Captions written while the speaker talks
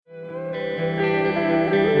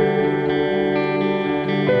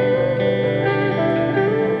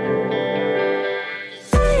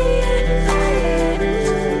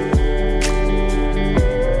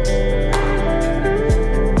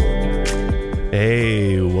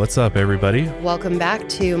Hey, what's up, everybody? Welcome back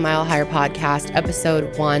to Mile Higher Podcast,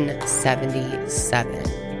 episode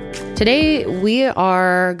 177. Today, we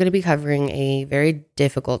are going to be covering a very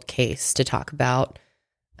difficult case to talk about,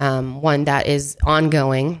 one that is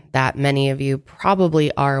ongoing, that many of you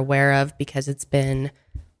probably are aware of because it's been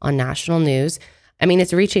on national news. I mean,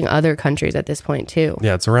 it's reaching other countries at this point, too.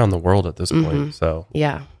 Yeah, it's around the world at this point, so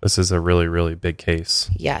yeah, this is a really, really big case.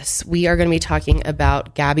 Yes, we are going to be talking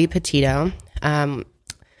about Gabby Petito. A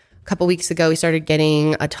couple weeks ago, we started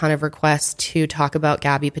getting a ton of requests to talk about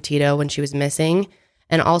Gabby Petito when she was missing,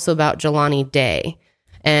 and also about Jelani Day.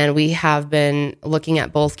 And we have been looking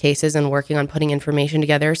at both cases and working on putting information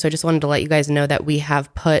together. So I just wanted to let you guys know that we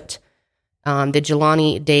have put the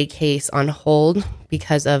Jelani Day case on hold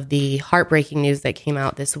because of the heartbreaking news that came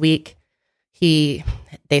out this week. They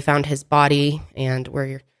found his body, and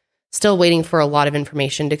we're still waiting for a lot of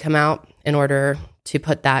information to come out in order to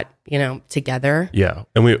put that, together. Yeah,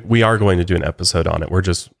 and we are going to do an episode on it. We're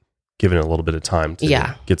just giving it a little bit of time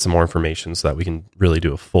to get some more information so that we can really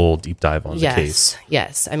do a full deep dive on the case.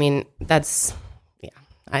 Yes. I mean,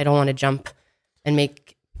 I don't want to jump and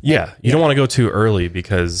make... You don't want to go too early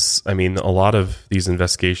because, I mean, a lot of these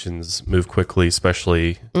investigations move quickly,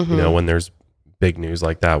 especially, when there's big news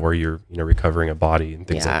like that where you're, recovering a body and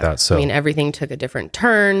things like that. So, I mean, everything took a different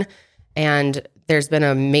turn, and there's been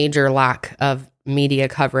a major lack of media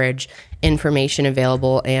coverage, information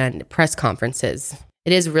available, and press conferences.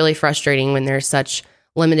 It is really frustrating when there's such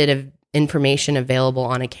limited information available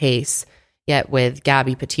on a case. Yet with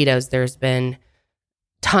Gabby Petito's, there's been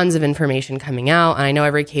tons of information coming out. And I know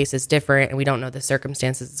every case is different, and we don't know the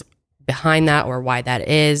circumstances behind that or why that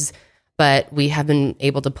is. But we have been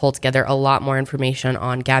able to pull together a lot more information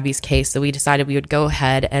on Gabby's case. So we decided we would go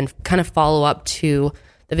ahead and kind of follow up to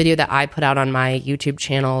the video that I put out on my YouTube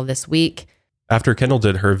channel this week. After Kendall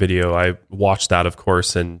did her video, I watched that, of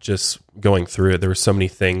course, and just going through it, there were so many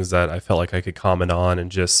things that I felt like I could comment on, and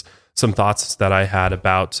just some thoughts that I had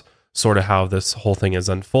about sort of how this whole thing is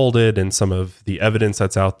unfolded and some of the evidence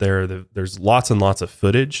that's out there. There's lots and lots of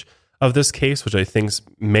footage of this case, which I think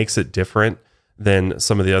makes it different than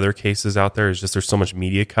some of the other cases out there. Is just there's so much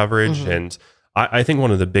media coverage. And I think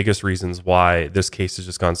one of the biggest reasons why this case has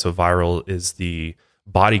just gone so viral is the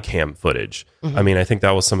body cam footage. I mean, I think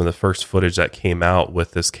that was some of the first footage that came out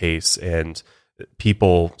with this case, and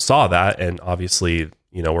people saw that and obviously,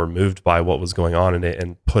 were moved by what was going on in it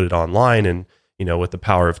and put it online. And, with the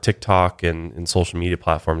power of TikTok and social media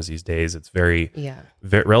platforms these days, it's very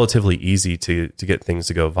relatively easy to get things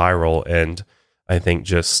to go viral. And I think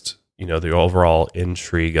just, the overall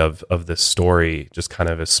intrigue of this story just kind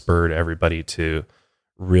of has spurred everybody to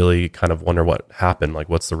really kind of wonder what happened, like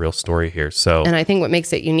what's the real story here. So, and I think what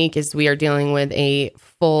makes it unique is we are dealing with a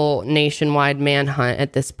full nationwide manhunt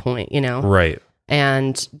at this point, right?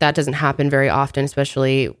 And that doesn't happen very often,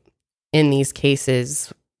 especially in these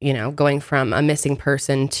cases, going from a missing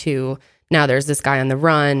person to now there's this guy on the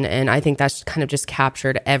run. And I think that's kind of just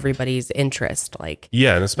captured everybody's interest. Like,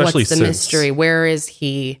 and especially what's the mystery? Where is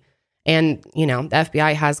he? And, the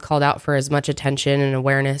FBI has called out for as much attention and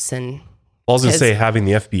awareness. And I was going to say, having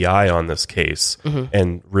the FBI on this case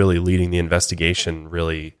and really leading the investigation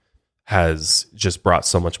really has just brought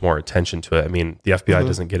so much more attention to it. I mean, the FBI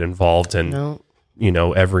doesn't get involved in,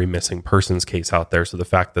 every missing persons case out there. So the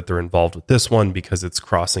fact that they're involved with this one because it's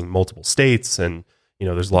crossing multiple states and,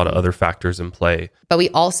 there's a lot of other factors in play. But we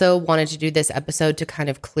also wanted to do this episode to kind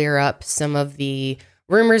of clear up some of the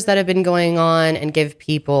rumors that have been going on and give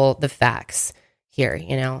people the facts here,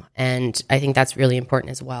 and I think that's really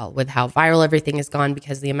important as well with how viral everything has gone,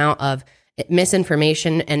 because the amount of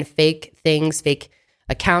misinformation and fake things, fake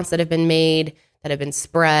accounts that have been made, that have been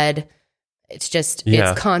spread, it's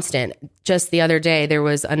constant. Just the other day, there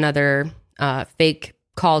was another fake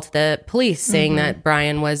call to the police saying that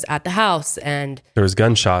Brian was at the house, and there was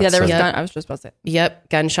gunshots. Yeah, there was I was just about to say. Yep,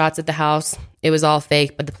 gunshots at the house. It was all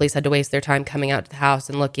fake, but the police had to waste their time coming out to the house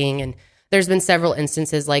and looking, and there's been several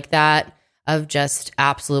instances like that of just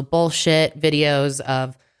absolute bullshit videos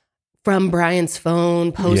from Brian's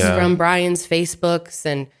phone, posts from Brian's Facebooks.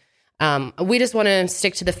 And we just want to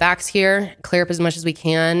stick to the facts here, clear up as much as we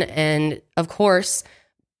can. And of course,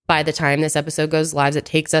 by the time this episode goes live, it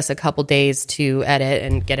takes us a couple days to edit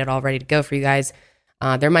and get it all ready to go for you guys.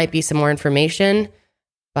 There might be some more information,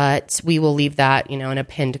 but we will leave that, in a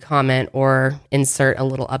pinned comment or insert a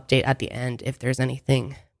little update at the end if there's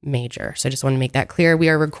anything major. So I just want to make that clear. We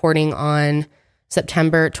are recording on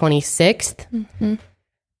September 26th,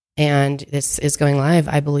 and this is going live,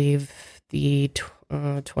 I believe, the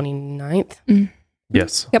 29th.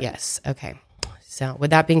 Yes. Yep. Yes. Okay. So with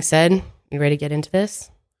that being said, you ready to get into this?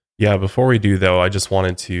 Yeah, before we do though, I just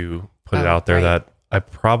wanted to put it out there right. that I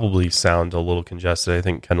probably sound a little congested. I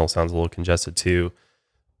think Kendall sounds a little congested too.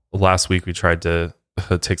 Last week we tried to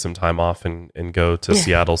take some time off and go to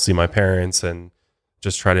Seattle, see my parents, and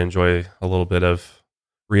just try to enjoy a little bit of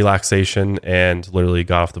relaxation, and literally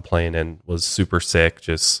got off the plane and was super sick,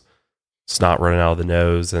 just snot running out of the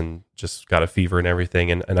nose and just got a fever and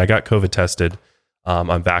everything. And I got COVID tested.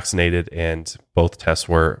 I'm vaccinated and both tests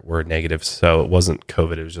were negative. So it wasn't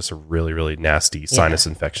COVID. It was just a really, really nasty sinus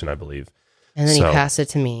infection, I believe. And then you pass it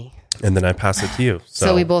to me. And then I pass it to you.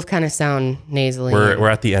 So we both kind of sound nasally. We're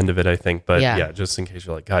at the end of it, I think. But yeah, just in case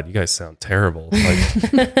you're like, God, you guys sound terrible. Like,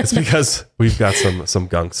 it's because we've got some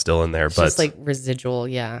gunk still in there. It's but just like residual.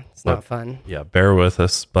 Yeah, it's not fun. Yeah, bear with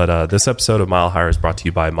us. But this episode of Mile Higher is brought to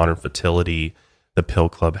you by Modern Fertility, the Pill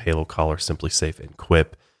Club, Halo Collar, Simply Safe, and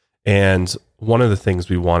Quip. And one of the things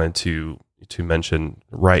we wanted to mention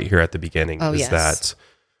right here at the beginning is that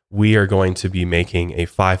we are going to be making a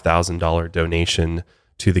 $5,000 donation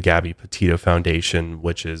to the Gabby Petito Foundation,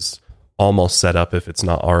 which is almost set up if it's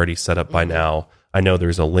not already set up by now. I know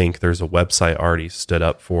there's a link, there's a website already stood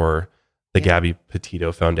up for the Gabby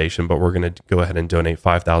Petito Foundation, but we're going to go ahead and donate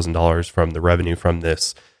 $5,000 from the revenue from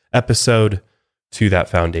this episode to that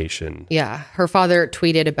foundation. Yeah, her father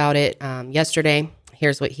tweeted about it yesterday.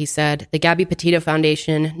 Here's what he said. The Gabby Petito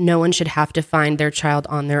Foundation, no one should have to find their child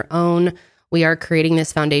on their own. We are creating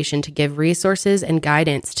this foundation to give resources and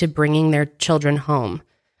guidance to bringing their children home.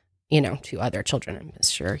 To other children, I'm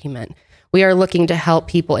sure he meant. We are looking to help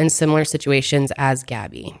people in similar situations as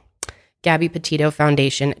Gabby.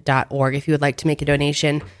 GabbyPetitoFoundation.org if you would like to make a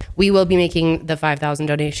donation. We will be making the $5,000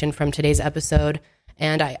 donation from today's episode.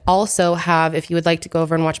 And I also have, if you would like to go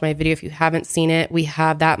over and watch my video, if you haven't seen it, we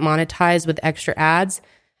have that monetized with extra ads.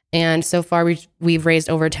 And so far, we've raised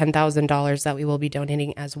over $10,000 that we will be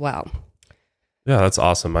donating as well. Yeah, that's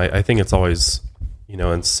awesome. I think it's always,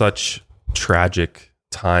 in such tragic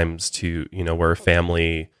times to, where a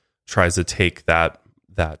family tries to take that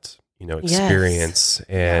experience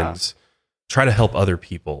and try to help other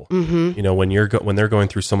people. Mm-hmm. When they're going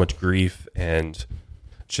through so much grief, and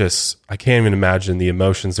just, I can't even imagine the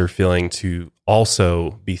emotions they're feeling to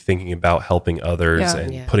also be thinking about helping others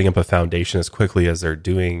and putting up a foundation as quickly as they're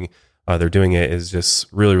doing it is just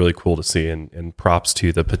really, really cool to see. And props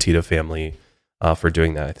to the Petito family for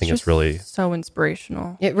doing that. I think it's really so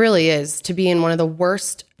inspirational. It really is, to be in one of the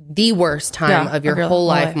worst time of your whole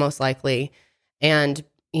life, most likely. And,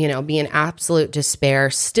 be in absolute despair,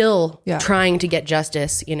 still trying to get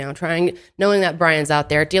justice, knowing that Brian's out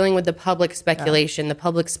there dealing with the public speculation, the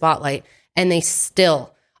public spotlight, and they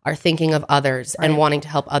still are thinking of others and wanting to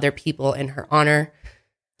help other people in her honor.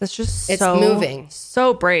 That's just it's moving.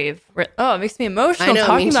 So brave. Oh, it makes me emotional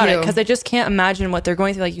talking about it, because I just can't imagine what they're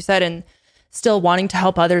going through, like you said, and still wanting to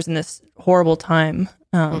help others in this horrible time.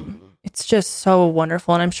 It's just so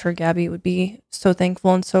wonderful. And I'm sure Gabby would be so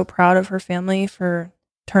thankful and so proud of her family for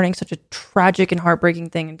turning such a tragic and heartbreaking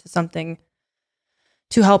thing into something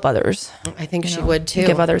to help others. I think she would too.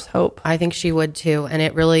 Give others hope. I think she would too. And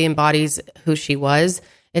it really embodies who she was.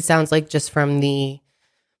 It sounds like, just from the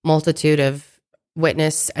multitude of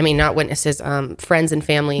friends and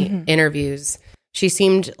family interviews, she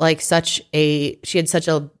seemed like she had such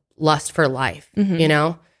a lust for life,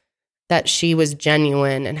 that she was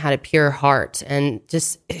genuine and had a pure heart. And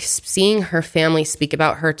just seeing her family speak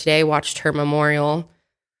about her today, watched her memorial,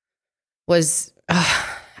 was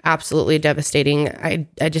absolutely devastating.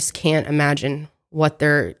 I just can't imagine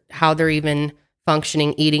how they're even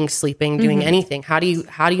functioning, eating, sleeping, doing anything. How do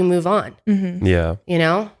you move on? Yeah.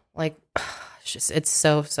 It's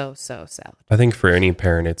so, so, so sad. I think for any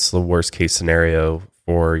parent, it's the worst case scenario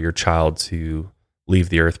for your child to leave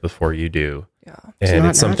the earth before you do. Yeah. And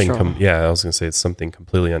it's something, I was going to say it's something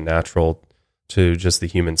completely unnatural to just the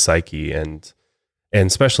human psyche, and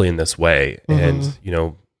especially in this way. And,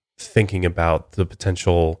 thinking about the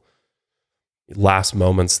potential last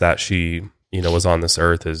moments that she, was on this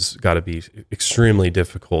earth has got to be extremely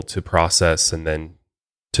difficult to process. And then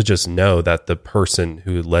to just know that the person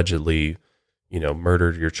who allegedly,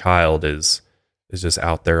 murdered your child is just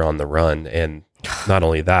out there on the run. And not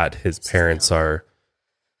only that, his parents are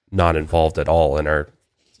not involved at all and are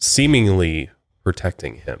seemingly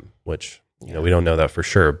protecting him, which, we don't know that for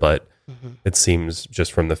sure, but it seems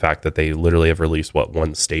just from the fact that they literally have released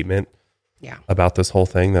one statement about this whole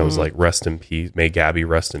thing that was like, rest in peace, may Gabby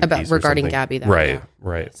rest in peace. Regarding Gabby, right.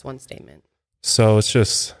 It's one statement. So it's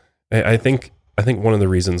just, I think one of the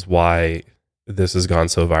reasons why this has gone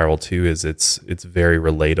so viral too is it's very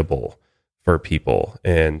relatable for people.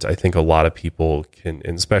 And I think a lot of people can,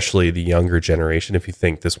 and especially the younger generation, if you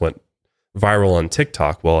think this went viral on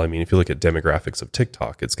TikTok. Well, I mean, if you look at demographics of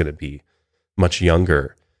TikTok, it's going to be much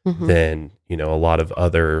younger than, you know, a lot of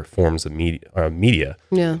other forms of media.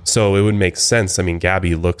 Yeah. So it would make sense. I mean,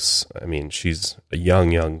 Gabby looks, I mean, she's a young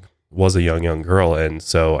girl. And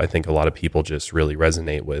so I think a lot of people just really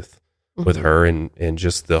resonate with her and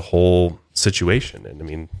just the whole situation. And I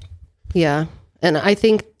mean, yeah. And I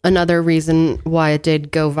think another reason why it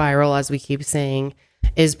did go viral, as we keep saying,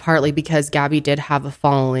 is partly because Gabby did have a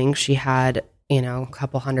following. She had, you know, a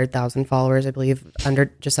couple 100,000 followers, I believe,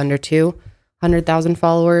 just under 200,000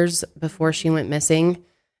 followers before she went missing.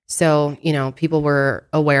 So, you know, people were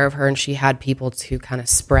aware of her, and she had people to kind of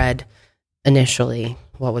spread initially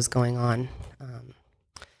what was going on.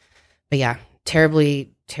 But yeah, terribly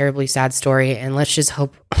sad story. And let's just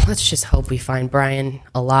hope we find Brian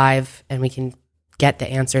alive and we can get the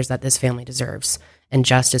answers that this family deserves and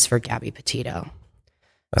justice for Gabby Petito.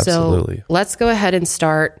 Absolutely. So let's go ahead and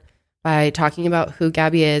start by talking about who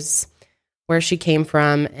Gabby is, where she came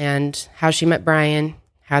from, and how she met Brian,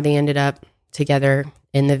 how they ended up together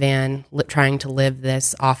in the van trying to live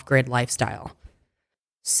this off-grid lifestyle.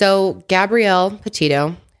 So Gabrielle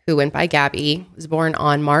Petito, who went by Gabby, was born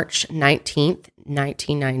on March 19th,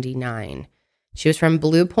 1999. She was from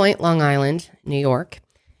Blue Point, Long Island, New York,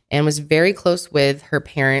 and was very close with her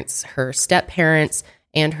parents, her step-parents,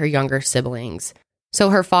 and her younger siblings. So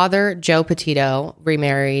her father, Joe Petito,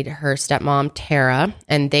 remarried her stepmom, Tara,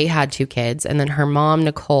 and they had 2 kids. And then her mom,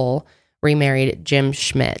 Nicole, remarried Jim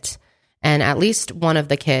Schmidt. And at least one of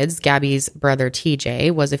the kids, Gabby's brother,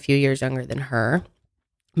 TJ, was a few years younger than her.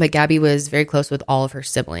 But Gabby was very close with all of her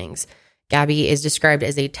siblings. Gabby is described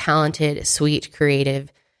as a talented, sweet, creative,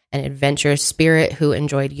 and adventurous spirit who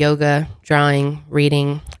enjoyed yoga, drawing,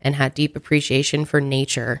 reading, and had deep appreciation for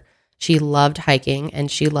nature. She loved hiking and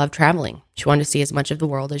she loved traveling. She wanted to see as much of the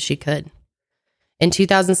world as she could. In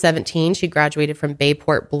 2017, she graduated from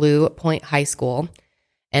Bayport Blue Point High School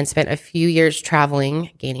and spent a few years traveling,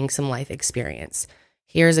 gaining some life experience.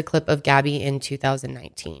 Here's a clip of Gabby in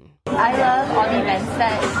 2019. I love all the events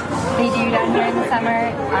that they do down here in the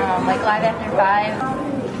summer, like Live After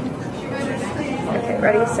 5. Okay,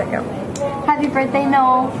 ready, set, go. Happy birthday,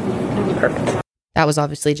 Noel. Perfect. That was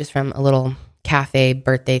obviously just from a little cafe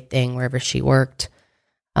birthday thing wherever she worked.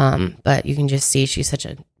 But you can just see she's such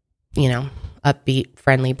a, you know, upbeat,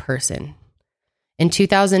 friendly person. In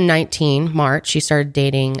 2019, March, she started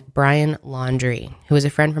dating Brian Laundrie, who was a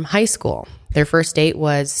friend from high school. Their first date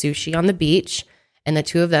was sushi on the beach, and the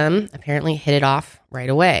two of them apparently hit it off right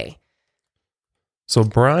away. So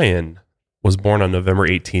Brian was born on November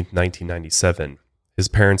 18th, 1997. His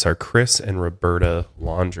parents are Chris and Roberta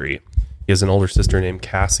Laundrie. He has an older sister named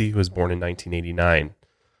Cassie, who was born in 1989.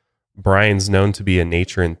 Brian's known to be a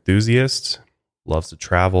nature enthusiast, loves to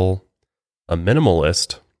travel, a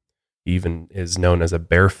minimalist, even is known as a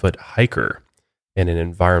barefoot hiker, and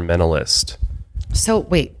an environmentalist. So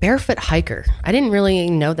wait, barefoot hiker. I didn't really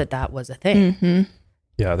know that was a thing. Mm-hmm.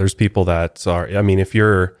 Yeah, there's people that are, I mean, if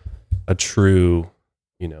you're a true,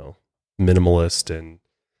 you know, minimalist and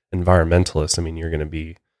environmentalist, I mean, you're going to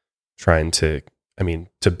be trying to, I mean,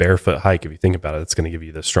 to barefoot hike, if you think about it, it's going to give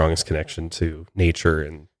you the strongest connection to nature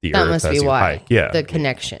and the that earth must as be you why. hike. Yeah. The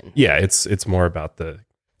connection. Yeah, it's more about the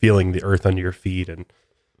feeling the earth under your feet, and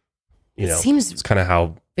you know, seems it's kind of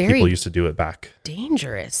how very people used to do it back.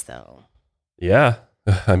 Dangerous though. Yeah.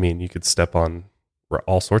 I mean, you could step on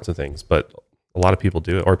all sorts of things, but a lot of people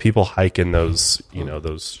do it, or people hike in those, you know,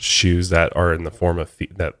 those shoes that are in the form of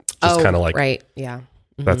feet that just kind of like, right. Yeah.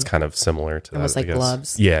 Mm-hmm. That's kind of similar to almost that. Like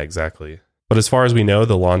gloves. Yeah, exactly. But as far as we know,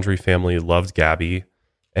 the Laundrie family loved Gabby,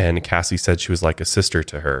 and Cassie said she was like a sister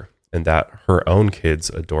to her, and that her own kids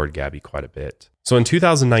adored Gabby quite a bit. So in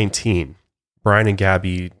 2019, Brian and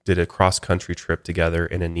Gabby did a cross-country trip together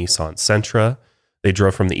in a Nissan Sentra. They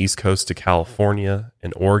drove from the East Coast to California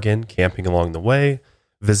and Oregon, camping along the way,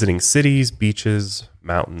 visiting cities, beaches,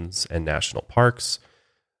 mountains, and national parks.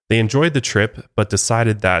 They enjoyed the trip, but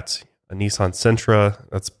decided that a Nissan Sentra,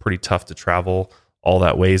 that's pretty tough to travel all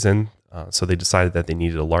that ways in. So they decided that they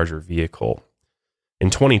needed a larger vehicle. In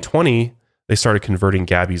 2020, they started converting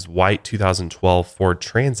Gabby's white 2012 Ford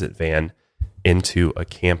Transit van into a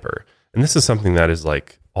camper. And this is something that is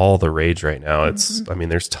like all the rage right now. It's, I mean,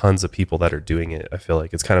 there's tons of people that are doing it. I feel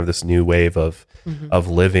like it's kind of this new wave of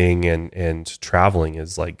living and traveling,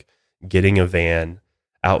 is like getting a van,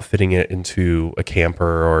 outfitting it into a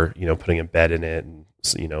camper, or, you know, putting a bed in it and,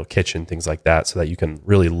 you know, kitchen, things like that, so that you can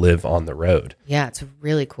really live on the road. Yeah, it's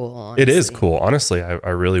really cool. Honestly. It is cool. Honestly, I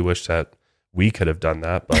really wish that we could have done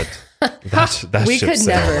that, but that's we could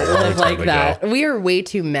never live like that. We are way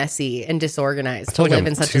too messy and disorganized to live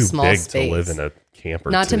in such a small space. To live in a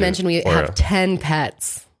camper. Not to mention we have 10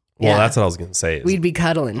 pets. Well, that's what I was going to say. We'd be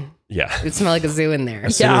cuddling. Yeah. It'd smell like a zoo in there.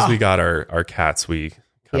 As soon as we got our cats, we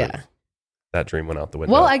kind of, that dream went out the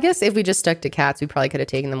window. Well, I guess if we just stuck to cats, we probably could have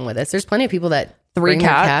taken them with us. There's plenty of people that bring their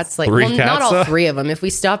cats. Like, cats, not all 3 of them. If we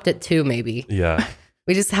stopped at 2, maybe. Yeah.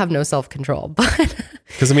 We just have no self-control. But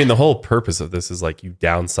because I mean, the whole purpose of this is like you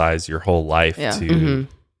downsize your whole life to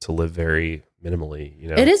live very minimally. You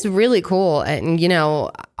know, it is really cool, and you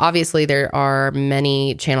know, obviously there are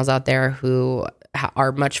many channels out there who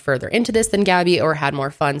are much further into this than Gabby or had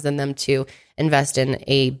more funds than them to invest in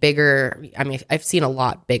a bigger. I mean, I've seen a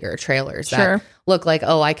lot bigger trailers that look like,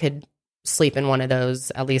 oh, I could sleep in one of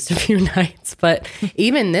those at least a few nights. But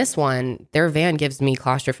even this one, their van gives me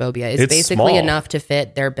claustrophobia. It's basically small enough to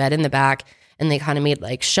fit their bed in the back, and they kind of made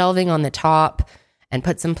like shelving on the top and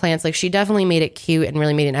put some plants. Like, she definitely made it cute and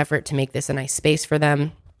really made an effort to make this a nice space for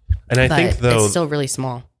them. And I think though, it's still really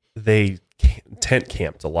small. They tent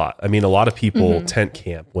camped a lot. I mean, a lot of people tent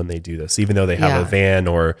camp when they do this, even though they have a van,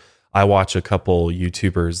 or I watch a couple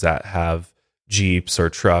YouTubers that have Jeeps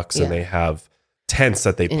or trucks and they have tents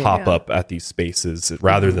that they pop up at these spaces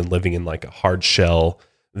rather than living in like a hard shell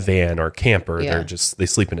van or camper. They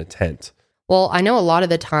sleep in a tent. Well, I know a lot of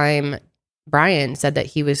the time Brian said that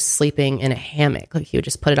he was sleeping in a hammock. Like, he would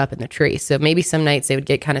just put it up in the tree. So maybe some nights they would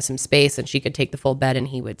get kind of some space and she could take the full bed and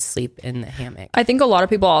he would sleep in the hammock. I think a lot of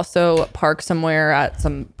people also park somewhere at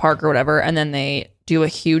some park or whatever, and then they do a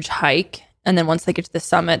huge hike. And then once they get to the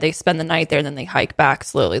summit, they spend the night there, and then they hike back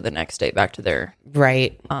slowly the next day back to their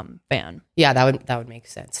van. Yeah, that would make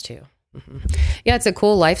sense too. Yeah, it's a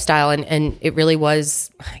cool lifestyle, and it really was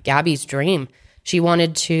Gabby's dream. She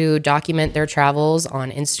wanted to document their travels on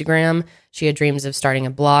Instagram. She had dreams of starting a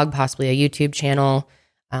blog, possibly a YouTube channel,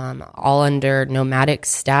 all under Nomadic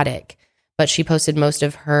Static. But she posted most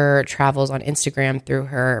of her travels on Instagram through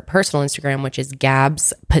her personal Instagram, which is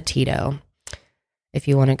Gabs Petito. If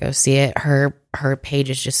you want to go see it, her page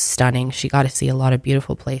is just stunning. She got to see a lot of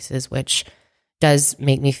beautiful places, which does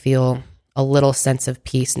make me feel a little sense of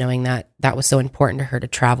peace knowing that that was so important to her to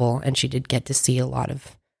travel, and she did get to see a lot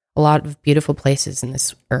of beautiful places in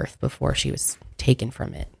this earth before she was taken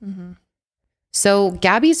from it. So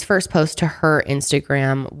Gabby's first post to her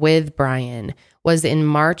Instagram with Brian was in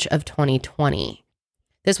March of 2020.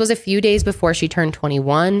 This was a few days before she turned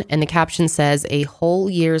 21, and the caption says, "A whole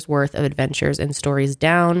year's worth of adventures and stories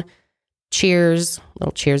down. Cheers,"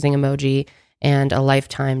 little cheersing emoji, "and a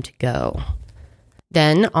lifetime to go."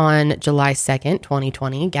 Then on July 2nd,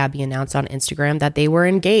 2020, Gabby announced on Instagram that they were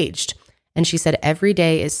engaged. And she said, "Every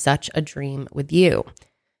day is such a dream with you."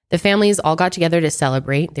 The families all got together to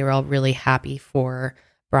celebrate. They were all really happy for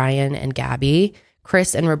Brian and Gabby.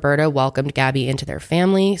 Chris and Roberta welcomed Gabby into their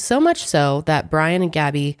family, so much so that Brian and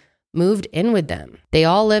Gabby moved in with them. They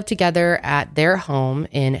all lived together at their home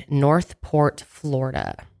in Northport,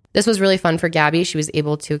 Florida. This was really fun for Gabby. She was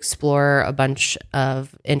able to explore a bunch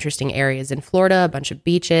of interesting areas in Florida, a bunch of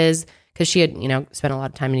beaches, because she had, spent a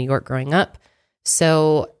lot of time in New York growing up.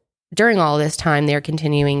 So during all this time, they're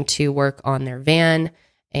continuing to work on their van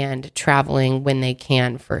and traveling when they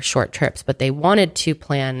can for short trips. But they wanted to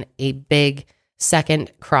plan a big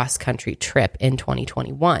second cross-country trip in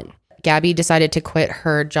 2021. Gabby decided to quit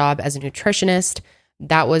her job as a nutritionist.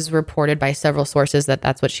 That was reported by several sources that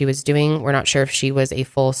that's what she was doing. We're not sure if she was a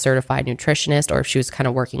full certified nutritionist or if she was kind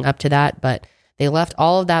of working up to that, but they left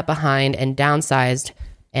all of that behind and downsized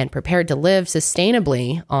and prepared to live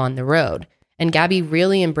sustainably on the road. And Gabby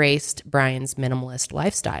really embraced Brian's minimalist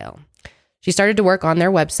lifestyle. She started to work on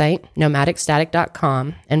their website,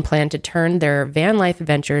 nomadicstatic.com, and planned to turn their van life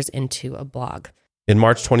adventures into a blog. In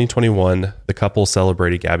March 2021, the couple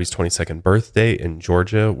celebrated Gabby's 22nd birthday in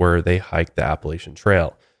Georgia, where they hiked the Appalachian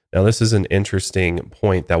Trail. Now, this is an interesting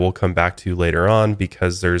point that we'll come back to later on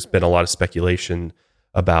because there's been a lot of speculation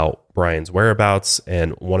about Brian's whereabouts,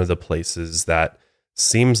 and one of the places that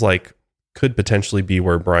seems like could potentially be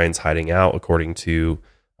where Brian's hiding out, according to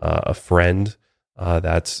a friend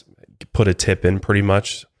that's put a tip in pretty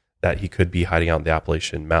much that he could be hiding out in the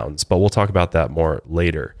Appalachian Mountains. But we'll talk about that more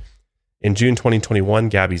later. In June 2021,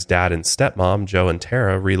 Gabby's dad and stepmom, Joe and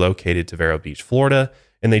Tara, relocated to Vero Beach, Florida.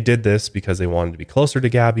 And they did this because they wanted to be closer to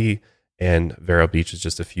Gabby, and Vero Beach is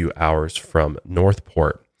just a few hours from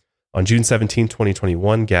Northport. On June 17,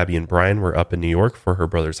 2021, Gabby and Brian were up in New York for her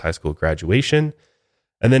brother's high school graduation.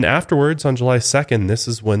 And then afterwards, on July 2nd, this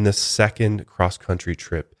is when the second cross-country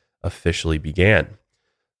trip officially began.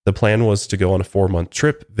 The plan was to go on a 4-month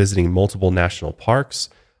trip, visiting multiple national parks,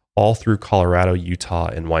 all through Colorado, Utah,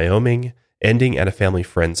 and Wyoming, ending at a family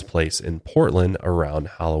friend's place in Portland around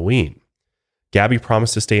Halloween. Gabby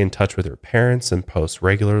promised to stay in touch with her parents and post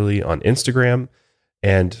regularly on Instagram.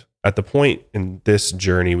 And at the point in this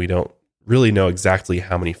journey, we don't really know exactly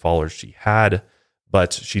how many followers she had,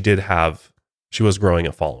 but she was growing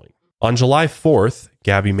a following. On July 4th,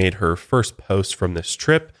 Gabby made her first post from this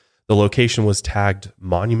trip. The location was tagged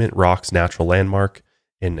Monument Rocks Natural Landmark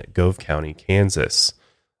in Gove County, Kansas.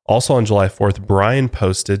 Also on July 4th, Brian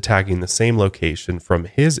posted tagging the same location from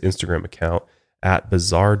his Instagram account at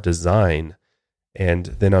Bizarre Design. And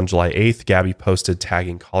then on July 8th, Gabby posted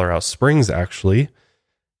tagging Colorado Springs, actually.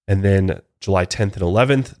 And then July 10th and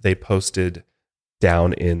 11th, they posted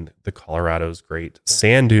down in the Colorado's great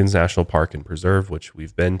Sand Dunes National Park and Preserve, which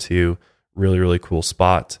we've been to. Really, really cool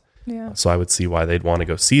spot. Yeah. So I would see why they'd want to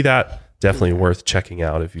go see that. Definitely worth checking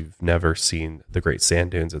out if you've never seen the Great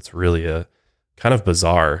Sand Dunes. It's really a kind of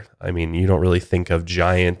bizarre. I mean, you don't really think of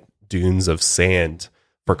giant dunes of sand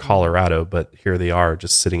for Colorado, but here they are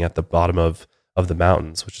just sitting at the bottom of the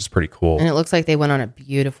mountains, which is pretty cool. And it looks like they went on a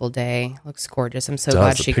beautiful day. Looks gorgeous. I'm so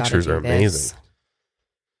glad she got to do this. The pictures are amazing.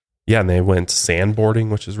 Yeah, and they went sandboarding,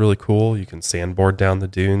 which is really cool. You can sandboard down the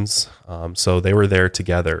dunes. So they were there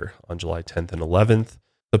together on July 10th and 11th.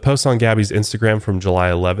 The post on Gabby's Instagram from July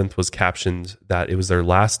 11th was captioned that it was their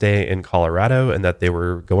last day in Colorado and that they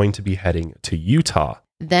were going to be heading to Utah.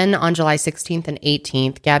 Then on July 16th and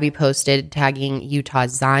 18th, Gabby posted tagging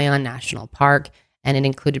Utah's Zion National Park, and it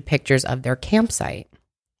included pictures of their campsite.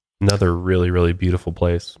 Another really, really beautiful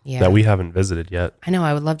place that we haven't visited yet. I know.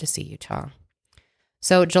 I would love to see Utah.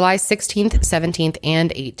 So July 16th, 17th,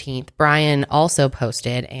 and 18th, Brian also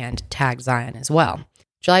posted and tagged Zion as well.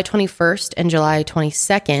 July 21st and July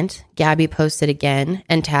 22nd, Gabby posted again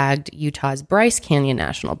and tagged Utah's Bryce Canyon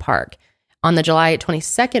National Park. On the July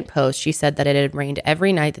 22nd post, she said that it had rained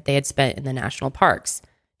every night that they had spent in the national parks.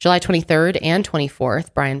 July 23rd and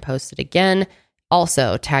 24th, Brian posted again,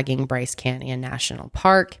 also tagging Bryce Canyon National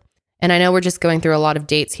Park. And I know we're just going through a lot of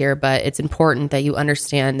dates here, but it's important that you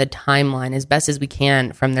understand the timeline as best as we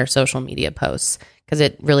can from their social media posts, because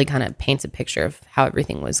it really kind of paints a picture of how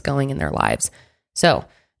everything was going in their lives. So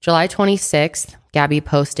July 26th, Gabby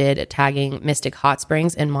posted tagging Mystic Hot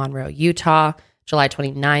Springs in Monroe, Utah. July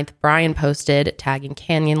 29th, Brian posted tagging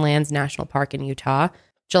Canyonlands National Park in Utah.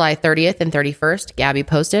 July 30th and 31st, Gabby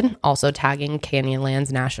posted also tagging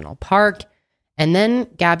Canyonlands National Park. And then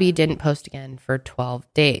Gabby didn't post again for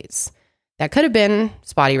 12 days. That could have been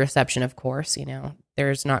spotty reception, of course. You know,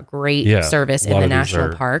 there's not great service in the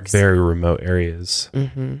national parks. Very remote areas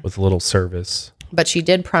with little service. But she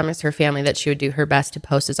did promise her family that she would do her best to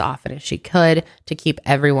post as often as she could to keep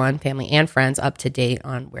everyone, family and friends, up to date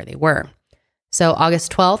on where they were. So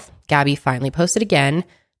August 12th, Gabby finally posted again,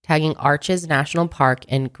 tagging Arches National Park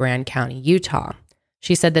in Grand County, Utah.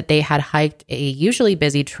 She said that they had hiked a usually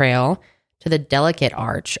busy trail to the Delicate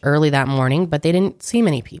Arch early that morning, but they didn't see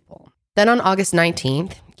many people. Then on August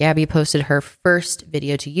 19th, Gabby posted her first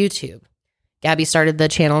video to YouTube. Gabby started the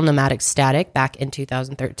channel Nomadic Static back in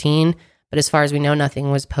 2013, but as far as we know, nothing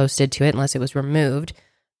was posted to it unless it was removed.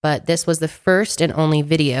 But this was the first and only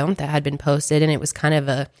video that had been posted, and it was kind of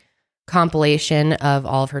a compilation of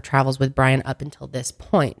all of her travels with Brian up until this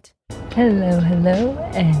point. Hello,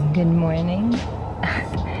 and good morning.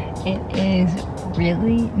 It is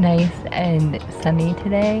really nice and sunny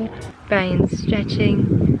today. Brian's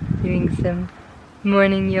stretching, doing some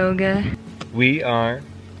morning yoga. We are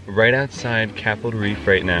right outside Capitol Reef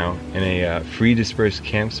right now in a free dispersed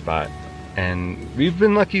camp spot. And we've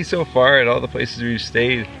been lucky so far at all the places we've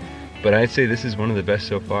stayed, but I'd say this is one of the best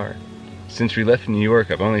so far. Since we left New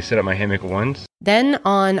York, I've only set up my hammock once. Then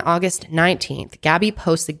on August 19th, Gabby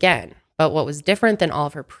posts again, but what was different than all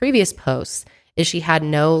of her previous posts is she had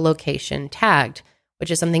no location tagged, which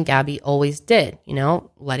is something Gabby always did, you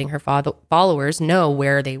know, letting her followers know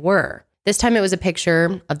where they were. This time it was a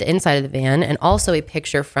picture of the inside of the van and also a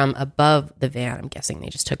picture from above the van. I'm guessing they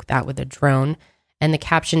just took that with a drone. And the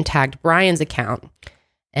caption tagged Brian's account.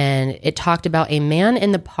 And it talked about a man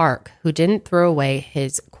in the park who didn't throw away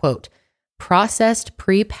his, quote, processed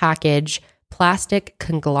pre-packaged plastic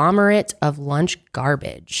conglomerate of lunch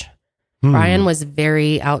garbage. Brian was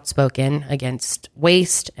very outspoken against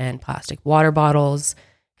waste and plastic water bottles.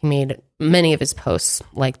 He made many of his posts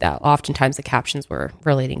like that. Oftentimes the captions were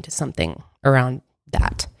relating to something around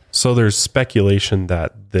that. So there's speculation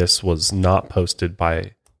that this was not posted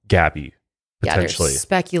by Gabby, potentially. Yeah, there's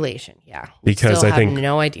speculation, yeah. Because I think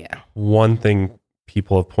no idea. One thing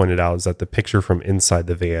people have pointed out is that the picture from inside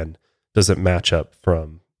the van doesn't match up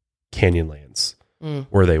from Canyonlands,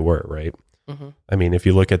 where they were, right? Mm-hmm. I mean, if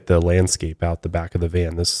you look at the landscape out the back of the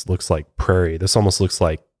van, this looks like prairie. This almost looks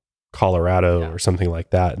like Colorado or something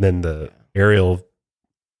like that. And then the aerial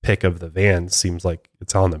pic of the van seems like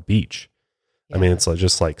it's on the beach. I mean, it's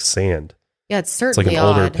just like sand. Yeah, it's certainly like an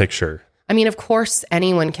older picture. I mean, of course,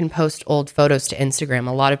 anyone can post old photos to Instagram.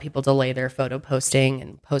 A lot of people delay their photo posting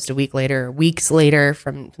and post a week later, or weeks later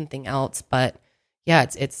from something else. But yeah,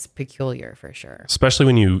 it's peculiar for sure. Especially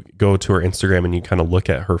when you go to her Instagram and you kind of look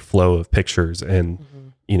at her flow of pictures and,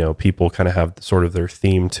 you know, people kind of have sort of their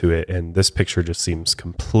theme to it. And this picture just seems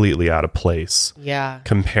completely out of place. Yeah.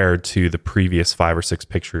 Compared to the previous 5 or 6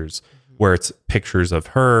 pictures where it's pictures of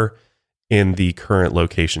her in the current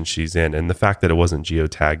location she's in. And the fact that it wasn't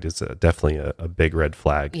geotagged is definitely a big red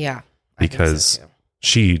flag. Yeah. Because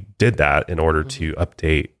she did that in order to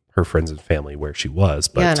update her friends and family where she was.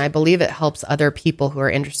 But yeah, and I believe it helps other people who are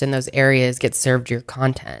interested in those areas get served your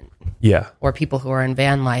content. Yeah. Or people who are in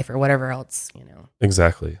van life or whatever else, you know.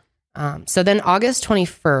 Exactly. So then August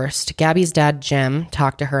 21st, Gabby's dad, Jim,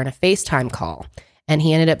 talked to her in a FaceTime call. And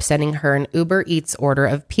he ended up sending her an Uber Eats order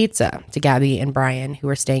of pizza to Gabby and Brian, who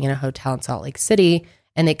were staying in a hotel in Salt Lake City.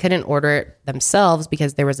 And they couldn't order it themselves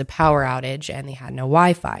because there was a power outage and they had no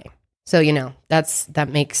Wi-Fi. So, you know, that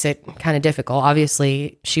makes it kind of difficult.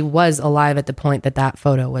 Obviously, she was alive at the point that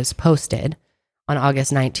photo was posted on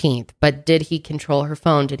August 19th. But did he control her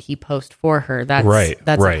phone? Did he post for her? That's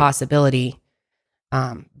a possibility.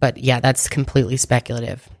 But yeah, that's completely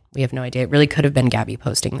speculative. We have no idea. It really could have been Gabby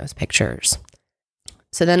posting those pictures.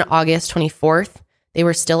 So then August 24th, they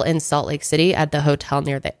were still in Salt Lake City at the hotel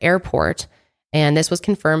near the airport. And this was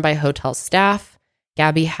confirmed by hotel staff.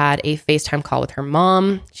 Gabby had a FaceTime call with her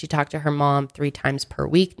mom. She talked to her mom 3 times per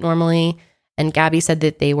week normally. And Gabby said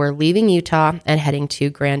that they were leaving Utah and heading to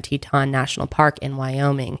Grand Teton National Park in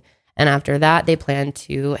Wyoming. And after that, they planned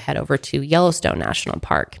to head over to Yellowstone National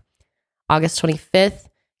Park. August 25th,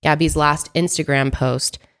 Gabby's last Instagram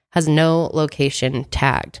post has no location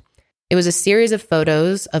tagged. It was a series of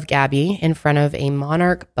photos of Gabby in front of a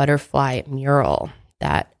monarch butterfly mural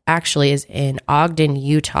that actually is in Ogden,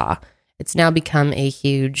 Utah. It's now become a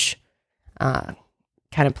huge kind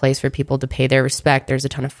of place for people to pay their respect. There's a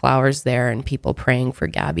ton of flowers there and people praying for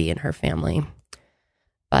Gabby and her family.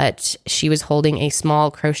 But she was holding a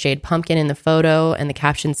small crocheted pumpkin in the photo, and the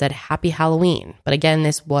caption said, "Happy Halloween." But again,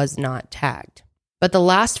 this was not tagged. But the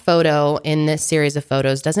last photo in this series of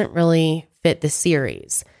photos doesn't really fit the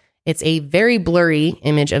series. It's a very blurry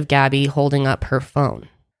image of Gabby holding up her phone.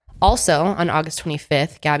 Also, on August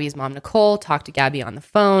 25th, Gabby's mom, Nicole, talked to Gabby on the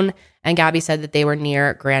phone, and Gabby said that they were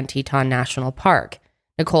near Grand Teton National Park.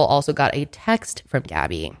 Nicole also got a text from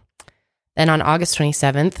Gabby. Then on August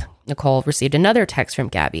 27th, Nicole received another text from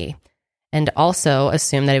Gabby and also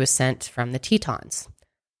assumed that it was sent from the Tetons.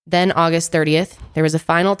 Then August 30th, there was a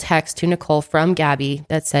final text to Nicole from Gabby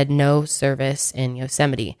that said no service in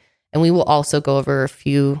Yosemite. And we will also go over a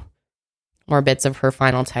few more bits of her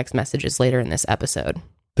final text messages later in this episode.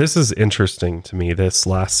 This is interesting to me, this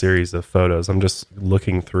last series of photos. I'm just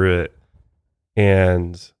looking through it,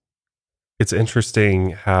 and it's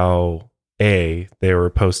interesting how they were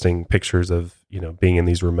posting pictures of, you know, being in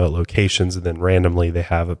these remote locations, and then randomly they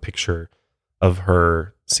have a picture of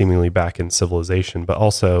her seemingly back in civilization, but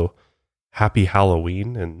also Happy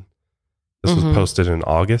Halloween, and this was posted in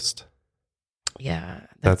August. Yeah,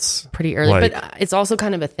 that's pretty early, but it's also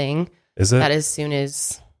kind of a thing. Is it? That as soon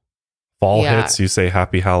as fall hits, you say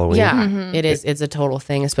Happy Halloween? Yeah, it is. It's a total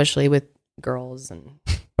thing, especially with girls and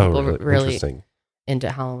people really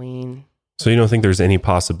into Halloween. So you don't think there's any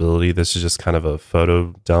possibility this is just kind of a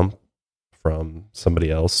photo dump from somebody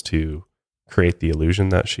else to create the illusion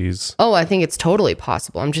that she's... Oh, I think it's totally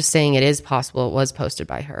possible. I'm just saying it is possible it was posted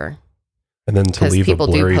by her. And then to leave a blurry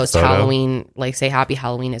people do post photo. Halloween, like say Happy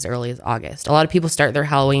Halloween as early as August. A lot of people start their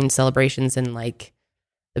Halloween celebrations in like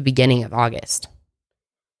the beginning of August.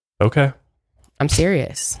 Okay. I'm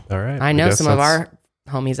serious. All right. I know some of our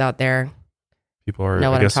homies out there people are, know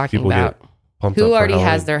what I'm talking about. Who already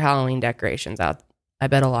has their Halloween decorations out? I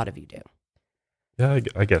bet a lot of you do. Yeah,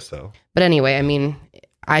 I guess so. But anyway, I mean,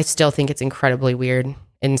 I still think it's incredibly weird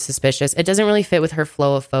and suspicious. It doesn't really fit with her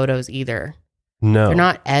flow of photos either. No. They're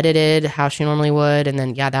not edited how she normally would. And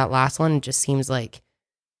then, that last one just seems like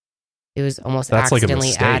it was almost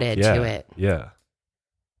accidentally added to it. Yeah.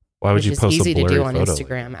 Why would you post a blurry photo? Which is easy to do on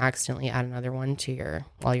Instagram, accidentally add another one to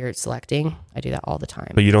while you're selecting. I do that all the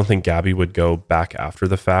time. But you don't think Gabby would go back after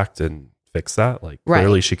the fact and fix that? Like,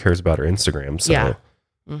 clearly she cares about her Instagram. So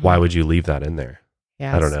why would you leave that in there?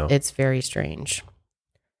 Yeah, I don't know. It's very strange.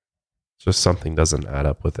 Just something doesn't add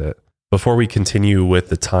up with it. Before we continue with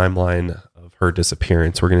the timeline of her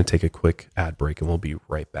disappearance, we're going to take a quick ad break and we'll be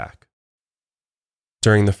right back.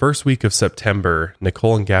 During the first week of September,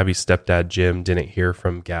 Nicole and Gabby's stepdad, Jim, didn't hear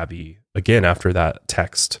from Gabby again after that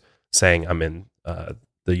text saying, I'm in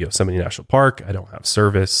the Yosemite National Park. I don't have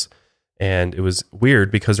service. And it was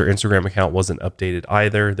weird because her Instagram account wasn't updated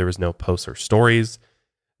either. There was no posts or stories.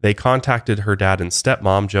 They contacted her dad and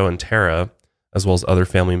stepmom, Joe and Tara, as well as other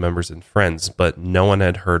family members and friends, but no one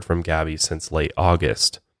had heard from Gabby since late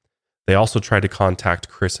August. They also tried to contact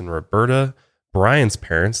Chris and Roberta, Brian's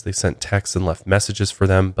parents. They sent texts and left messages for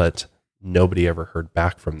them, but nobody ever heard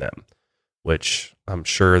back from them, which I'm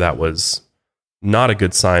sure that was not a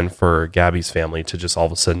good sign for Gabby's family to just all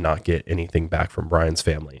of a sudden not get anything back from Brian's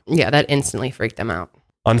family. Yeah, that instantly freaked them out.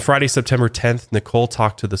 On Friday, September 10th, Nicole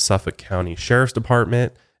talked to the Suffolk County Sheriff's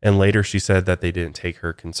Department, and later she said that they didn't take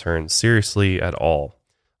her concerns seriously at all.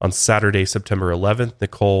 On Saturday, September 11th,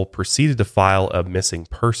 Nicole proceeded to file a missing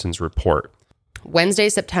persons report. Wednesday,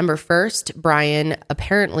 September 1st, Brian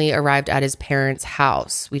apparently arrived at his parents'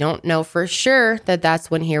 house. We don't know for sure that that's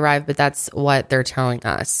when he arrived, but that's what they're telling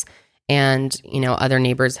us. And, other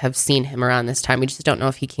neighbors have seen him around this time. We just don't know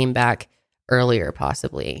if he came back earlier,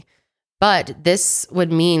 possibly. But this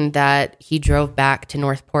would mean that he drove back to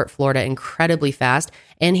Northport, Florida incredibly fast.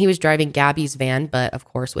 And he was driving Gabby's van, but of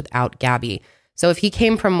course without Gabby. So if he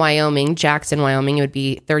came from Wyoming, Jackson, Wyoming, it would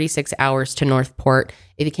be 36 hours to Northport.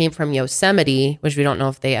 If he came from Yosemite, which we don't know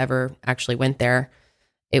if they ever actually went there,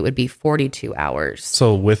 it would be 42 hours.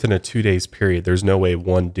 So within a 2 days period, there's no way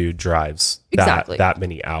one dude drives that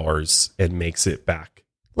many hours and makes it back.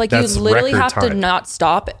 Like That's you literally have time. to not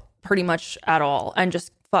stop pretty much at all and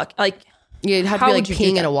just fuck. Like you'd have to be like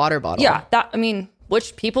peeing in a water bottle. Yeah,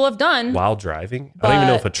 which people have done while driving. I don't even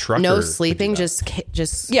know if a trucker. No sleeping, just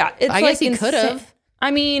yeah. It's I guess he could have.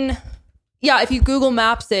 I mean, yeah. If you Google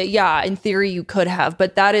Maps it, yeah, in theory you could have,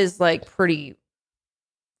 but that is like pretty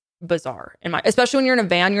bizarre especially when you're in a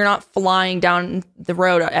van. You're not flying down the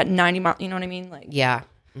road at 90 miles. You know what I mean? Like, yeah.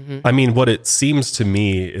 Mm-hmm. I mean, what it seems to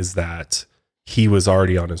me is that he was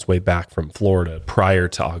already on his way back from Florida prior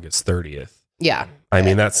to August 30th. Yeah. I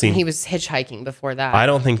mean, that seems... He was hitchhiking before that. I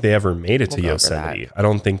don't think they ever made it to Yosemite. I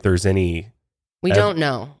don't think there's any... We don't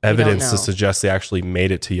know. Evidence to suggest they actually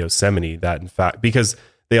made it to Yosemite. That, in fact... Because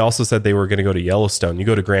they also said they were going to go to Yellowstone. You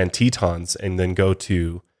go to Grand Tetons and then go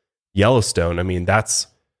to Yellowstone. I mean,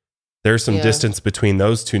 there's some distance between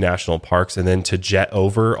those two national parks, and then to jet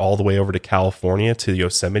over all the way over to California to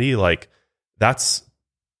Yosemite, like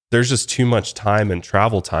there's just too much time and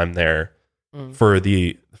travel time there for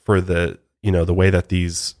the the way that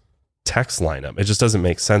these texts line up. It just doesn't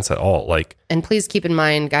make sense at all. Like, and please keep in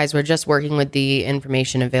mind, guys, we're just working with the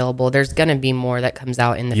information available. There's going to be more that comes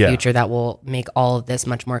out in the future that will make all of this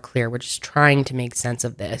much more clear. We're just trying to make sense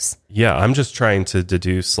of this. Yeah, I'm just trying to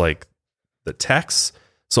deduce like the texts.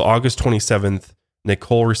 So August 27th,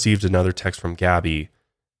 Nicole received another text from Gabby,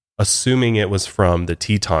 assuming it was from the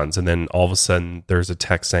Tetons. And then all of a sudden there's a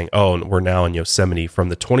text saying, oh, we're now in Yosemite. From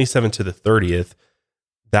the 27th to the 30th,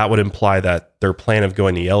 that would imply that their plan of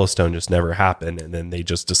going to Yellowstone just never happened. And then they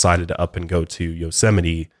just decided to up and go to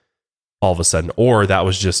Yosemite all of a sudden. Or that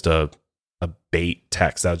was just a bait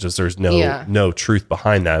text. That was just, there's no truth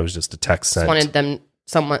behind that. It was just a text sent. Just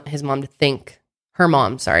wanted his mom to think,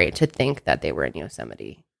 to think that they were in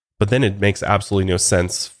Yosemite. But then it makes absolutely no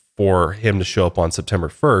sense for him to show up on September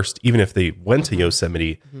 1st, even if they went to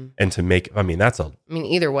Yosemite and to make,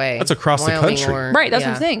 either way, that's across Wyoming the country. Right. That's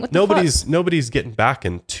what I'm saying. Nobody's getting back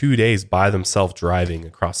in 2 days by themselves driving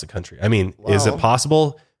across the country. I mean, is it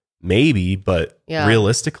possible? Maybe, but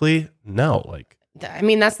realistically, no. Like,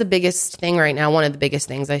 that's the biggest thing right now. One of the biggest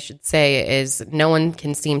things I should say is no one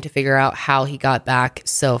can seem to figure out how he got back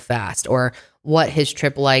so fast, or what his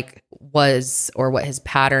trip was, or what his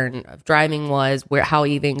pattern of driving was, how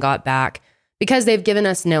he even got back, because they've given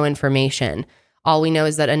us no information. All we know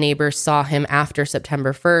is that a neighbor saw him after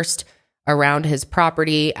September 1st around his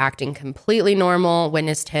property, acting completely normal,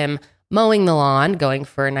 witnessed him mowing the lawn, going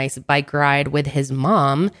for a nice bike ride with his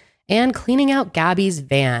mom, and cleaning out Gabby's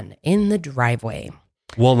van in the driveway.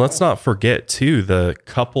 Well, let's not forget, too, the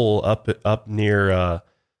couple up near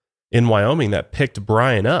in Wyoming that picked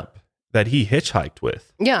Brian up, that he hitchhiked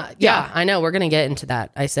with. Yeah, I know. We're going to get into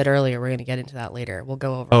that. I said earlier, we're going to get into that later. We'll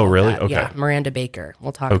go over. Oh, really? That. Okay. Yeah, Miranda Baker.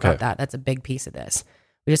 We'll talk about that. That's a big piece of this.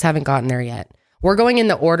 We just haven't gotten there yet. We're going in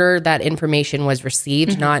the order that information was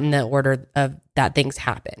received, not in the order of that things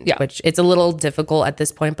happened. Yeah. Which it's a little difficult at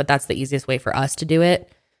this point, but that's the easiest way for us to do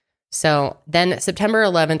it. So then September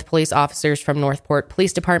 11th, police officers from Northport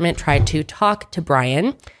Police Department tried to talk to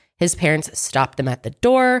Brian. His parents stopped them at the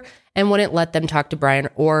door and wouldn't let them talk to Brian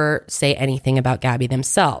or say anything about Gabby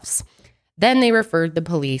themselves. Then they referred the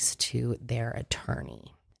police to their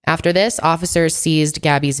attorney. After this, officers seized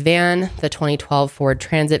Gabby's van, the 2012 Ford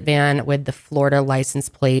Transit van with the Florida license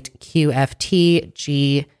plate QFT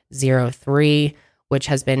G03, which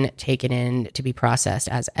has been taken in to be processed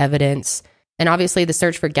as evidence. And obviously, the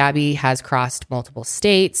search for Gabby has crossed multiple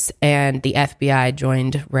states, and the FBI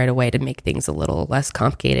joined right away to make things a little less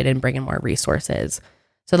complicated and bring in more resources.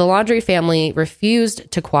 So the Laundrie family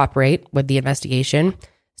refused to cooperate with the investigation.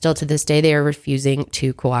 Still to this day, they are refusing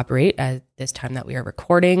to cooperate at this time that we are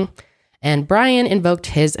recording. And Brian invoked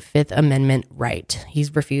his Fifth Amendment right.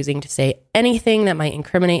 He's refusing to say anything that might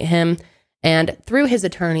incriminate him. And through his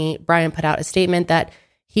attorney, Brian put out a statement that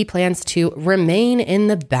he plans to remain in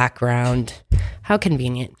the background. How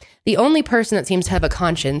convenient. The only person that seems to have a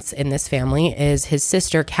conscience in this family is his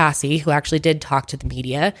sister, Cassie, who actually did talk to the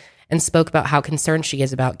media and spoke about how concerned she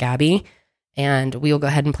is about Gabby. And we will go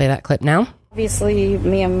ahead and play that clip now. Obviously,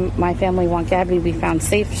 me and my family want Gabby to be found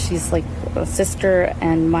safe. She's like a sister,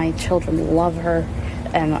 and my children love her.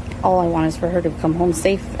 And all I want is for her to come home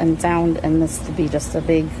safe and sound, and this to be just a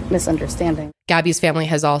big misunderstanding. Gabby's family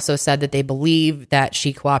has also said that they believe that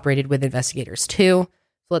she cooperated with investigators too. So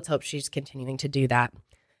let's hope she's continuing to do that.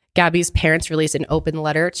 Gabby's parents released an open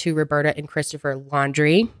letter to Roberta and Christopher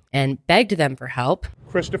Laundrie and begged them for help.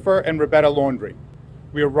 Christopher and Roberta Laundrie,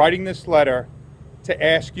 we are writing this letter to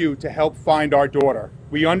ask you to help find our daughter.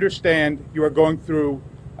 We understand you are going through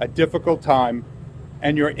a difficult time,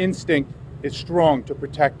 and your instinct is strong to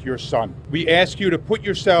protect your son. We ask you to put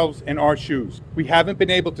yourselves in our shoes. We haven't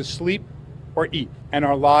been able to sleep or eat, and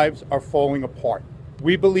our lives are falling apart.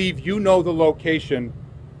 We believe you know the location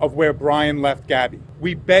of where Brian left Gabby.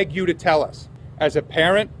 We beg you to tell us. As a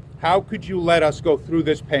parent, how could you let us go through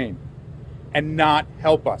this pain and not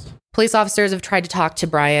help us? Police officers have tried to talk to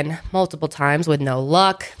Brian multiple times with no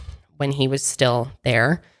luck when he was still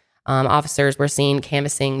there. Officers were seen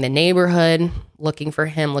canvassing the neighborhood, looking for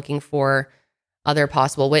him, looking for other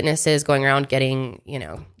possible witnesses, going around getting,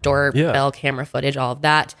 doorbell camera footage, all of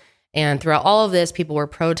that. And throughout all of this, people were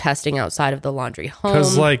protesting outside of the Laundrie home.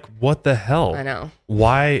 Because, what the hell? I know.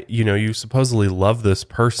 Why, you supposedly love this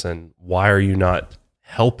person. Why are you not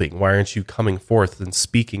helping? Why aren't you coming forth and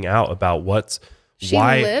speaking out about what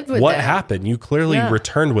happened? You clearly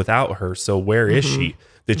returned without her. So where is she?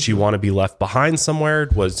 Did she want to be left behind somewhere?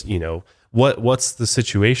 Was, what's the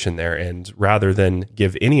situation there? And rather than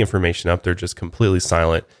give any information up, they're just completely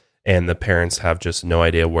silent. And the parents have just no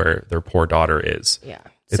idea where their poor daughter is. Yeah.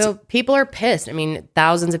 So people are pissed. I mean,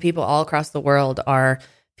 thousands of people all across the world are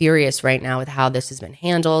furious right now with how this has been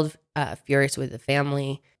handled, furious with the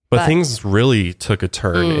family. But things really took a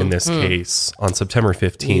turn in this case on September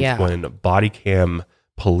 15th when body cam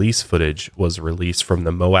police footage was released from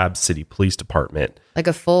the Moab City Police Department. Like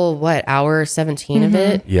a full, hour 17 of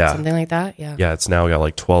it? Yeah. Something like that? Yeah. Yeah, it's now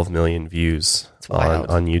got 12 million views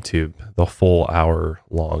on YouTube, the full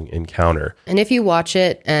hour-long encounter. And if you watch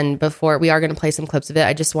it, and before, we are going to play some clips of it,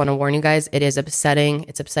 I just want to warn you guys, it is upsetting.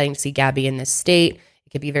 It's upsetting to see Gabby in this state. It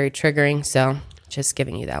could be very triggering, so just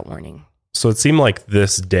giving you that warning. So it seemed like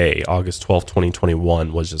this day, August 12th,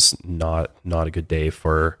 2021, was just not a good day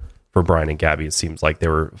for Brian and Gabby. It seems like they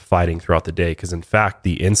were fighting throughout the day because, in fact,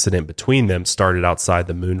 the incident between them started outside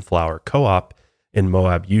the Moonflower Co-op in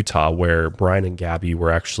Moab, Utah, where Brian and Gabby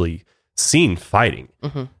were actually seen fighting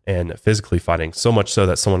and physically fighting, so much so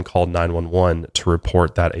that someone called 911 to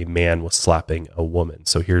report that a man was slapping a woman.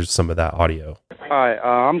 So here's some of that audio. Hi,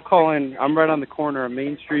 I'm calling. I'm right on the corner of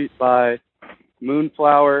Main Street by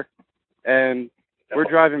Moonflower, and we're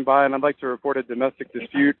driving by, and I'd like to report a domestic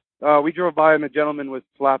dispute. We drove by, and the gentleman was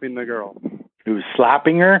slapping the girl. He was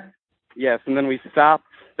slapping her? Yes, and then we stopped.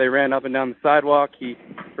 They ran up and down the sidewalk. He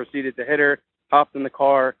proceeded to hit her, hopped in the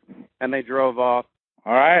car, and they drove off.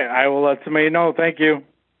 All right, I will let somebody know. Thank you.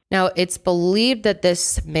 Now, it's believed that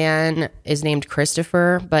this man is named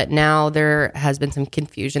Christopher, but now there has been some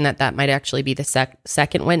confusion that might actually be the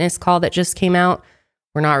second witness call that just came out.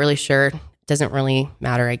 We're not really sure. It doesn't really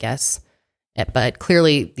matter, I guess. But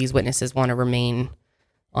clearly, these witnesses want to remain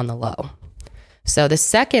on the low. So the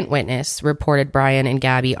second witness reported Brian and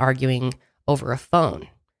Gabby arguing over a phone.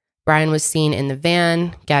 Brian was seen in the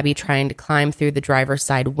van, Gabby trying to climb through the driver's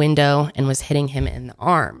side window and was hitting him in the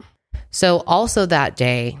arm. So also that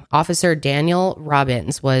day, Officer Daniel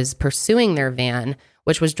Robbins was pursuing their van,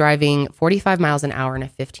 which was driving 45 miles an hour in a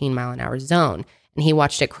 15-mile-an-hour zone. And he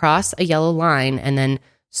watched it cross a yellow line and then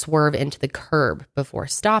swerve into the curb before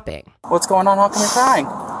stopping. What's going on? How come you're crying?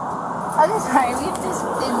 I'm sorry, we've just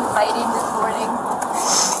been fighting this morning.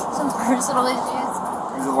 Some personal issues.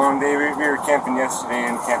 It was a long day. We were camping yesterday,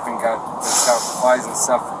 and camping got flies and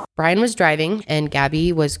stuff. Brian was driving, and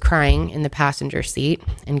Gabby was crying in the passenger seat.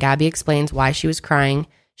 And Gabby explains why she was crying.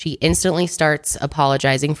 She instantly starts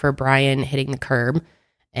apologizing for Brian hitting the curb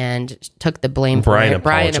and took the blame for it.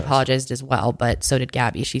 Brian apologized as well, but so did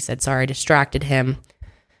Gabby. She said, sorry, I distracted him.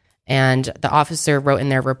 And the officer wrote in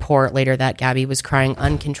their report later that Gabby was crying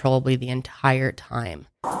uncontrollably the entire time.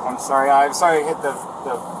 I'm sorry I hit the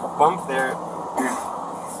bump there.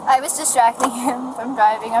 I was distracting him from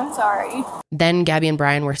driving. I'm sorry. Then Gabby and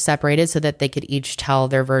Brian were separated so that they could each tell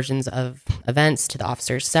their versions of events to the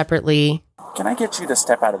officers separately. Can I get you to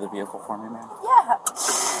step out of the vehicle for me, man? Yeah.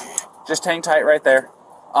 Just hang tight right there.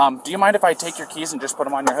 Do you mind if I take your keys and just put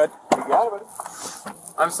them on your hood? You got it, buddy.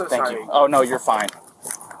 I'm so sorry. Thank you. Oh, no, you're fine.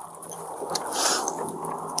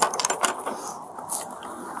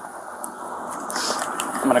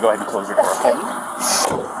 I'm going to go ahead and close your door, okay?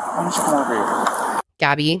 Why don't you come over here?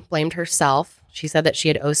 Gabby blamed herself. She said that she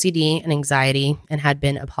had OCD and anxiety and had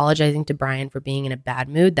been apologizing to Brian for being in a bad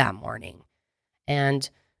mood that morning. And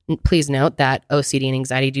please note that OCD and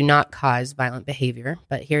anxiety do not cause violent behavior,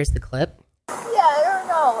 but here's the clip. Yeah, I don't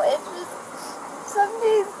know. It's just some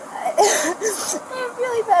days I have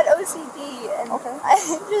really bad OCD, and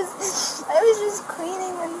I was just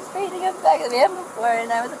cleaning and straightening up the back of the van before,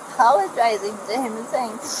 and I was apologizing to him and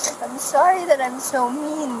saying, I'm sorry that I'm so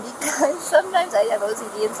mean, because sometimes I have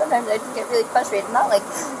OCD and sometimes I just get really frustrated. Not like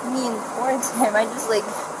mean towards him. I just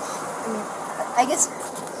I guess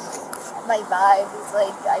my vibe is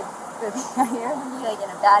like I am like in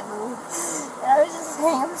a bad mood. And I was just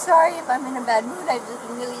saying, I'm sorry if I'm in a bad mood. I've just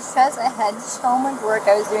been really stressed. I had so much work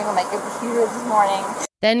I was doing on my computer this morning.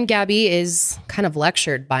 Then Gabby is kind of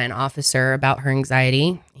lectured by an officer about her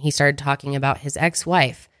anxiety. He started talking about his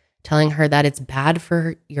ex-wife, telling her that it's bad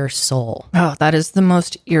for your soul. Oh, that is the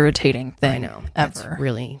most irritating thing I know, ever. That's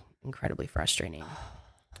really incredibly frustrating.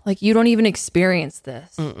 Like, you don't even experience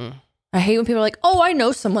this. Mm-mm. I hate when people are like, oh, I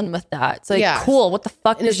know someone with that. It's like, cool. What the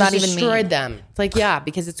fuck does that even mean? Destroyed them. It's like, yeah,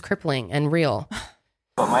 because it's crippling and real.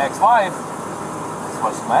 But my ex-wife,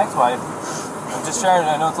 she's my ex-wife, I'm just sharing,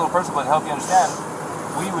 I know it's a little personal, but to help you understand,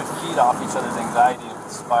 we would feed off each other's anxiety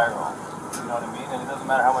and spiral. You know what I mean? And it doesn't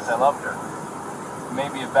matter how much I loved her. It may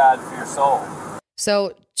be bad for your soul.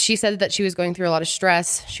 So she said that she was going through a lot of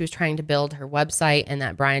stress. She was trying to build her website and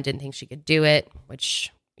that Brian didn't think she could do it,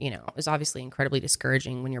 which, you know, is obviously incredibly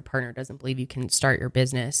discouraging when your partner doesn't believe you can start your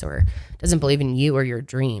business or doesn't believe in you or your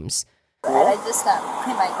dreams. And I just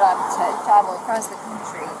quit my job to travel across the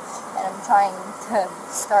country, and I'm trying to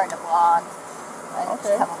start a blog. I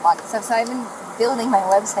just have a blog and stuff. So I've been building my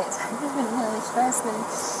website, so I've just been really stressed, and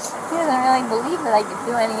he doesn't really believe that I could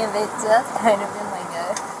do any of it. So that's kind of been like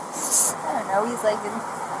I don't know, he's like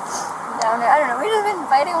down there. I don't know, we've just been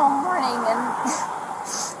fighting all morning,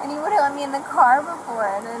 and he wouldn't let me in the car before.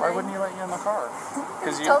 And then Why wouldn't he let you in the car?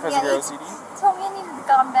 Because of your OCD? He told me I needed to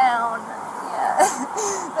calm down. Yeah.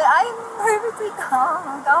 But I'm perfectly calm.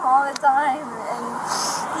 I'm calm all the time. And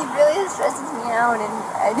he really stresses me out.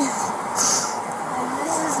 And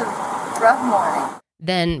this is a rough morning.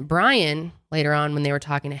 Then Brian, later on when they were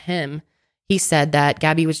talking to him, he said that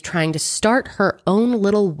Gabby was trying to start her own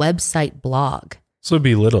little website blog. So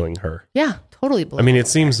belittling her. Yeah, totally belittling. I mean, it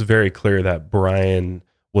seems very clear that Brian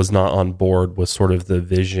was not on board with sort of the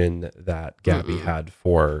vision that Gabby had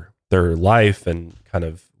for their life and kind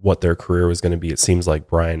of what their career was going to be. It seems like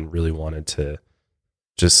Brian really wanted to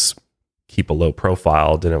just keep a low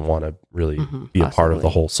profile, didn't want to really be a part of the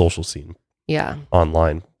whole social scene. Yeah.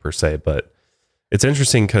 Online per se. But it's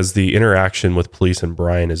interesting because the interaction with police and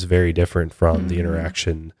Brian is very different from the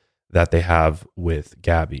interaction that they have with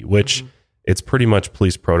Gabby, which it's pretty much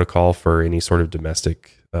police protocol for any sort of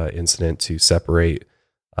domestic incident to separate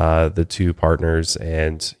the two partners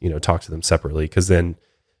and, you know, talk to them separately. Cause then,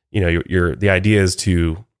 you know, the idea is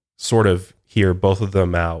to sort of hear both of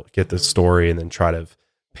them out, get the story, and then try to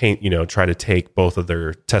paint, you know, try to take both of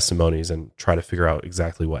their testimonies and try to figure out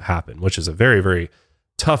exactly what happened, which is a very, very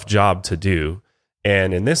tough job to do.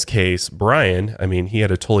 And in this case, Brian, I mean, he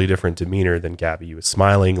had a totally different demeanor than Gabby. He was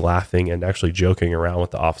smiling, laughing, and actually joking around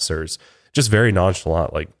with the officers, just very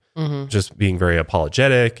nonchalant, like just being very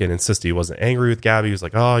apologetic and insisted he wasn't angry with Gabby. He was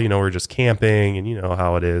like, oh, you know, we're just camping and you know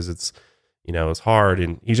how it is. It's, you know, it's hard.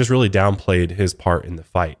 And he just really downplayed his part in the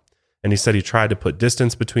fight. And he said he tried to put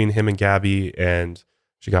distance between him and Gabby, and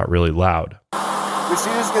she got really loud.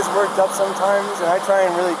 She just gets worked up sometimes, and I try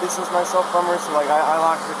and really distance myself from her. So, like, I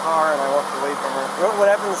locked the car and I walked away from her.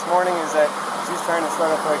 What happened this morning is that she's trying to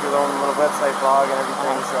start up like her own little website blog and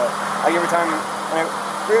everything. So I give her time. And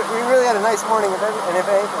we really had a nice morning, if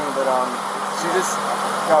anything, but she just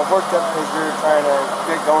got worked up because we were trying to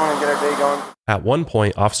get going and get our day going. At one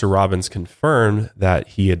point, Officer Robbins confirmed that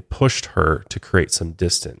he had pushed her to create some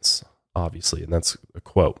distance, obviously, and that's a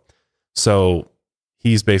quote. So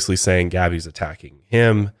he's basically saying Gabby's attacking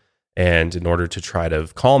him. And in order to try to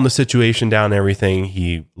calm the situation down and everything,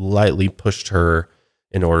 he lightly pushed her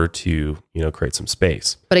in order to, create some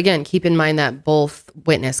space. But again, keep in mind that both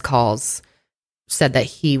witness calls said that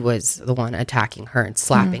he was the one attacking her and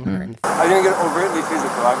slapping her. I didn't get overtly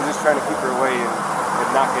physical. I was just trying to keep her away and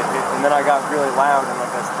not get hit. And then I got really loud, and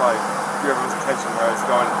that's probably drew everyone's attention where I was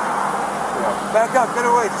going, back up, get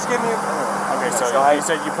away, just give me a... Okay, so you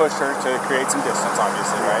said you pushed her to create some distance,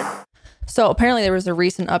 obviously, right? So apparently there was a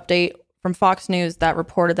recent update from Fox News that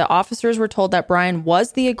reported that officers were told that Brian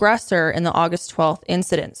was the aggressor in the August 12th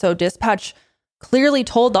incident. So dispatch clearly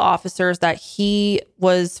told the officers that he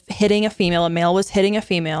was hitting a female, a male was hitting a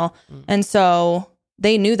female. And so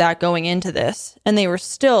they knew that going into this. And they were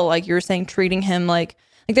still, like you were saying, treating him like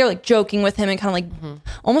they were like joking with him and kind of like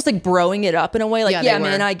almost like broing it up in a way. Like, yeah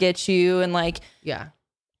man, I get you. And like,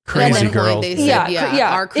 crazy girl. They said,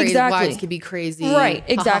 our crazy wives can be crazy. Right,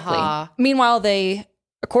 exactly. Meanwhile, they,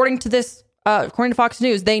 according to Fox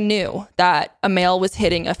News, they knew that a male was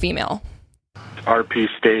hitting a female. RP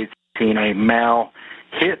states a male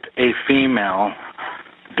hit a female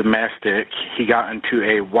domestic. He got into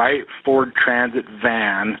a white Ford Transit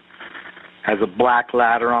van, has a black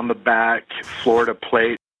ladder on the back, Florida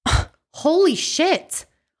plate. Holy shit.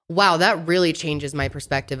 Wow, that really changes my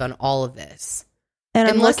perspective on all of this. And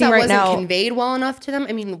I'm unless looking that right wasn't now, conveyed well enough to them.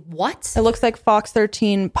 I mean, what? It looks like Fox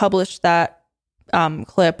 13 published that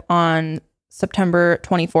clip on September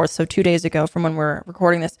 24th, so 2 days ago from when we're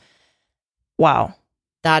recording this. Wow.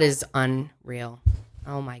 That is unreal.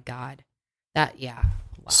 Oh my God. Wow.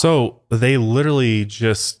 So they literally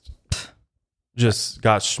just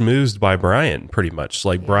got schmoozed by Brian, pretty much.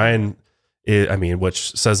 Like Brian,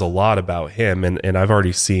 which says a lot about him. And I've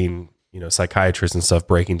already seen, psychiatrists and stuff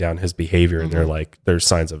breaking down his behavior, and they're like, there's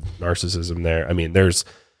signs of narcissism there. I mean,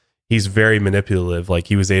 he's very manipulative. Like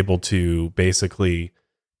he was able to basically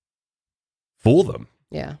fool them.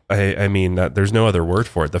 Yeah. I mean, there's no other word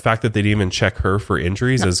for it. The fact that they didn't even check her for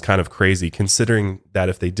injuries is kind of crazy, considering that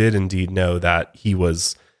if they did indeed know that he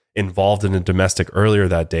was involved in a domestic earlier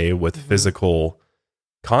that day with physical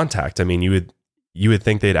contact, I mean, you would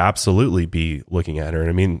think they'd absolutely be looking at her. And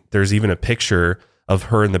I mean, there's even a picture of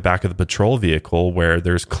her in the back of the patrol vehicle where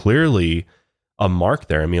there's clearly a mark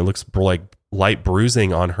there. I mean, it looks like light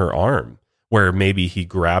bruising on her arm, where maybe he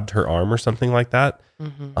grabbed her arm or something like that.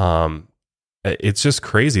 It's just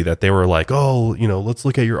crazy that they were like, oh, let's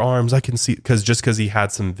look at your arms. I can see, because he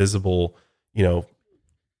had some visible,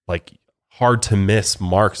 like hard to miss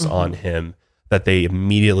marks on him, that they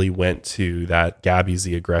immediately went to that Gabby's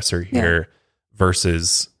the aggressor here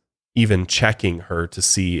versus even checking her to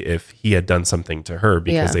see if he had done something to her,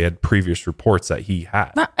 because they had previous reports that he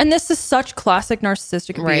had. And this is such classic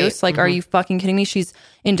narcissistic abuse. Like, are you fucking kidding me? She's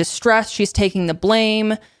in distress. She's taking the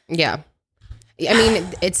blame. Yeah. I mean,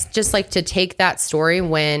 it's just like to take that story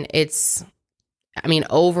when it's,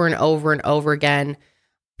 over and over and over again,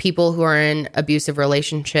 people who are in abusive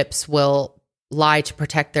relationships will lie to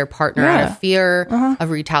protect their partner out of fear of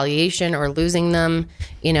retaliation or losing them.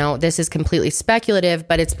 This is completely speculative,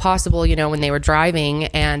 but it's possible, when they were driving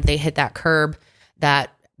and they hit that curb, that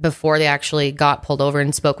before they actually got pulled over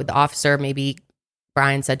and spoke with the officer, maybe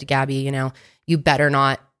Brian said to Gabby, you better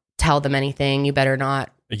not tell them anything. You better not.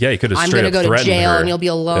 Yeah, he could have I'm straight going to up go to threatened jail her. and you'll be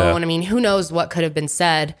alone. Yeah. I mean, who knows what could have been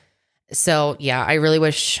said. So, yeah, I really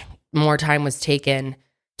wish more time was taken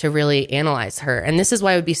to really analyze her. And this is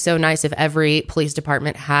why it would be so nice if every police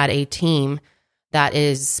department had a team that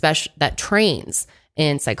is special, that trains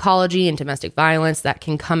in psychology and domestic violence, that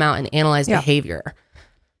can come out and analyze behavior,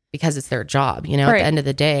 because it's their job. At the end of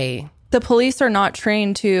the day, the police are not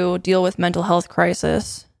trained to deal with mental health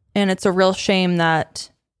crisis. And it's a real shame that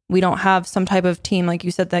we don't have some type of team, like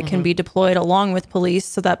you said, that can be deployed along with police,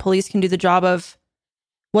 so that police can do the job of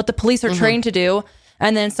what the police are trained to do.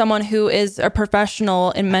 And then someone who is a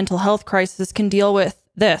professional in mental health crisis can deal with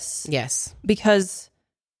this. Yes. Because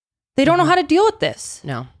they don't know how to deal with this.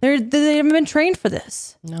 No. They haven't been trained for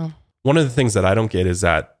this. No. One of the things that I don't get is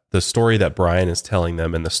that the story that Brian is telling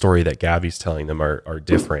them and the story that Gabby's telling them are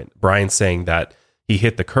different. Brian's saying that he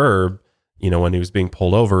hit the curb, when he was being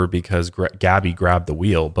pulled over because Gabby grabbed the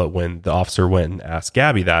wheel. But when the officer went and asked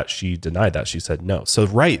Gabby that, she denied that. She said no. So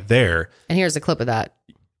right there. And here's a clip of that.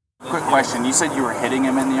 Quick question. You said you were hitting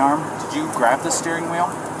him in the arm. Did you grab the steering wheel?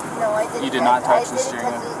 No, I didn't. You did not touch the steering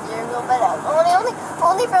wheel? I didn't touch the steering wheel, but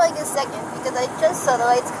only for like a second, because I just saw the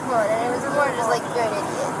lights come on, and it was more just like, you're an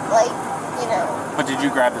idiot. Like, But did you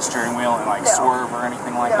grab the steering wheel and swerve or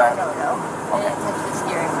anything like that? No. I didn't touch the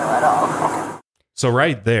steering wheel at all. So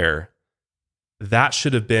right there, that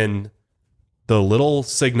should have been the little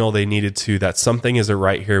signal they needed to, that something isn't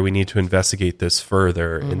right here. We need to investigate this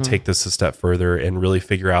further and take this a step further and really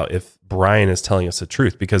figure out if Brian is telling us the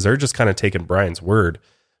truth, because they're just kind of taking Brian's word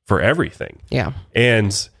for everything. Yeah.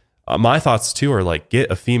 And my thoughts too are like, get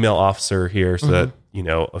a female officer here so that, you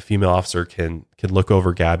know, a female officer can look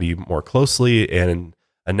over Gabby more closely, and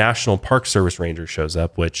a National Park Service ranger shows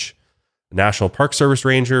up, which a National Park Service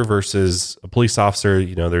ranger versus a police officer,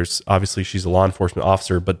 you know, there's obviously she's a law enforcement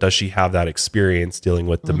officer, but does she have that experience dealing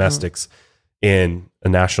with domestics in a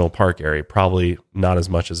national park area? Probably not as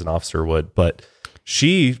much as an officer would, but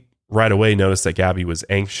she right away noticed that Gabby was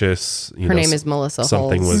anxious. Her name is Melissa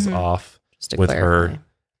Something Holtz. was off with her,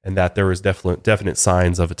 and that there was definite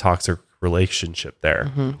signs of a toxic relationship there.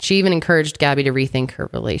 She even encouraged Gabby to rethink her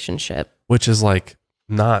relationship, which is like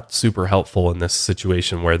not super helpful in this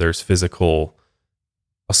situation where there's physical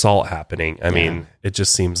assault happening. I mean, it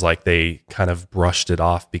just seems like they kind of brushed it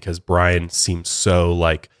off because Brian seems so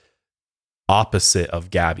like opposite of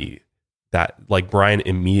Gabby, that like Brian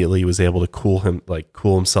immediately was able to cool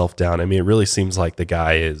himself down. I mean, it really seems like the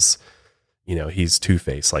guy is, you know, he's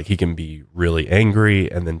two-faced. Like he can be really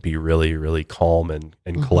angry and then be really, really calm and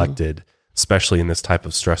collected, especially in this type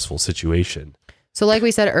of stressful situation. So like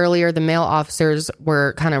we said earlier, the male officers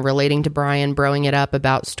were kind of relating to Brian, broing it up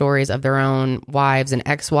about stories of their own wives and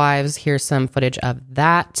ex-wives. Here's some footage of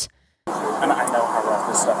that. And I know how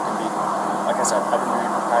rough this stuff can be. Like I said, I've been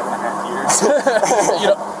married for 5.5 years.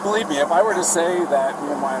 You know, believe me, if I were to say that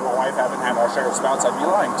me and my wife haven't had our share of spouts, I'd be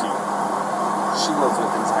lying to you. She lives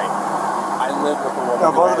with anxiety. I live with a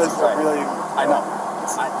woman who has anxiety. Really, I know.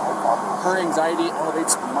 Her anxiety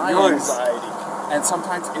elevates my anxiety. And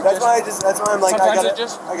sometimes that's why I'm like, I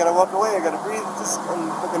gotta walk away, I gotta breathe, and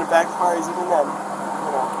looking to backfire even then,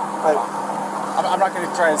 you know. But I'm not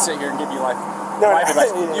gonna try to sit here and give you my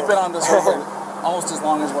advice. You've been on this road almost as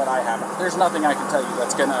long as what I have. There's nothing I can tell you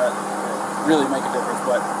that's gonna really make a difference.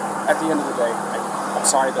 But at the end of the day, I'm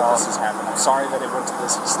sorry that this has happened. I'm sorry that it went to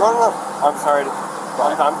this extent. No, I'm sorry.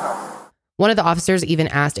 I'm sorry. One of the officers even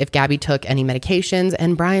asked if Gabby took any medications,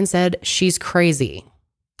 and Brian said she's crazy.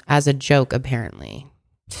 As a joke, apparently.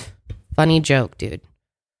 Funny joke, dude.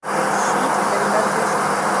 Yeah,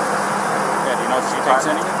 do you know if she takes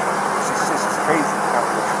anything? She's crazy.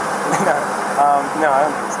 No, I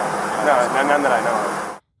don't think so. No, none that I know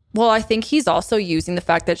of. Well, I think he's also using the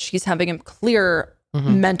fact that she's having a clear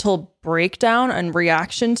mental breakdown and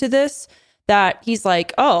reaction to this, that he's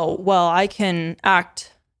like, oh, well, I can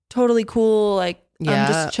act totally cool. Like,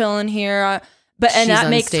 I'm just chilling here. And that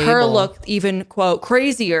makes her look even, quote,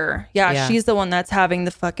 crazier. Yeah, she's the one that's having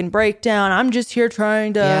the fucking breakdown. I'm just here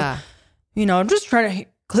trying to, you know, I'm just trying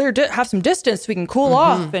to have some distance so we can cool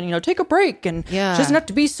off and, you know, take a break. And she doesn't have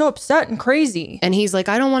to be so upset and crazy. And he's like,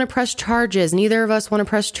 I don't want to press charges. Neither of us want to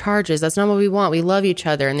press charges. That's not what we want. We love each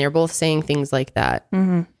other. And they're both saying things like that.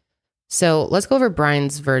 So let's go over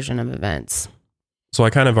Brian's version of events. So I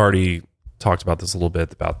kind of already talked about this a little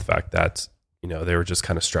bit, about the fact that, you know, they were just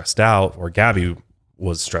kind of stressed out, or Gabby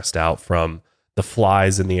was stressed out from the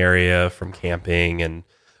flies in the area from camping and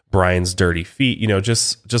Brian's dirty feet, you know,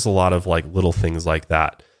 just a lot of like little things like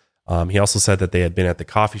that. He also said that they had been at the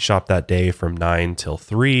coffee shop that day from 9 till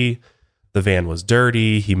 3. The van was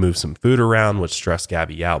dirty. He moved some food around, which stressed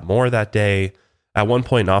Gabby out more that day. At one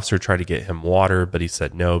point, an officer tried to get him water, but he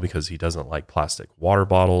said no because he doesn't like plastic water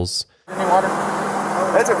bottles. Any water?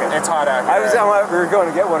 That's okay. It's hot out here. We were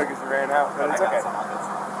going to get water because we ran out, but it's okay.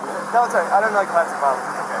 No, it's all right. I don't like plastic bottles.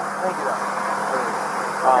 It's okay. Thank you, though.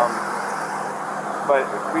 But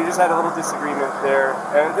we just had a little disagreement there.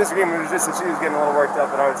 And the disagreement was just that she was getting a little worked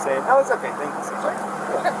up, and I was saying, no, it's okay. Thank you so much.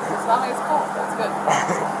 Okay. As long as it's cold, that's good.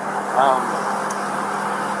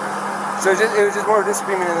 So it was just more of a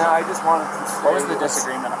disagreement, and I just wanted to say... What was the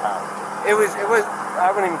disagreement about? It was,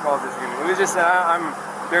 I wouldn't even call it disagreement. It was just that I'm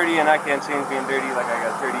dirty and I can't change being dirty. Like, I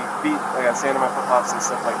got dirty feet, I got sand on my flip-flops and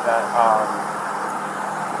stuff like that.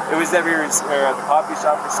 It was that we were at the coffee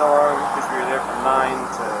shop for so long because we were there from 9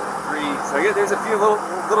 to 3. So yeah, there's a few little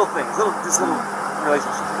things, little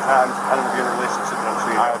relationships. I don't know if you're in a relationship, but I'm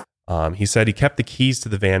sure you are. He said he kept the keys to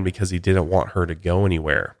the van because he didn't want her to go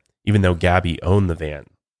anywhere, even though Gabby owned the van.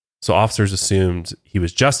 So officers assumed he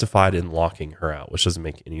was justified in locking her out, which doesn't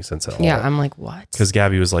make any sense at all. Yeah, I'm like, what? Because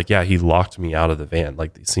Gabby was like, yeah, he locked me out of the van.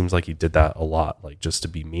 Like, it seems like he did that a lot, like just to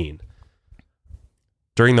be mean.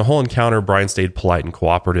 During the whole encounter, Brian stayed polite and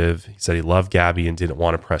cooperative. He said he loved Gabby and didn't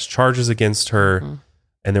want to press charges against her.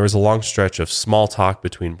 And there was a long stretch of small talk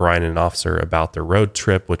between Brian and an officer about their road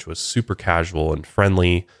trip, which was super casual and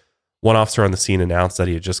friendly. One officer on the scene announced that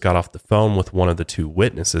he had just got off the phone with one of the two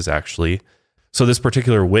witnesses, actually. So this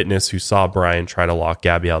particular witness who saw Brian try to lock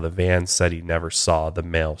Gabby out of the van said he never saw the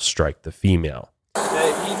male strike the female.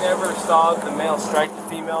 He never saw the male strike the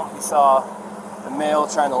female. He saw the male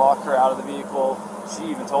trying to lock her out of the vehicle. She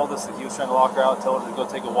even told us that he was trying to lock her out, told her to go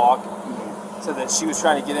take a walk, so that she was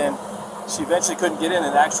trying to get in. She eventually couldn't get in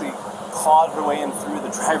and actually clawed her way in through the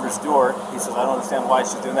driver's door. He says, I don't understand why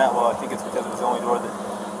she's doing that. Well, I think it's because it was the only door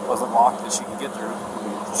that wasn't locked that she could get through.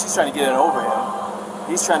 So she's trying to get in over him.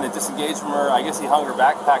 He's trying to disengage from her. I guess he hung her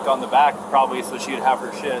backpack on the back probably so she'd have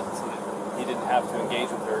her shit so that he didn't have to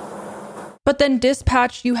engage with her. But then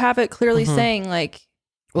dispatch, you have it clearly saying like,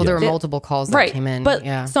 well, there were multiple calls that came in.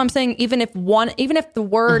 But so I'm saying even if the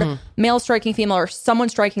word male striking female or someone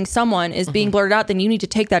striking someone is being blurted out, then you need to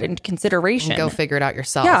take that into consideration. And go figure it out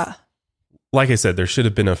yourself. Yeah. Like I said, there should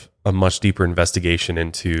have been a much deeper investigation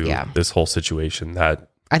into this whole situation. That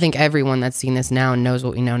I think everyone that's seen this now and knows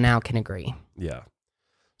what we know now can agree. Yeah.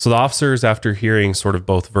 So the officers, after hearing sort of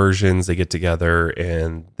both versions, they get together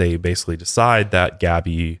and they basically decide that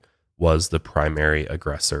Gabby was the primary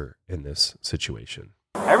aggressor in this situation.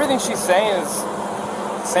 Everything she's saying is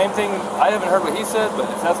the same thing. I haven't heard what he said, but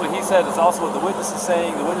if that's what he said, it's also what the witness is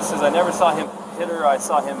saying. The witness says, I never saw him hit her. I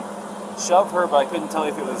saw him shove her, but I couldn't tell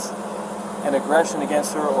you if it was an aggression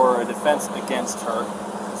against her or a defense against her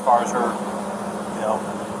as far as her,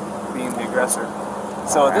 being the aggressor.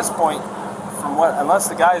 So at this point, unless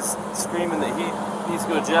the guy's screaming that he needs to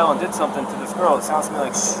go to jail and did something to this girl, it sounds to me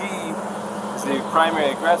like she is the primary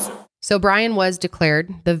aggressor. So Brian was declared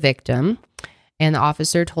the victim, and the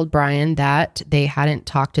officer told Brian that they hadn't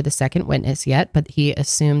talked to the second witness yet, but he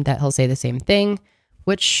assumed that he'll say the same thing,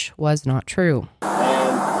 which was not true.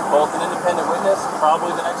 And both an independent witness,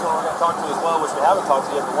 probably the next one we're going to talk to as well, which we haven't talked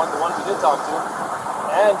to yet, but the one we did talk to,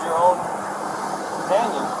 and your own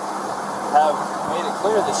companion have made it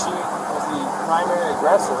clear that she was the primary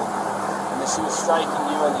aggressor and that she was striking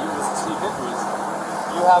you and that you received injuries.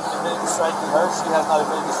 You haven't admitted to striking her. She has not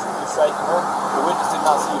admitted to you striking her. The witness did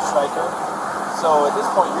not see you strike her. So at this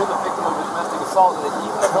point, you're the victim of a domestic assault. That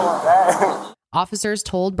even if you Officers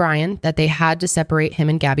told Brian that they had to separate him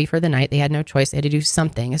and Gabby for the night. They had no choice. They had to do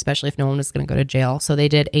something, especially if no one was going to go to jail. So they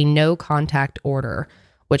did a no contact order,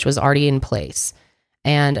 which was already in place.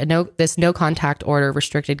 And this no contact order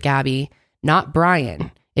restricted Gabby, not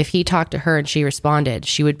Brian. If he talked to her and she responded,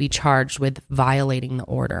 she would be charged with violating the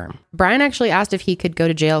order. Brian actually asked if he could go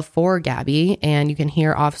to jail for Gabby, and you can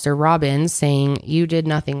hear Officer Robbins saying, you did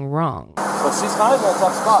nothing wrong. So she's kind of in a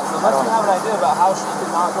tough spot. So unless you have an idea about how she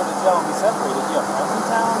could not go to jail and be separated, do you have friends in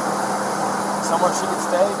town? Somewhere she could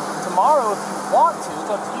stay? Tomorrow, if you want to,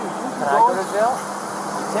 it's up to you. You can go to jail.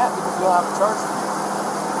 You can't because we don't have a charge for you.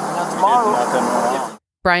 Now tomorrow...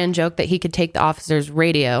 Brian joked that he could take the officer's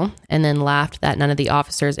radio and then laughed that none of the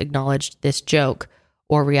officers acknowledged this joke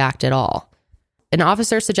or react at all. An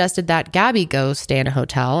officer suggested that Gabby go stay in a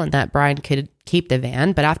hotel and that Brian could keep the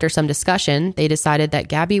van, but after some discussion, they decided that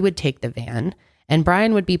Gabby would take the van and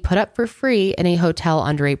Brian would be put up for free in a hotel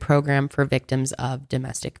under a program for victims of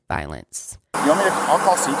domestic violence. You want me to? I'll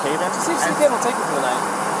call CK then. See if CK will take you for the night.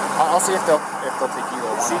 I'll see if they'll take either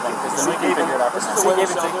one of them because then we can figure it out. This is the way we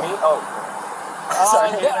take me. Oh.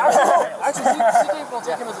 Actually, CK will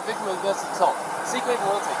take him as a victim of domestic assault. CK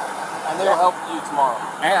will take him, and they will help you tomorrow.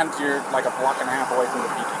 And you're like a block and a half away from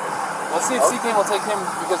the PK. Let's see if CK will take him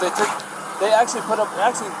because they didn't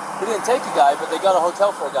take a guy, but they got a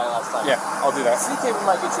hotel for a guy last time. Yeah, I'll do that. CK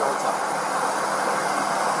might get you a hotel.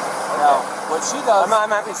 Now, what she does...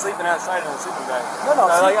 I'm happy sleeping outside in a sleeping bag.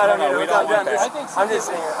 No, I don't need a hotel. I think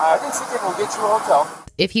CK will get you a hotel.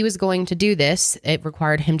 If he was going to do this, it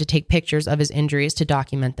required him to take pictures of his injuries to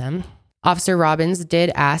document them. Officer Robbins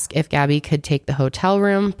did ask if Gabby could take the hotel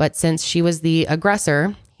room, but since she was the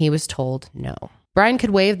aggressor, he was told no. Brian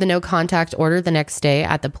could waive the no contact order the next day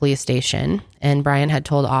at the police station, and Brian had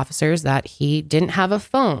told officers that he didn't have a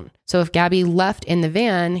phone. So if Gabby left in the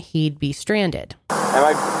van, he'd be stranded. And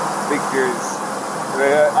my big fear is,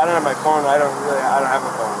 I don't have my phone. I don't have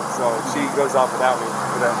a phone, so she goes off without me.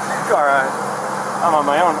 But, all right. I'm on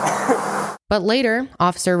my own. But later,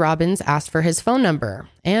 Officer Robbins asked for his phone number,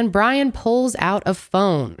 and Brian pulls out a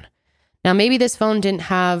phone. Now, maybe this phone didn't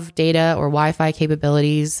have data or Wi-Fi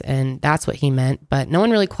capabilities, and that's what he meant, but no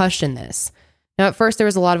one really questioned this. Now, at first, there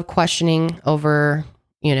was a lot of questioning over,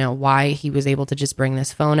 why he was able to just bring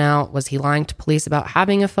this phone out. Was he lying to police about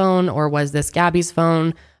having a phone, or was this Gabby's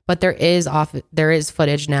phone? But there is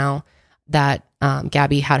footage now that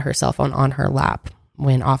Gabby had her cell phone on her lap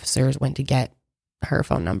when officers went to get her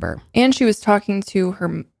phone number. And she was talking to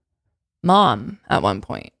her mom at one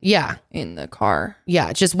point. Yeah. In the car.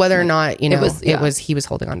 Yeah. Just whether or not, he was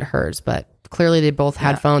holding on to hers, but Clearly, they both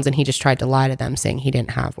had phones, and he just tried to lie to them, saying he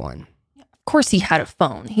didn't have one. Of course, he had a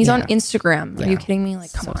phone. He's on Instagram. Are you kidding me?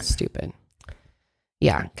 Like, come on. Stupid.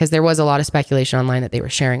 Yeah, because there was a lot of speculation online that they were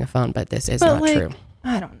sharing a phone, but this is not true.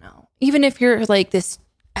 I don't know. Even if you're like this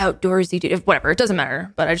outdoorsy dude, whatever, it doesn't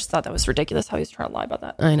matter. But I just thought that was ridiculous how he's trying to lie about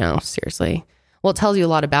that. I know, seriously. Well, it tells you a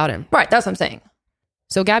lot about him. Right, that's what I'm saying.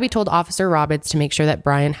 So Gabby told Officer Robbins to make sure that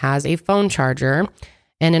Brian has a phone charger,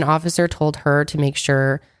 and an officer told her to make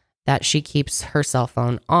sure that she keeps her cell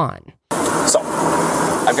phone on. So,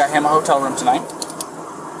 I've got him a hotel room tonight.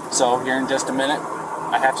 So here in just a minute,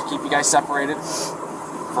 I have to keep you guys separated.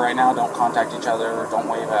 For right now, don't contact each other, don't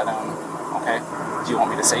wave at him, okay? Do you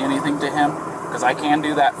want me to say anything to him? Because I can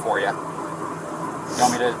do that for you. You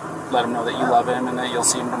want me to let him know that you love him and that you'll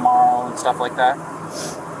see him tomorrow and stuff like that?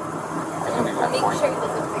 I can do that for you. Make sure he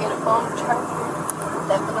doesn't forget a phone charger.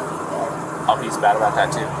 Definitely good. Oh, he's bad about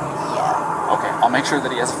that too? Yeah. Okay, I'll make sure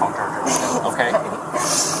that he has a phone charger, okay?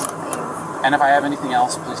 And if I have anything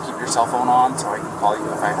else, please keep your cell phone on so I can call you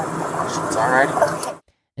if I have any questions, alrighty?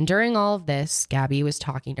 And during all of this, Gabby was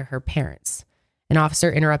talking to her parents. An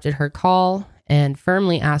officer interrupted her call and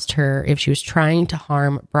firmly asked her if she was trying to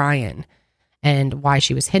harm Brian and why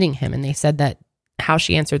she was hitting him. And they said that how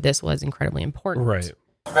she answered this was incredibly important. Right.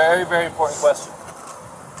 Very, very important question.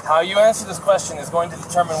 How you answer this question is going to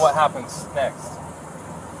determine what happens next.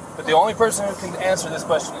 But the only person who can answer this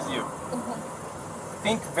question is you.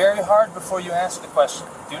 Think very hard before you answer the question.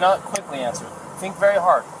 Do not quickly answer it. Think very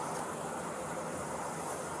hard.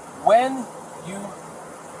 When you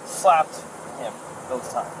slapped him those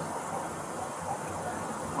times,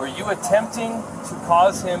 were you attempting to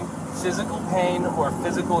cause him physical pain or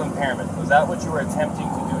physical impairment? Was that what you were attempting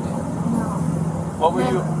to do to him? No.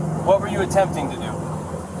 What were you attempting to do?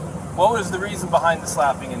 What was the reason behind the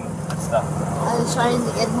slapping and stuff? I was trying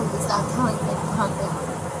to get him to stop telling me something.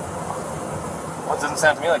 Well, it doesn't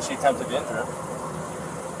sound to me like she attempted to injure him.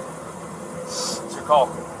 It's your call.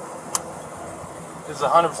 This is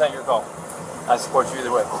 100% your call. I support you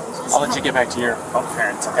either way. I'll let you get back to your own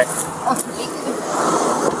parents, okay?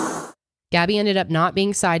 Gabby ended up not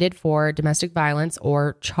being cited for domestic violence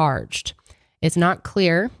or charged. It's not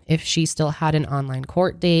clear if she still had an online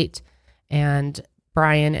court date, and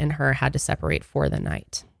Brian and her had to separate for the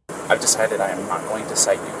night. I've decided I am not going to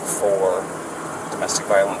cite you for domestic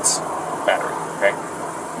violence battery, okay?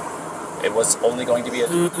 It was only going to be a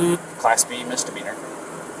Class B misdemeanor.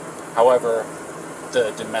 However,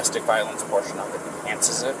 the domestic violence portion of it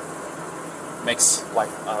enhances it. Makes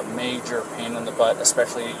life a major pain in the butt,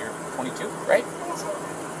 especially at you're 22, right?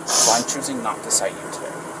 So I'm choosing not to cite you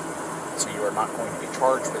today. So you are not going to be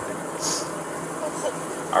charged with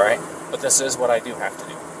anything. Alright? But this is what I do have to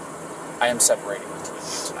do. I am separating between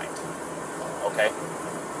you tonight. Okay?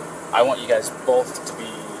 I want you guys both to be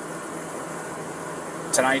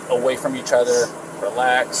tonight away from each other,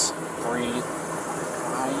 relax, breathe,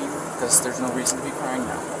 crying, because there's no reason to be crying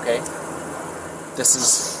now, okay? This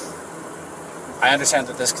is... I understand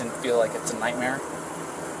that this can feel like it's a nightmare,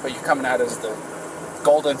 but you're coming out as the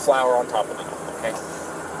golden flower on top of it, okay?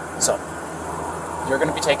 So, you're going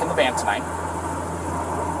to be taking the van tonight,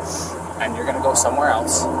 and you're going to go somewhere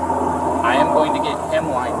else. I am going to get him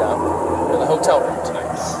lined up for the hotel room tonight.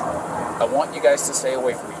 I want you guys to stay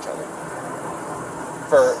away from each other,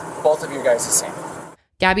 for both of you guys' sake.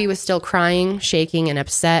 Gabby was still crying, shaking, and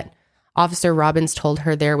upset. Officer Robbins told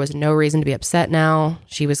her there was no reason to be upset now.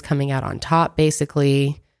 She was coming out on top,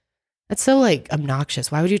 basically. That's so,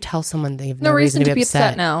 obnoxious. Why would you tell someone they have no reason to be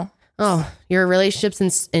upset now? Oh, your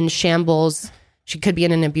relationship's in shambles. She could be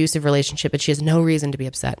in an abusive relationship, but she has no reason to be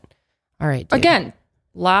upset. All right, dude. Again,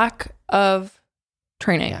 lack of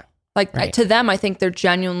training. Yeah. Right. To them, I think they're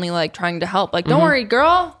genuinely, trying to help. Don't worry,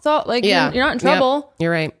 girl. It's all, you're not in trouble. Yep.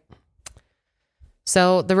 You're right.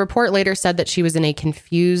 So the report later said that she was in a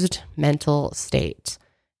confused mental state.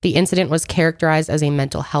 The incident was characterized as a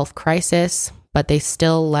mental health crisis, but they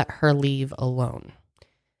still let her leave alone.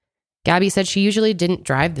 Gabby said she usually didn't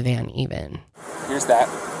drive the van even. Here's that.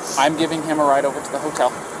 I'm giving him a ride over to the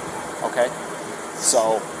hotel. Okay?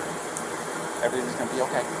 So, everything's going to be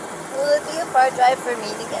okay. Will it be a far drive for me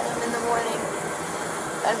to get him in the morning?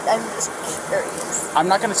 I'm just curious. I'm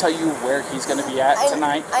not going to tell you where he's going to be at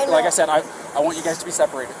tonight. Like I said, I want you guys to be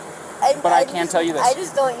separated. But I can tell you this. I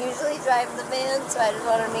just don't usually drive the van, so I just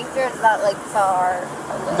want to make sure it's not far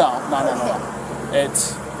away. No.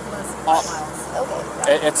 It's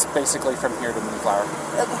okay. It's basically from here to Moonflower.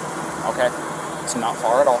 Okay. Okay? It's not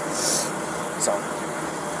far at all. So,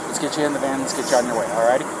 let's get you in the van. Let's get you on your way.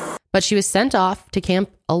 Alrighty? But she was sent off to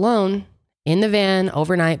camp alone in the van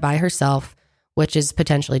overnight by herself, which is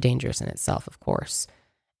potentially dangerous in itself, of course.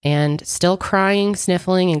 And still crying,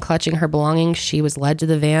 sniffling, and clutching her belongings, she was led to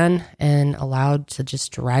the van and allowed to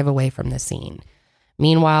just drive away from the scene.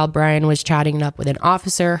 Meanwhile, Brian was chatting it up with an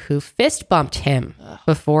officer who fist bumped him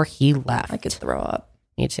before he left. I could throw up.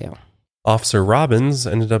 Me too. Officer Robbins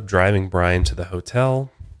ended up driving Brian to the hotel,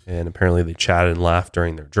 and apparently they chatted and laughed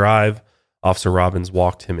during their drive. Officer Robbins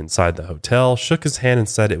walked him inside the hotel, shook his hand, and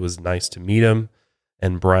said it was nice to meet him,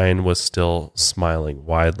 and Brian was still smiling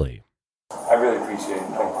widely. I really appreciate it.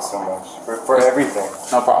 Thank you so much for everything.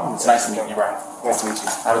 No problem. It's nice to meet you, Brian. Nice to meet you.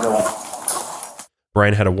 Have a good one.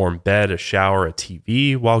 Brian had a warm bed, a shower, a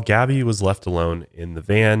TV, while Gabby was left alone in the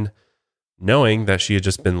van, knowing that she had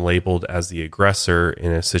just been labeled as the aggressor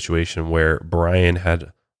in a situation where Brian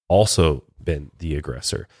had also been the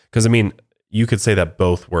aggressor. Because, I mean, you could say that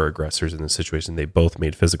both were aggressors in this situation. They both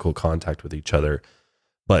made physical contact with each other.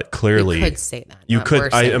 But clearly, you could say that. You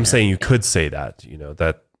could. I'm saying you could say that. You know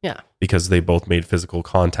that. Yeah. Because they both made physical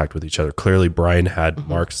contact with each other. Clearly, Brian had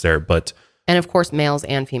marks there, but and of course, males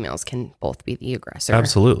and females can both be the aggressor.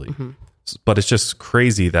 Absolutely. But it's just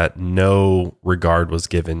crazy that no regard was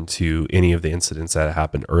given to any of the incidents that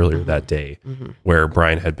happened earlier that day, where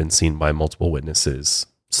Brian had been seen by multiple witnesses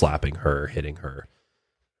slapping her, hitting her.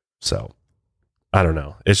 So I don't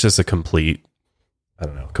know. It's just a complete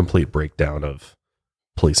breakdown of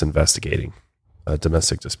police investigating a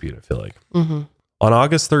domestic dispute, I feel like. On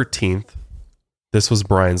August 13th, this was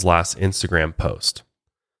Brian's last Instagram post,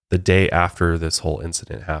 the day after this whole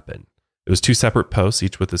incident happened. It was 2 separate posts,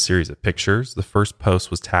 each with a series of pictures. The first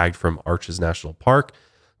post was tagged from Arches National Park,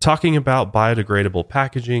 talking about biodegradable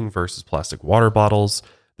packaging versus plastic water bottles.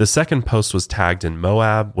 The second post was tagged in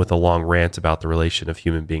Moab with a long rant about the relation of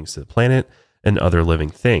human beings to the planet and other living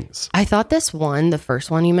things. I thought this one, the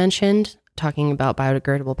first one you mentioned, talking about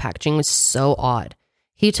biodegradable packaging, was so odd.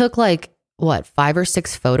 He took 5 or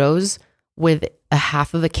 6 photos with a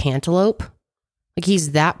half of a cantaloupe. Like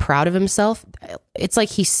he's that proud of himself. It's like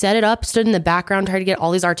he set it up, stood in the background, tried to get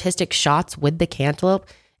all these artistic shots with the cantaloupe.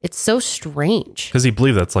 It's so strange. Because he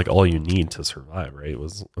believed that's all you need to survive, right? It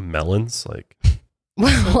was melons,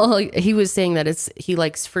 Well, he was saying that he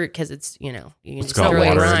likes fruit because it's, you can just throw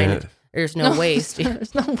it around. There's no waste.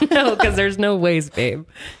 There's no because there's no waste, babe.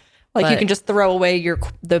 You can just throw away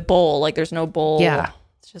the bowl. There's no bowl. Yeah.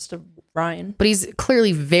 It's just a Brian. But he's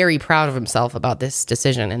clearly very proud of himself about this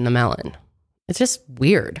decision in the melon. It's just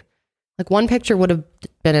weird. One picture would have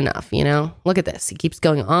been enough, Look at this. He keeps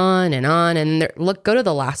going on. And go to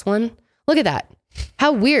the last one. Look at that.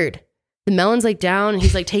 How weird. The melon's down. And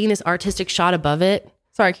he's taking this artistic shot above it.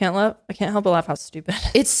 Sorry, I can't help but laugh how stupid.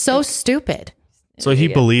 It's so stupid. So he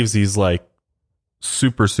believes he's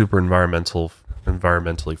super, super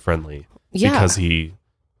environmentally friendly. Yeah. Because he.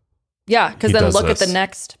 Yeah, because then look at the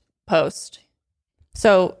next post.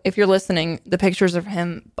 So if you're listening, the pictures of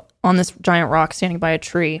him on this giant rock standing by a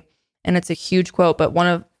tree, and it's a huge quote, but one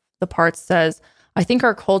of the parts says, "I think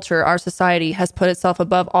our culture, our society has put itself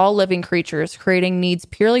above all living creatures, creating needs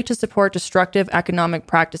purely to support destructive economic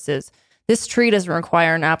practices. This tree doesn't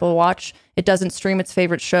require an Apple Watch. It doesn't stream its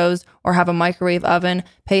favorite shows or have a microwave oven,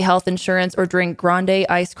 pay health insurance, or drink grande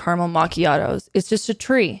iced caramel macchiatos. It's just a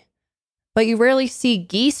tree. But you rarely see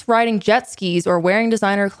geese riding jet skis or wearing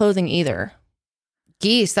designer clothing either."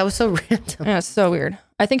 Geese, that was so random. Yeah, it's so weird.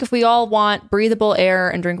 I think if we all want breathable air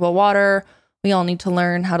and drinkable water, we all need to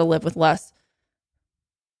learn how to live with less.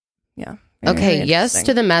 Yeah. Okay, yes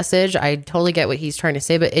to the message. I totally get what he's trying to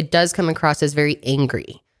say, but it does come across as very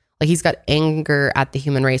angry. He's got anger at the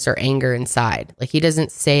human race or anger inside. He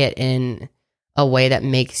doesn't say it in a way that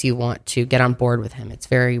makes you want to get on board with him. It's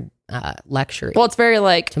very lecturing. Well, it's very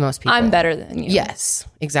to most people. I'm better than you. Yes,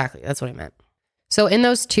 exactly. That's what I meant. So in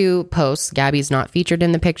those 2 posts, Gabby's not featured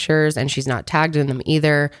in the pictures and she's not tagged in them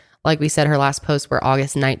either. Like we said, her last posts were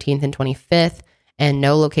August 19th and 25th, and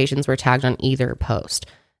no locations were tagged on either post.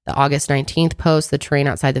 The August 19th post, the terrain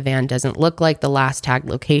outside the van doesn't look like the last tagged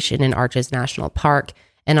location in Arches National Park.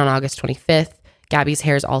 And on August 25th, Gabby's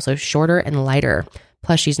hair is also shorter and lighter.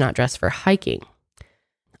 Plus, she's not dressed for hiking.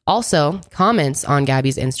 Also, comments on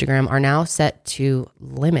Gabby's Instagram are now set to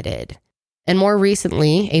limited. And more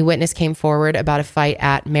recently, a witness came forward about a fight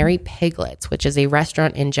at Mary Piglet's, which is a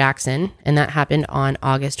restaurant in Jackson, and that happened on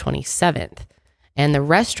August 27th. And the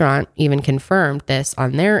restaurant even confirmed this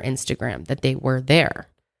on their Instagram, that they were there.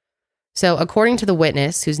 So according to the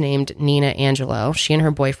witness, who's named Nina Angelo, she and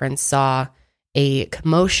her boyfriend saw a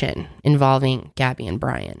commotion involving Gabby and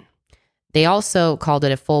Brian. They also called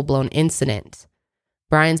it a full-blown incident.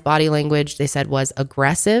 Brian's body language, they said, was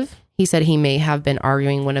aggressive. He said he may have been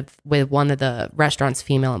arguing with one of the restaurant's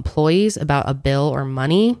female employees about a bill or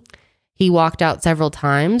money. He walked out several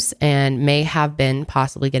times and may have been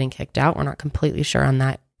possibly getting kicked out. We're not completely sure on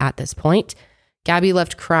that at this point. Gabby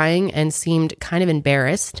left crying and seemed kind of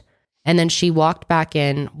embarrassed. And then she walked back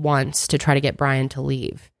in once to try to get Brian to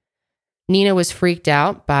leave. Nina was freaked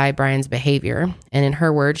out by Brian's behavior. And in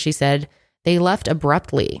her words, she said, they left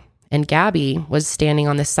abruptly. And Gabby was standing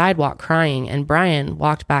on the sidewalk crying. And Brian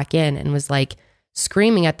walked back in and was like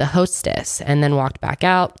screaming at the hostess and then walked back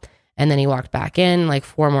out. And then he walked back in like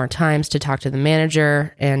 4 more times to talk to the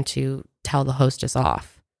manager and to tell the hostess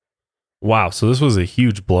off. Wow. So this was a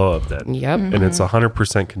huge blow up then. Yep. And it's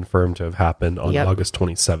 100% confirmed to have happened on August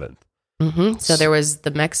 27th. Mm-hmm. So there was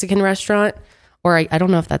the Mexican restaurant, or I don't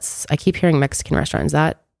know if that's, I keep hearing Mexican restaurant. Is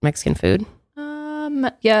that Mexican food?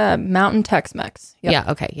 Yeah, Mountain Tex-Mex. Yep.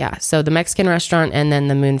 Yeah, okay, yeah. So the Mexican restaurant and then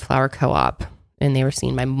the Moonflower Co-op. And they were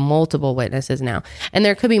seen by multiple witnesses now. And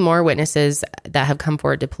there could be more witnesses that have come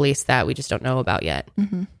forward to police that we just don't know about yet.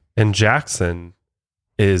 Mm-hmm. And Jackson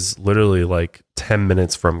is literally like 10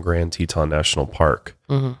 minutes from Grand Teton National Park.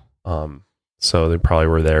 Mm-hmm. So they probably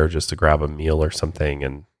were there just to grab a meal or something.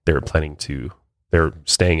 And they're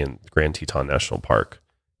staying in Grand Teton National Park.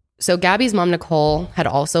 So Gabby's mom, Nicole, had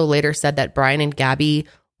also later said that Brian and Gabby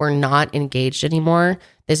were not engaged anymore.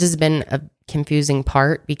 This has been a confusing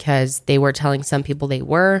part because they were telling some people they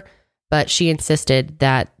were, but she insisted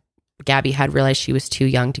that Gabby had realized she was too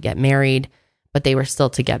young to get married, but they were still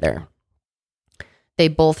together. They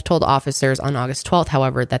both told officers on August 12th,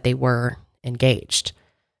 however, that they were engaged.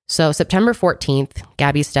 So September 14th,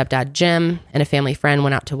 Gabby's stepdad, Jim, and a family friend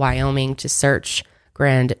went out to Wyoming to search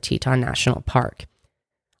Grand Teton National Park.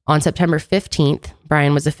 On September 15th,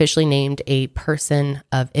 Brian was officially named a person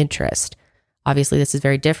of interest. Obviously, this is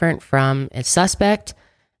very different from a suspect,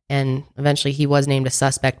 and eventually he was named a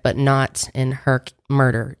suspect, but not in her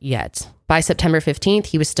murder yet. By September 15th,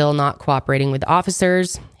 he was still not cooperating with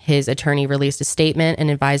officers. His attorney released a statement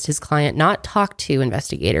and advised his client not talk to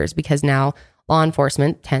investigators because now law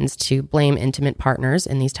enforcement tends to blame intimate partners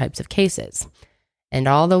in these types of cases. And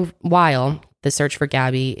all the while, the search for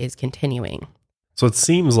Gabby is continuing. So it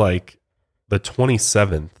seems like the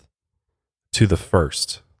 27th to the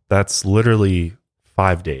 1st, that's literally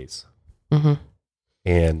 5 days. Mm-hmm.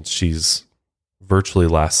 And she's virtually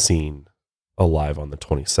last seen alive on the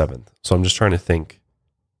 27th. So I'm just trying to think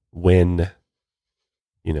when,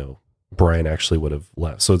 Brian actually would have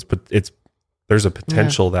left. So there's a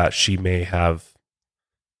potential that she may have,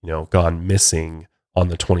 gone missing on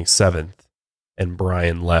the 27th and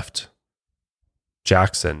Brian left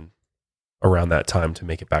Jackson around that time to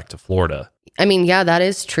make it back to Florida. I mean, yeah, that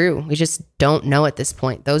is true. We just don't know at this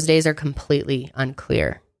point. Those days are completely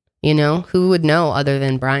unclear. Who would know other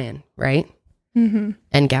than Brian, right? Mm-hmm.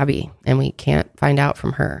 And Gabby. And we can't find out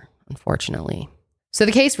from her, unfortunately. So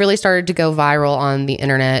the case really started to go viral on the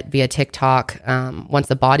internet via TikTok once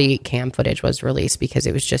the body cam footage was released because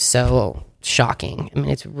it was just so shocking. I mean,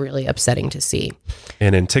 it's really upsetting to see.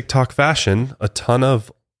 And in TikTok fashion, a ton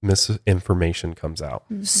of misinformation comes out.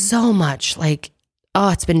 Mm-hmm. So much.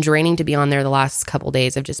 It's been draining to be on there the last couple of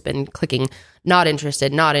days. I've just been clicking not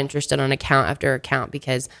interested on account after account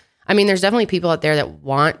because, there's definitely people out there that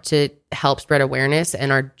want to help spread awareness and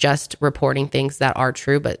are just reporting things that are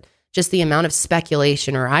true, but just the amount of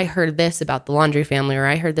speculation, or I heard this about the Laundrie family, or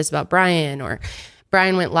I heard this about Brian, or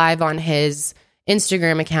Brian went live on his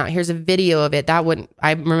Instagram account. Here's a video of it. I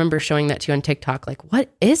remember showing that to you on TikTok. What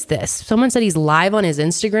is this? Someone said he's live on his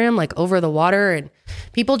Instagram, over the water, and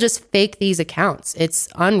people just fake these accounts. It's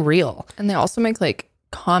unreal. And they also make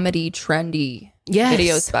comedy, trendy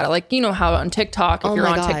videos about it. How on TikTok, if you're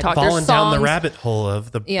on TikTok, falling there's songs down the rabbit hole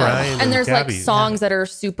of the Brian and there's Gabby. Songs that are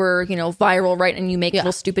super, viral, right? And you make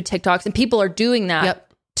little stupid TikToks, and people are doing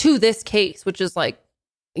that to this case, which is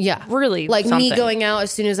really something. Me going out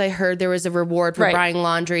as soon as I heard there was a reward for buying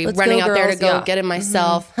laundry, running out there to go get it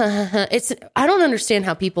myself. Mm-hmm. I don't understand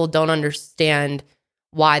how people don't understand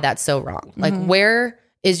why that's so wrong. Where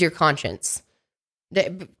is your conscience?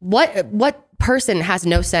 What person has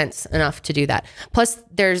no sense enough to do that? Plus,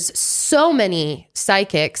 there's so many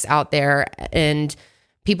psychics out there and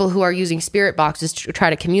people who are using spirit boxes to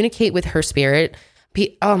try to communicate with her spirit.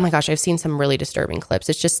 Oh my gosh, I've seen some really disturbing clips.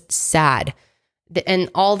 It's just sad.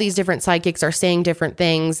 And all these different psychics are saying different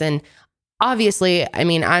things. And obviously,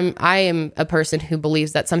 I am a person who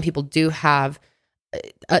believes that some people do have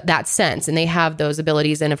that sense, and they have those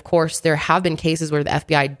abilities. And of course, there have been cases where the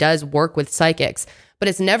FBI does work with psychics, but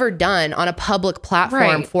it's never done on a public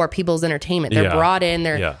platform for people's entertainment. They're brought in,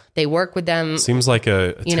 they work with them. Seems like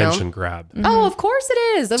a attention grab. Oh, of course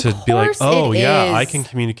it is. Of to course be like, oh yeah, is. I can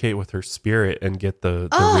communicate with her spirit and get the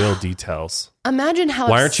real details. Imagine how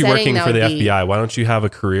Why aren't you working for the be. FBI? Why don't you have a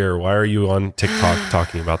career? Why are you on TikTok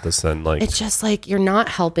talking about this then? Like, it's just like, you're not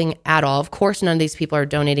helping at all. Of course, none of these people are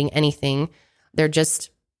donating anything. They're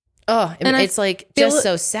just, it's like just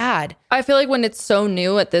so sad. I feel like when it's so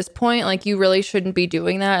new at this point, like you really shouldn't be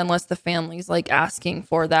doing that unless the family's like asking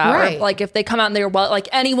for that. Right. Or like if they come out and they're like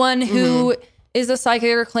anyone who is a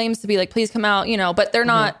psychic or claims to be like, please come out, but they're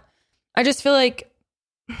not. I just feel like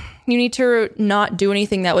you need to not do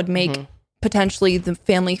anything that would make potentially the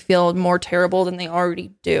family feel more terrible than they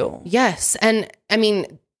already do. Yes. And I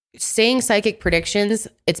mean, saying psychic predictions,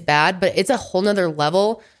 it's bad, but it's a whole nother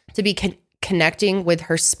level to be connecting with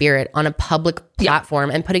her spirit on a public platform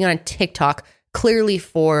and putting on TikTok clearly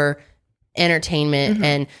for entertainment.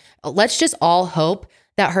 And let's just all hope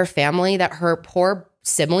that her family, that her poor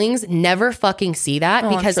siblings never fucking see that,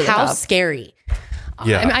 because how scary.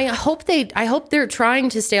 Yeah. I mean, I hope they're trying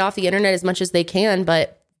to stay off the internet as much as they can,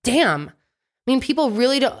 but damn. I mean, people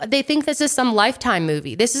really they think this is some Lifetime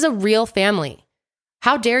movie. This is a real family.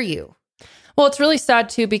 How dare you? Well, it's really sad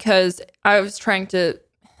too, because I was trying to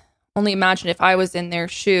only imagine if I was in their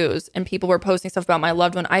shoes and people were posting stuff about my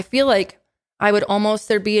loved one. I feel like I would almost,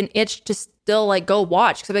 there'd be an itch to still like go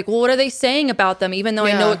watch. Cause I'm like, well, what are they saying about them? Even though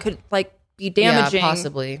I know it could like be damaging. Yeah,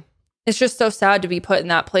 possibly. It's just so sad to be put in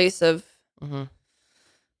that place of.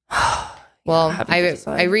 Well,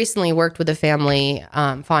 I recently worked with a family,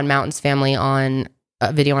 Fawn Mountain's family, on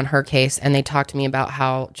a video on her case. And they talked to me about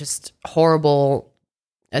how just horrible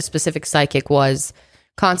a specific psychic was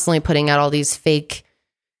constantly putting out all these fake,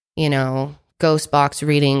 ghost box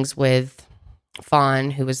readings with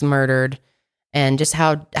Fawn, who was murdered, and just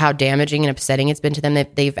how damaging and upsetting it's been to them.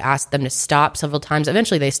 They've asked them to stop several times.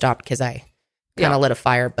 Eventually they stopped because I kind of lit a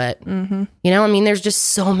fire, but I mean, there's just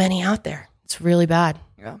so many out there. It's really bad.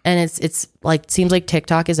 Yeah. And it's like, seems like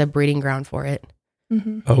TikTok is a breeding ground for it.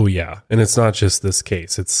 Oh yeah. And it's not just this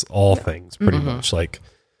case. It's all things pretty much. Like,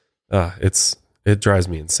 it drives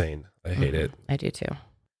me insane. I hate it. I do too.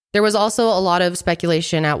 There was also a lot of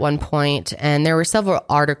speculation at one point, and there were several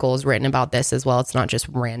articles written about this as well. It's not just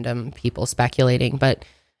random people speculating, but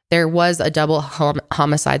there was a double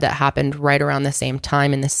homicide that happened right around the same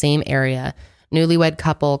time in the same area. Newlywed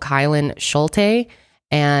couple Kylan Schulte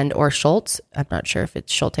or Schultz. I'm not sure if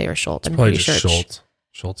it's Schulte or Schultz. I'm probably pretty just sure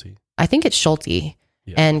Schulte. I think it's Schulte.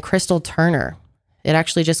 And Crystal Turner. It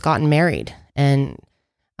actually just gotten married, and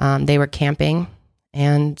they were camping,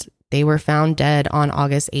 and they were found dead on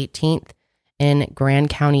August 18th in Grand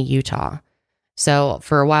County, Utah. So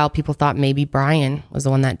for a while, people thought maybe Brian was the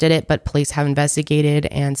one that did it, but police have investigated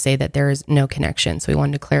and say that there is no connection. So we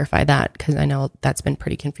wanted to clarify that, because I know that's been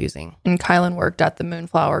pretty confusing. And Kylan worked at the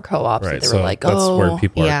Moonflower Co-op, right, so they were like, that's where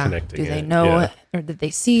people are connecting. Do they know or did they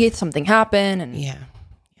see something happen? And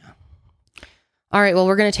All right, well,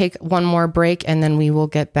 we're going to take one more break, and then we will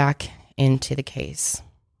get back into the case.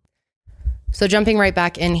 So jumping right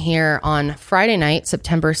back in here, on Friday night,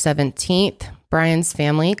 September 17th, Brian's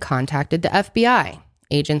family contacted the FBI.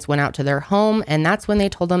 Agents went out to their home, and that's when they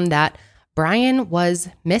told them that Brian was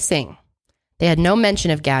missing. They had no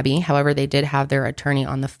mention of Gabby. However, they did have their attorney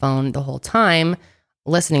on the phone the whole time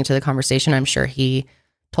listening to the conversation. I'm sure he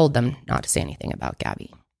told them not to say anything about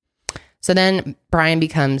Gabby. So then Brian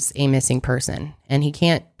becomes a missing person, and he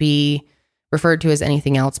can't be referred to as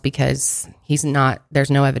anything else because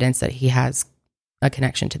there's no evidence that he has a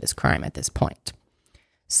connection to this crime at this point.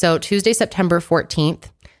 So Tuesday, September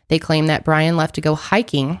 14th, they claim that Brian left to go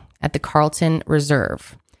hiking at the Carlton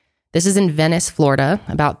Reserve. This is in Venice, Florida,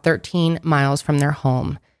 about 13 miles from their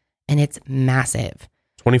home, and it's massive.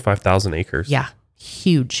 25,000 acres. Yeah,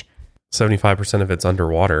 huge. 75% of it's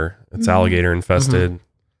underwater. It's alligator infested.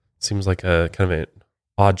 Seems like a kind of an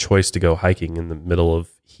odd choice to go hiking in the middle of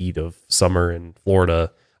heat of summer in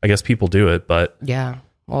Florida. I guess people do it, but yeah.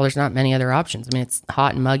 Well, there's not many other options. I mean, it's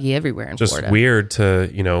hot and muggy everywhere in Florida. Just weird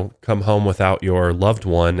to, come home without your loved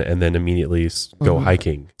one and then immediately go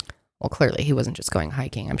hiking. Well, clearly he wasn't just going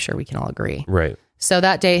hiking. I'm sure we can all agree. Right. So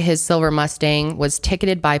that day, his silver Mustang was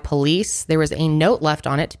ticketed by police. There was a note left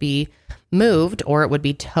on it to be moved or it would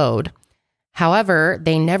be towed. However,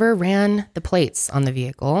 they never ran the plates on the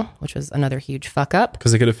vehicle, which was another huge fuck up.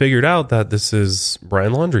 Because they could have figured out that this is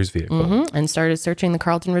Brian Laundrie's vehicle. And started searching the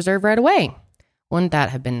Carlton Reserve right away. Wouldn't that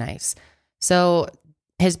have been nice? So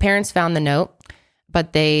his parents found the note,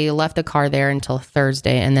 but they left the car there until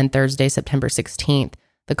Thursday. And then Thursday, September 16th,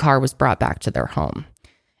 the car was brought back to their home.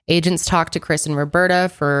 Agents talked to Chris and Roberta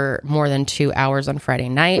for more than 2 hours on Friday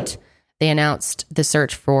night. They announced the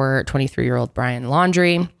search for 23-year-old Brian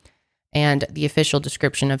Laundrie, and the official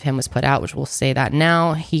description of him was put out, which we'll say that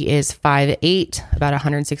now. He is 5'8", about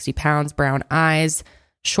 160 pounds, brown eyes,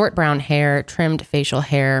 short brown hair, trimmed facial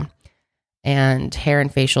hair, and hair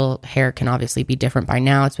and facial hair can obviously be different by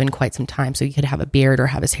now. It's been quite some time, so he could have a beard or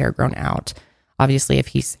have his hair grown out. Obviously, if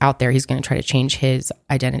he's out there, he's going to try to change his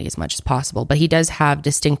identity as much as possible. But he does have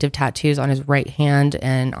distinctive tattoos on his right hand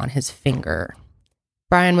and on his finger.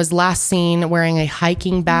 Brian was last seen wearing a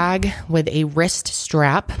hiking bag with a wrist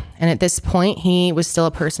strap. And at this point, he was still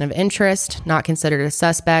a person of interest, not considered a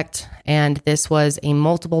suspect. And this was a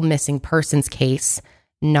multiple missing persons case,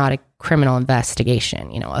 not a criminal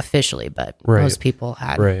investigation, officially. But most people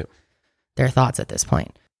had their thoughts at this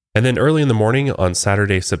point. And then early in the morning on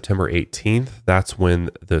Saturday, September 18th, that's when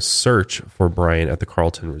the search for Brian at the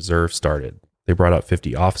Carlton Reserve started. They brought out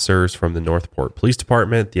 50 officers from the Northport Police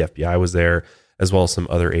Department. The FBI was there, as well as some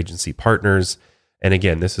other agency partners. And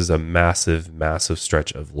again, this is a massive, massive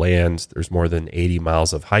stretch of land. There's more than 80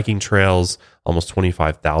 miles of hiking trails, almost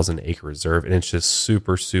 25,000 acre reserve. And it's just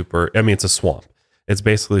super, it's a swamp. It's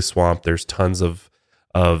basically a swamp. There's tons of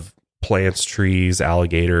plants, trees,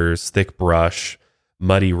 alligators, thick brush,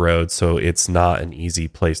 muddy roads, so it's not an easy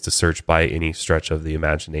place to search by any stretch of the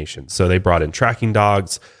imagination. So they brought in tracking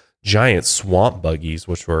dogs, giant swamp buggies,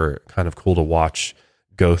 which were kind of cool to watch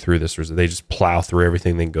go through this. They just plow through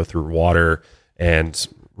everything, then go through water and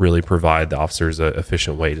really provide the officers an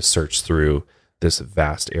efficient way to search through this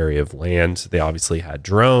vast area of land. They obviously had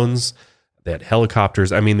drones, they had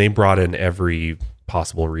helicopters. I mean, they brought in every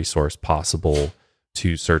possible resource possible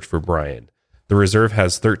to search for Brian. The reserve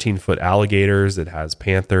has 13-foot alligators. It has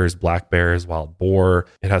panthers, black bears, wild boar.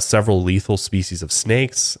 It has several lethal species of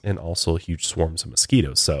snakes and also huge swarms of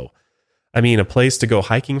mosquitoes. So, I mean, a place to go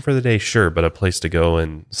hiking for the day, sure, but a place to go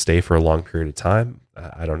and stay for a long period of time,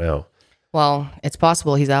 I don't know. Well, it's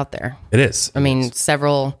possible he's out there. It is. I mean,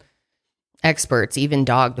 several experts, even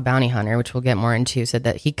Dog, the bounty hunter, which we'll get more into, said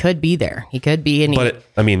that he could be there. He could be. But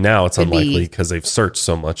now it's unlikely because they've searched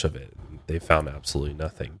so much of it. They found absolutely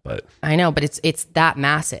nothing, but I know, but it's that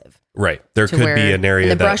massive, right? There could be an area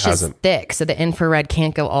the that brush hasn't is thick, so the infrared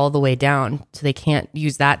can't go all the way down, so they can't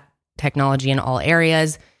use that technology in all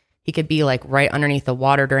areas. He could be like right underneath the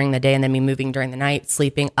water during the day, and then be moving during the night,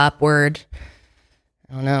 sleeping upward.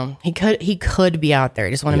 I don't know. He could be out there.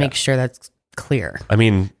 I just want to make sure that's clear. I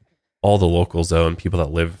mean, all the locals though, and people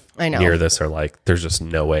that live near this are like, there's just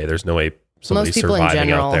no way. There's no way. Most people in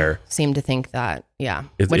general seem to think that,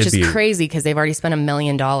 which is crazy because they've already spent $1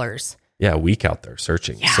 million. Yeah, a week out there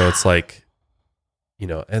searching. Yeah. So it's like,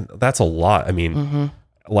 and that's a lot. I mean,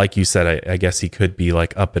 like you said, I guess he could be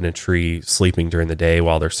like up in a tree sleeping during the day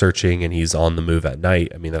while they're searching and he's on the move at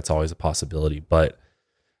night. I mean, that's always a possibility. But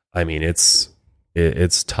I mean, it's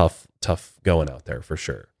tough going out there for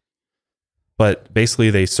sure. But basically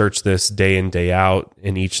they search this day in, day out,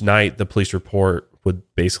 and each night the police report would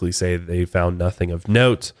basically say they found nothing of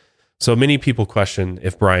note. So many people question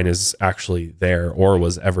if Brian is actually there or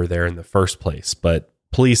was ever there in the first place. But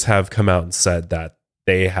police have come out and said that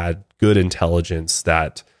they had good intelligence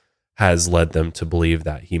that has led them to believe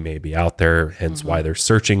that he may be out there, hence why they're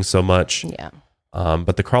searching so much. Yeah.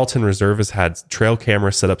 But the Carlton Reserve has had trail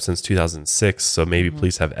cameras set up since 2006. So maybe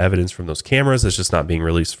police have evidence from those cameras. It's just not being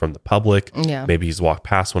released from the public. Yeah. Maybe he's walked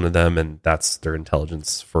past one of them and that's their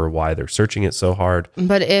intelligence for why they're searching it so hard.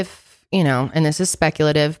 But if, and this is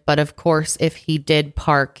speculative, but of course, if he did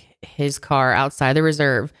park his car outside the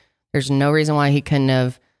reserve, there's no reason why he couldn't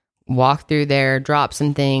have walked through there, dropped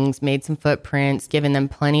some things, made some footprints, given them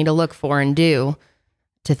plenty to look for and do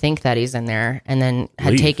to think that he's in there, and then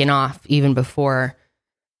had taken off even before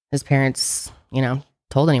his parents,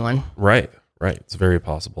 told anyone. Right. It's very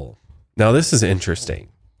possible. Now, this is interesting.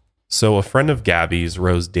 So a friend of Gabby's,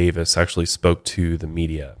 Rose Davis, actually spoke to the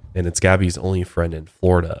media, and it's Gabby's only friend in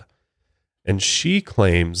Florida. And she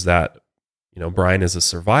claims that, Brian is a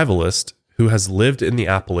survivalist who has lived in the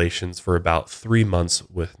Appalachians for about 3 months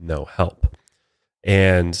with no help.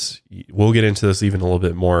 And we'll get into this even a little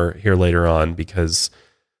bit more here later on because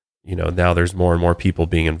now there's more and more people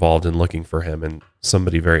being involved in looking for him. And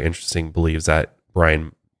somebody very interesting believes that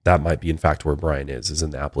that might be in fact where Brian is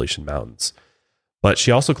in the Appalachian Mountains. But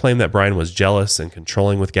she also claimed that Brian was jealous and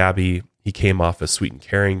controlling with Gabby. He came off as sweet and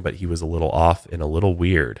caring, but he was a little off and a little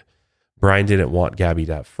weird. Brian didn't want Gabby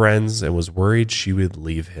to have friends and was worried she would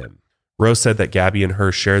leave him. Rose said that Gabby and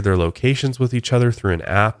her shared their locations with each other through an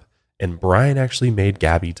app, and Brian actually made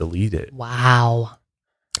Gabby delete it. Wow.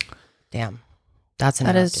 Damn. That's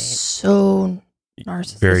that is so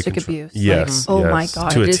narcissistic abuse. Yes. Like, oh yes, my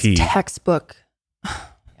God. To it a is T. textbook.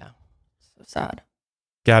 Yeah. So sad.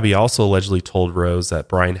 Gabby also allegedly told Rose that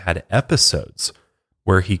Brian had episodes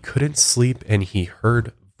where he couldn't sleep and he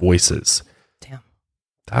heard voices. Damn.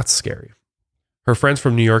 That's scary. Her friends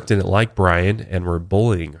from New York didn't like Brian and were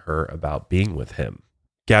bullying her about being with him.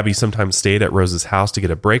 Gabby sometimes stayed at Rose's house to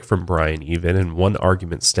get a break from Brian even, and one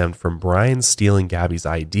argument stemmed from Brian stealing Gabby's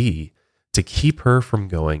ID to keep her from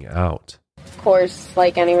going out. Of course,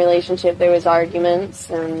 like any relationship, there was arguments,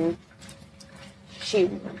 and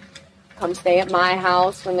she'd come stay at my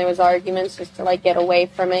house when there was arguments just to like get away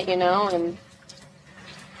from it, and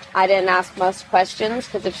I didn't ask much questions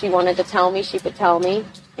because if she wanted to tell me, she could tell me,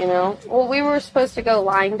 Well, we were supposed to go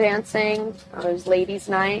line dancing. It was ladies'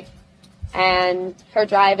 night, and her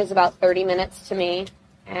drive is about 30 minutes to me,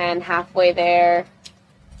 and halfway there,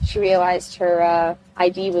 she realized her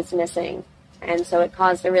ID was missing, and so it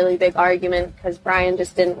caused a really big argument because Brian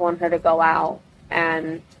just didn't want her to go out,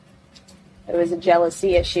 and it was a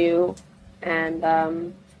jealousy issue, and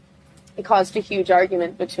it caused a huge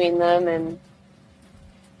argument between them, and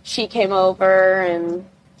she came over and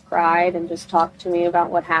cried and just talked to me about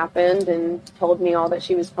what happened and told me all that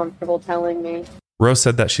she was comfortable telling me. Rose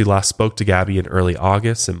said that she last spoke to Gabby in early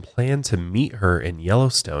August and planned to meet her in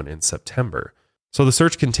Yellowstone in September. So the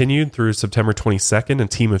search continued through September 22nd. A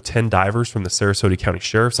team of 10 divers from the Sarasota County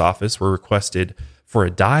Sheriff's Office were requested for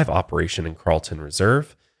a dive operation in Carlton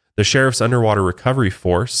Reserve. The Sheriff's Underwater Recovery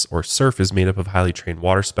Force, or SURF, is made up of highly trained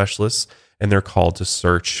water specialists, and they're called to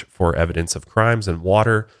search for evidence of crimes in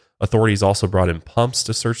water. Authorities also brought in pumps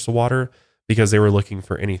to search the water because they were looking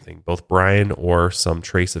for anything, both Brian or some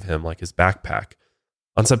trace of him, like his backpack.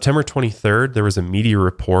 On September 23rd, there was a media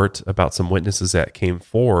report about some witnesses that came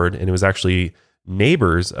forward, and it was actually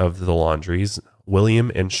neighbors of the Laundries,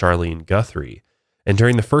 William and Charlene Guthrie. And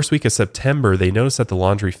during the first week of September, they noticed that the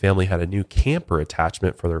Laundrie family had a new camper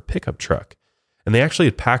attachment for their pickup truck. And they actually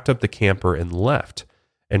had packed up the camper and left.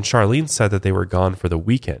 And Charlene said that they were gone for the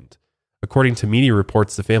weekend. According to media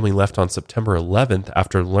reports, the family left on September 11th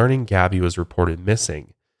after learning Gabby was reported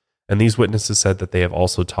missing. And these witnesses said that they have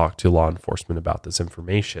also talked to law enforcement about this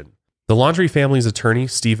information. The Laundrie family's attorney,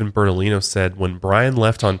 Stephen Bertolino, said when Brian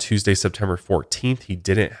left on Tuesday, September 14th, he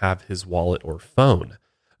didn't have his wallet or phone.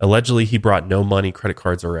 Allegedly, he brought no money, credit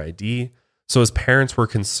cards, or ID, so his parents were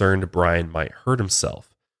concerned Brian might hurt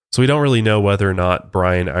himself. So we don't really know whether or not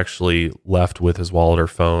Brian actually left with his wallet or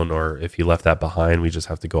phone, or if he left that behind. We just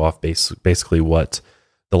have to go off basically what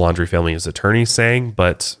the Laundrie family's attorney is saying,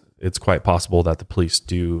 but it's quite possible that the police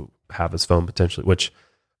do have his phone potentially, which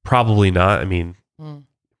probably not. I mean,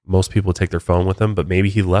 most people take their phone with them, but maybe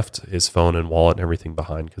he left his phone and wallet and everything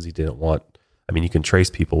behind because he didn't want, you can trace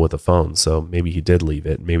people with a phone. So maybe he did leave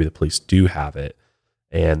it. Maybe the police do have it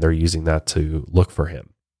and they're using that to look for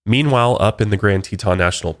him. Meanwhile, up in the Grand Teton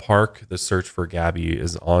National Park, the search for Gabby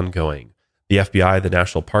is ongoing. The FBI, the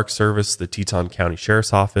National Park Service, the Teton County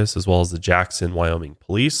Sheriff's Office, as well as the Jackson, Wyoming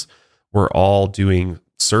Police were all doing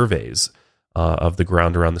surveys of the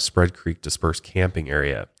ground around the Spread Creek dispersed camping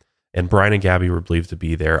area. And Brian and Gabby were believed to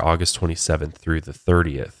be there August 27th through the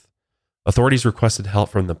 30th. Authorities requested help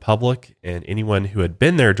from the public, and anyone who had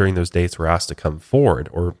been there during those dates were asked to come forward,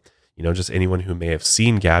 or just anyone who may have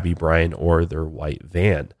seen Gabby, Brian, or their white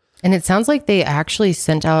van. And it sounds like they actually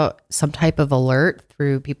sent out some type of alert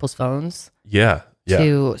through people's phones. Yeah.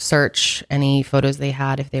 To search any photos they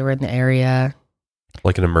had if they were in the area.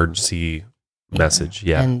 Like an emergency message.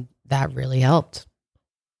 Yeah. And that really helped.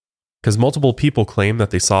 Because multiple people claim that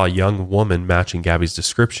they saw a young woman matching Gabby's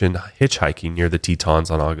description hitchhiking near the Tetons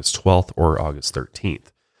on August 12th or August 13th.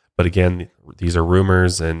 But again, these are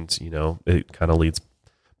rumors, and, it kind of leads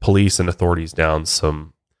police and authorities down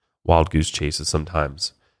some wild goose chases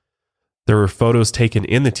sometimes. There were photos taken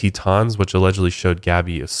in the Tetons, which allegedly showed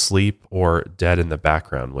Gabby asleep or dead in the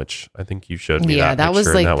background, which I think you showed me. Yeah, that was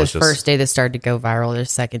picture, like the first day that started to go viral. The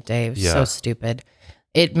second day, it was so stupid.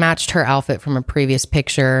 It matched her outfit from a previous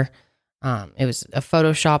picture. It was a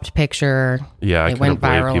photoshopped picture. Yeah, it went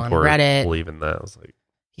viral on Reddit. Believing that, I was like,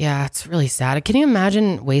 yeah, it's really sad. Can you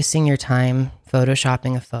imagine wasting your time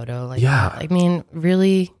photoshopping a photo like that?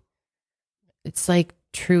 Really, it's like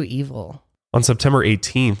true evil. On September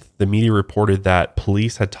 18th, the media reported that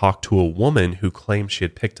police had talked to a woman who claimed she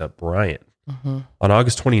had picked up Brian. Mm-hmm. On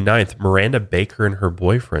August 29th, Miranda Baker and her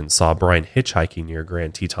boyfriend saw Brian hitchhiking near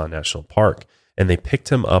Grand Teton National Park, and they picked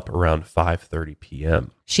him up around 5:30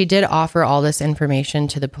 p.m. She did offer all this information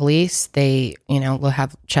to the police. They, will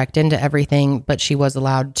have checked into everything, but she was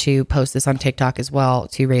allowed to post this on TikTok as well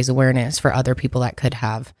to raise awareness for other people that could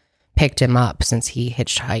have picked him up since he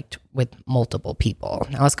hitchhiked with multiple people.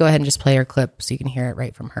 Now let's go ahead and just play her clip so you can hear it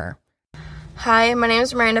right from her. Hi, my name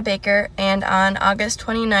is Miranda Baker, and on August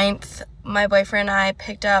 29th, my boyfriend and I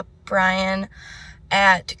picked up Brian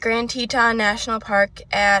at Grand Teton National Park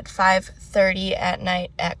at 5:30 at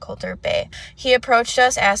night at Coulter Bay. He approached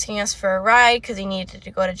us asking us for a ride because he needed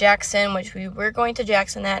to go to Jackson, which we were going to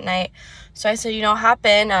Jackson that night. So I said, hop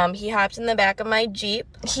in. He hopped in the back of my Jeep.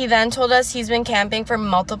 He then told us he's been camping for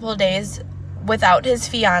multiple days without his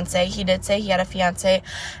fiance. He did say he had a fiance,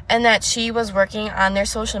 and that she was working on their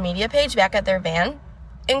social media page back at their van.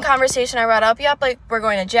 In conversation, I brought up, we're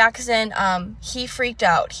going to Jackson. He freaked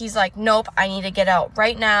out. He's like, nope, I need to get out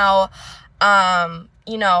right now.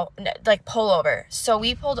 Pull over. So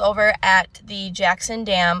we pulled over at the Jackson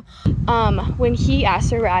Dam. When he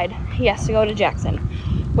asked for a ride, he has to go to Jackson,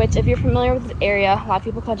 which if you're familiar with the area, a lot of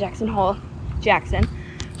people call Jackson Hole Jackson.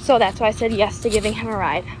 So that's why I said yes to giving him a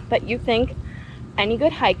ride. But you think any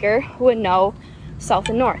good hiker would know south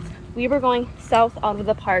and north. We were going south out of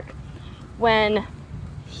the park when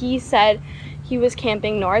he said he was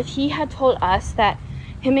camping north. He had told us that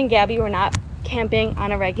him and Gabby were not camping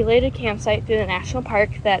on a regulated campsite through the national park,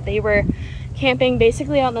 that they were camping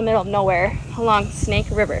basically out in the middle of nowhere along Snake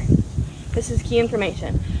River. This is key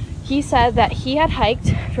information. He said that he had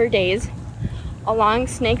hiked for days along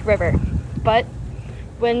Snake River, but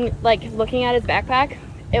when looking at his backpack,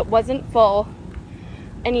 it wasn't full,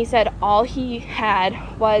 and he said all he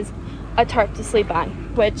had was a tarp to sleep on,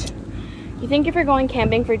 which you think if you're going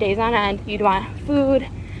camping for days on end, you'd want food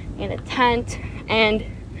and a tent, and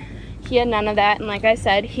he had none of that. And like I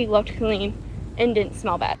said, he looked clean and didn't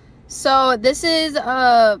smell bad. So this is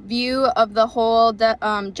a view of the whole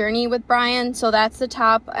journey with Brian. So that's the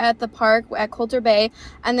top at the park at Coulter Bay,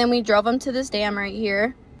 and then we drove him to this dam right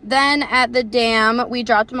here. Then at the dam, we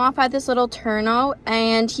dropped him off at this little turnout,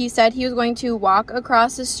 and he said he was going to walk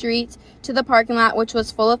across the street to the parking lot, which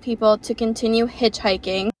was full of people, to continue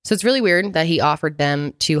hitchhiking. So it's really weird that he offered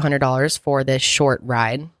them $200 for this short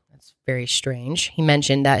ride. That's very strange. He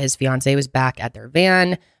mentioned that his fiance was back at their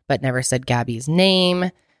van, but never said Gabby's name,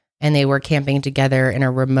 and they were camping together in a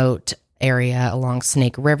remote area along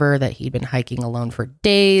Snake River that he'd been hiking alone for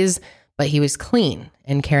days, but he was clean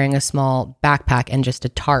and carrying a small backpack and just a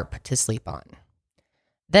tarp to sleep on.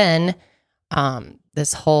 Then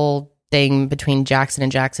this whole thing between Jackson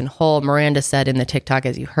and Jackson Hole, Miranda said in the TikTok,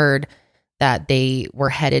 as you heard, that they were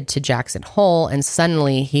headed to Jackson Hole, and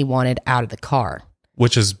suddenly he wanted out of the car.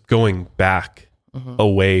 Which is going back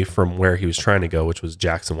away from where he was trying to go, which was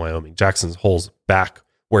Jackson, Wyoming. Jackson Hole's back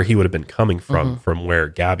where he would have been coming from where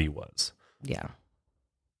Gabby was. Yeah.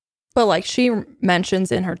 But like she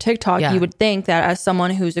mentions in her TikTok, you would think that as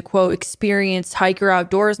someone who's a quote experienced hiker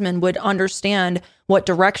outdoorsman would understand what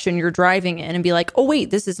direction you're driving in and be like, oh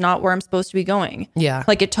wait, this is not where I'm supposed to be going. Yeah.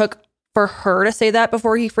 Like it took for her to say that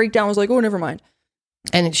before he freaked out and was like, oh, never mind.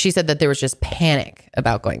 And she said that there was just panic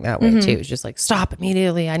about going that way too. It was just like, stop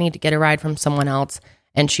immediately. I need to get a ride from someone else.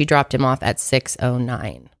 And she dropped him off at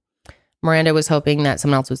 6:09. Miranda was hoping that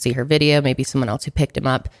someone else would see her video, maybe someone else who picked him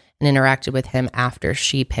up and interacted with him after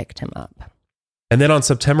she picked him up. And then on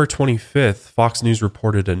September 25th, Fox News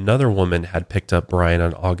reported another woman had picked up Brian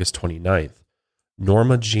on August 29th.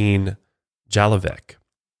 Norma Jean Jalovec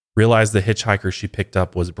realized the hitchhiker she picked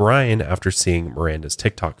up was Brian after seeing Miranda's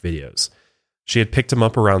TikTok videos. She had picked him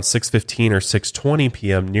up around 6:15 or 6:20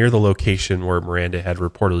 p.m. near the location where Miranda had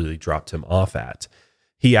reportedly dropped him off at.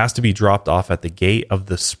 He asked to be dropped off at the gate of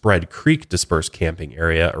the Spread Creek dispersed camping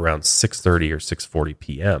area around 6:30 or 6:40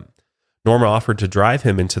 p.m. Norma offered to drive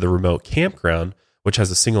him into the remote campground, which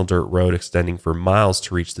has a single dirt road extending for miles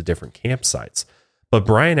to reach the different campsites. But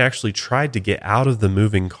Brian actually tried to get out of the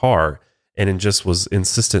moving car and just was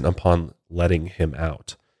insistent upon letting him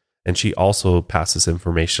out. And she also passed this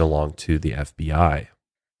information along to the FBI.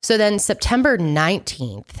 So then September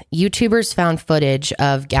 19th, YouTubers found footage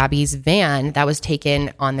of Gabby's van that was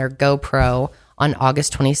taken on their GoPro on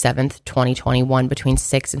August 27th, 2021 between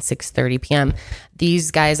 6 and 6:30 p.m.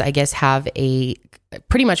 These guys, I guess, have a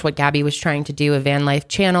pretty much what Gabby was trying to do, a van life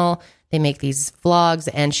channel. They make these vlogs,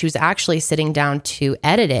 and she was actually sitting down to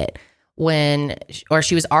edit it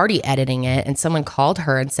she was already editing it, and someone called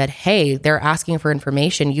her and said, hey, they're asking for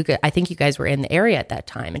information. I think you guys were in the area at that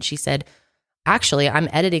time. And she said, actually, I'm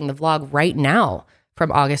editing the vlog right now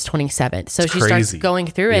from August 27th. So she starts going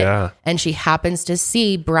through it, and she happens to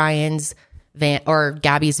see Brian's van or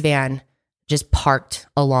Gabby's van just parked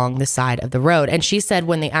along the side of the road. And she said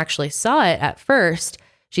when they actually saw it at first,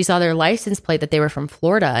 she saw their license plate that they were from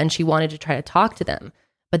Florida, and she wanted to try to talk to them.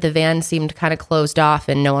 but the van seemed kind of closed off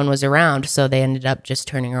and no one was around. So they ended up just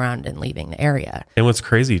turning around and leaving the area. And what's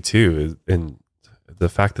crazy too, and the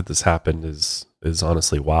fact that this happened is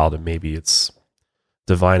honestly wild, and maybe it's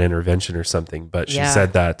divine intervention or something. But she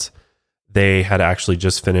said that they had actually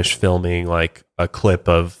just finished filming like a clip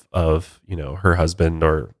of her husband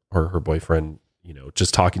or her boyfriend,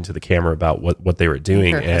 just talking to the camera about what they were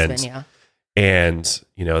doing. And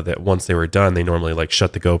that once they were done, they normally like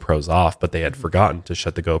shut the GoPros off, but they had forgotten to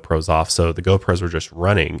shut the GoPros off. So the GoPros were just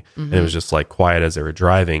running and it was just like quiet as they were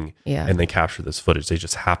driving. Yeah. And they captured this footage. They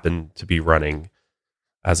just happened to be running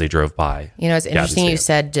as they drove by. It's interesting you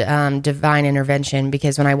said divine intervention,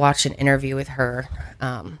 because when I watched an interview with her,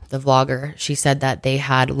 the vlogger, she said that they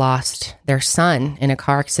had lost their son in a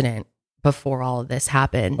car accident before all of this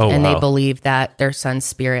happened. And they believed that their son's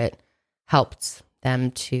spirit helped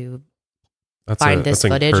them to find this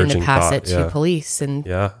footage and to pass it to police. And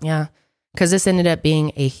because this ended up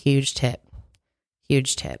being a huge tip.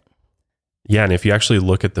 Yeah, and if you actually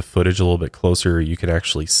look at the footage a little bit closer, you can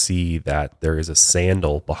actually see that there is a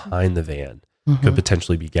sandal behind the van. Could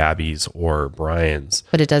potentially be Gabby's or Brian's.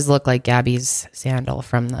 But it does look like Gabby's sandal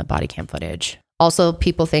from the body cam footage. Also,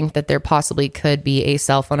 people think that there possibly could be a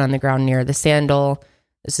cell phone on the ground near the sandal.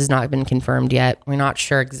 This has not been confirmed yet. We're not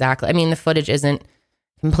sure exactly. I mean, the footage isn't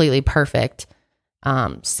completely perfect.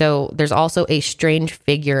 So there's also a strange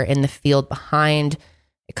figure in the field behind.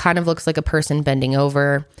 It kind of looks like a person bending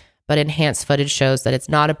over, but enhanced footage shows that it's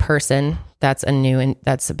not a person. That's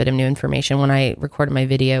a bit of new information. When I recorded my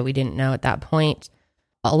video, we didn't know at that point.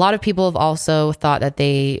 A lot of people have also thought that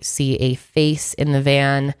they see a face in the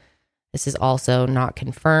van. This is also not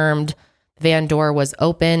confirmed. The van door was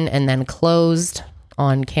open and then closed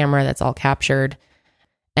on camera. That's all captured.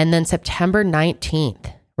 And then September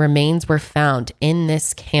 19th, remains were found in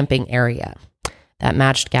this camping area that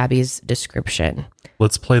matched Gabby's description.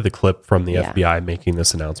 Let's play the clip from the FBI making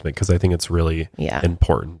this announcement, because I think it's really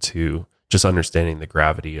important to just understanding the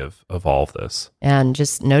gravity of all of this. And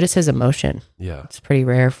just notice his emotion. Yeah. It's pretty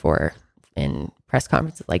rare in press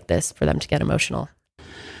conferences like this for them to get emotional.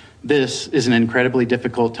 This is an incredibly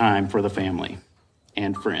difficult time for the family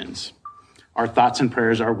and friends. Our thoughts and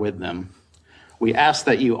prayers are with them. We ask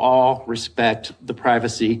that you all respect the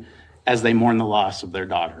privacy as they mourn the loss of their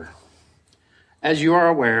daughter. As you are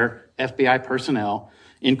aware, FBI personnel,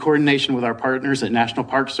 in coordination with our partners at National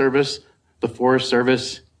Park Service, the Forest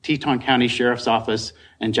Service, Teton County Sheriff's Office,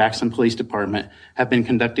 and Jackson Police Department, have been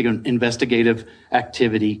conducting an investigative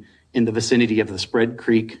activity in the vicinity of the Spread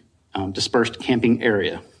Creek dispersed camping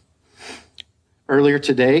area. Earlier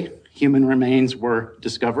today, human remains were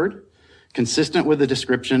discovered, consistent with the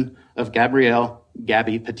description of Gabrielle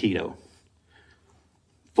 "Gabby" Petito.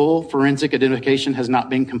 Full forensic identification has not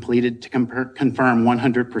been completed to confirm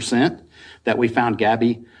 100% that we found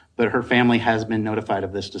Gabby, but her family has been notified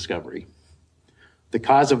of this discovery. The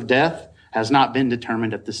cause of death has not been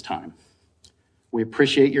determined at this time. We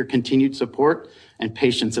appreciate your continued support and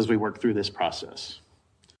patience as we work through this process.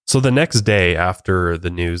 So the next day after the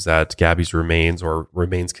news that Gabby's remains, or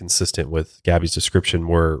remains consistent with Gabby's description,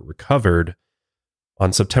 were recovered,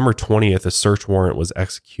 on September 20th, a search warrant was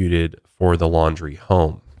executed for the Laundrie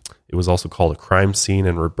home. It was also called a crime scene,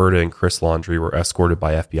 and Roberta and Chris Laundrie were escorted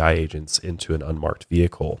by FBI agents into an unmarked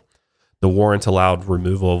vehicle. The warrant allowed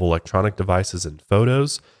removal of electronic devices and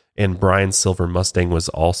photos, and Brian's silver Mustang was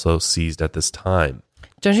also seized at this time.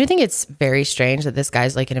 Don't you think it's very strange that this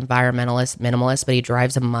guy's like an environmentalist, minimalist, but he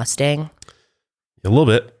drives a Mustang? A little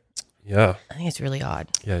bit. Yeah. I think it's really odd.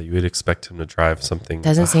 Yeah, you would expect him to drive something,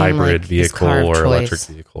 a hybrid like vehicle or electric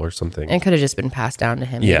vehicle or something. It could have just been passed down to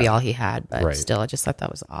him, maybe all he had, but still, I just thought that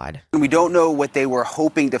was odd. We don't know what they were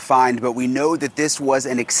hoping to find, but we know that this was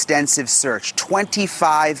an extensive search.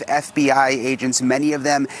 25 FBI agents, many of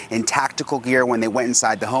them in tactical gear when they went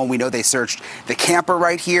inside the home. We know they searched the camper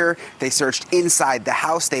right here. They searched inside the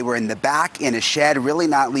house. They were in the back in a shed, really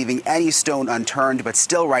not leaving any stone unturned, but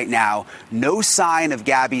still right now, no sign of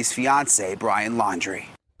Gabby's fiance, Brian Laundrie.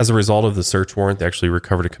 As a result of the search warrant, they actually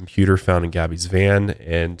recovered a computer found in Gabby's van,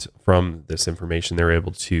 and from this information, they were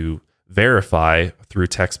able to verify through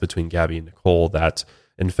text between Gabby and Nicole that,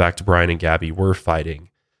 in fact, Brian and Gabby were fighting.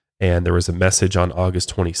 And there was a message on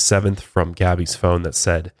August 27th from Gabby's phone that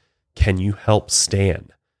said, "Can you help Stan?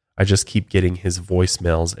 I just keep getting his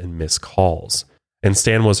voicemails and missed calls." And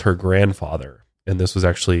Stan was her grandfather. And this was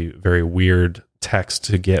actually a very weird text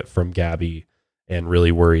to get from Gabby and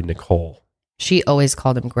really worried Nicole. She always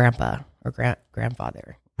called him grandpa or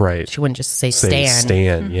grandfather. Right. She wouldn't just say Stan.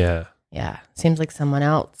 Stan, yeah. Yeah. Seems like someone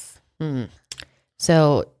else.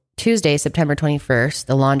 So Tuesday, September 21st,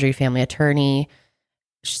 the Laundrie family attorney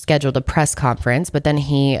scheduled a press conference, but then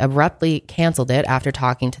he abruptly canceled it after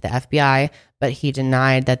talking to the FBI, but he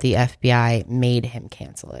denied that the FBI made him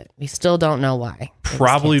cancel it. We still don't know why.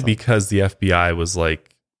 Probably because the FBI was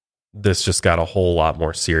like, this just got a whole lot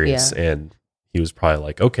more serious. Yeah. And he was probably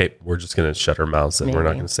like, okay, we're just going to shut our mouths and we're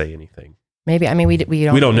not going to say anything. Maybe. I mean, we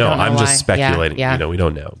don't know. I'm just speculating. Yeah. You know, we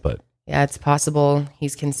don't know, but yeah, it's possible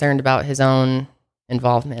he's concerned about his own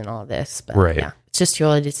involvement in all this. But right. Yeah, it's just too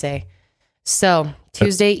early to say. So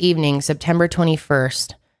Tuesday evening, September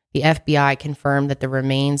 21st, the FBI confirmed that the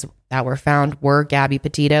remains that were found were Gabby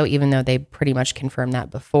Petito, even though they pretty much confirmed that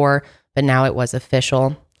before, but now it was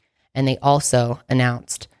official. And they also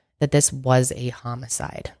announced that this was a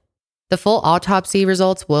homicide. The full autopsy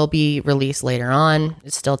results will be released later on.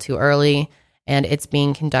 It's still too early, and it's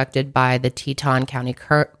being conducted by the Teton County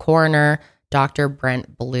coroner, Dr.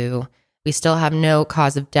 Brent Blue. We still have no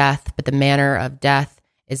cause of death, but the manner of death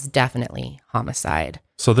is definitely homicide.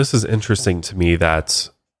 So this is interesting to me that,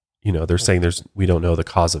 you know, they're saying we don't know the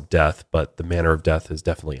cause of death, but the manner of death is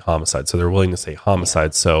definitely homicide. So they're willing to say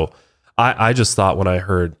homicide. Yeah. So I just thought when I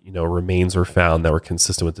heard, you know, remains were found that were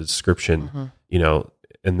consistent with the description, you know,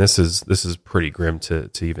 and this is pretty grim to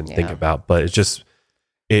even think about, but it just,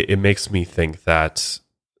 it makes me think that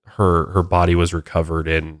her body was recovered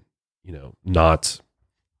in, you know, not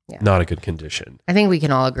a good condition. I think we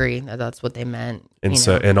can all agree that that's what they meant. And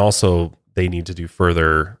and also they need to do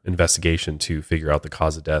further investigation to figure out the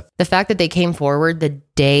cause of death. The fact that they came forward the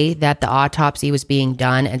day that the autopsy was being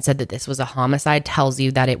done and said that this was a homicide tells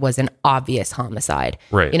you that it was an obvious homicide.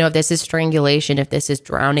 Right. You know, if this is strangulation, if this is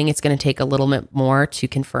drowning, it's going to take a little bit more to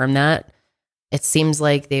confirm that. It seems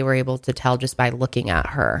like they were able to tell just by looking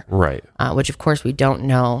at her. Right. Which of course we don't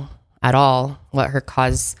know at all what her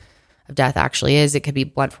cause of death actually is. It could be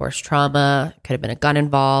blunt force trauma. It could have been a gun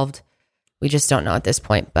involved. We just don't know at this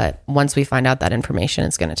point. But once we find out that information,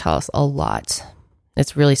 it's going to tell us a lot.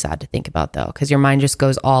 It's really sad to think about, though, because your mind just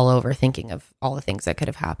goes all over thinking of all the things that could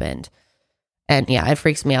have happened. And yeah, it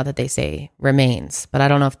freaks me out that they say remains, but I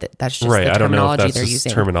don't know if that's just the terminology they're using. I don't know if that's just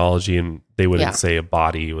terminology, and they wouldn't say a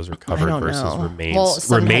body was recovered versus remains.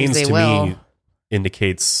 Well, remains to me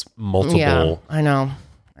indicates multiple. Yeah, I know.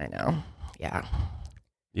 Yeah.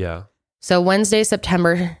 Yeah. So Wednesday,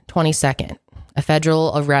 September 22nd, a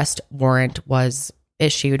federal arrest warrant was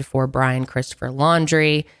issued for Brian Christopher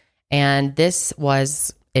Laundrie, and this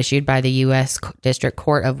was issued by the U.S. District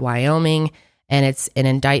Court of Wyoming, and it's an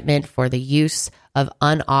indictment for the use of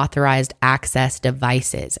unauthorized access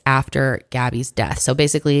devices after Gabby's death. So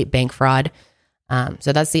basically bank fraud.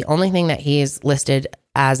 So that's the only thing that he is listed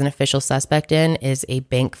as an official suspect in is a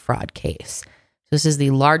bank fraud case. So this is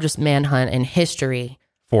the largest manhunt in history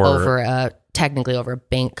technically over a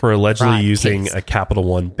bank for allegedly using case. A Capital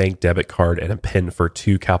One bank debit card and a PIN for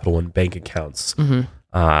 2 Capital One bank accounts.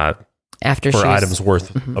 After for items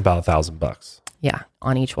worth about $1,000. Yeah,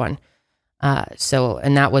 on each one.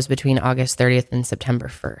 And that was between August 30th and September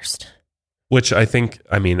 1st. Which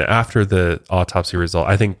after the autopsy result,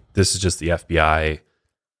 I think this is just the FBI,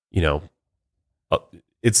 you know,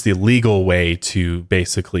 it's the legal way to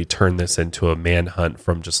basically turn this into a manhunt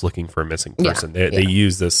from just looking for a missing person. They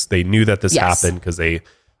use this. They knew that this happened because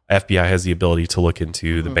FBI has the ability to look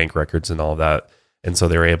into the bank records and all of that. And so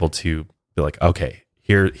they're able to be like, okay,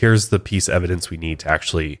 here's the piece of evidence we need to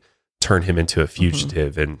actually turn him into a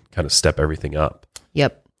fugitive and kind of step everything up.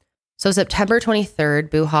 Yep. So September 23rd,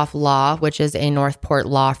 Buhoff Law, which is a Northport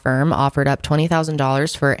law firm, offered up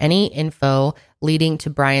 $20,000 for any info leading to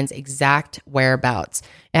Brian's exact whereabouts.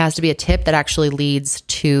 It has to be a tip that actually leads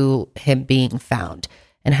to him being found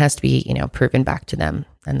and has to be, proven back to them.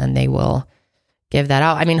 And then they will give that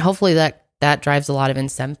out. I mean, hopefully that drives a lot of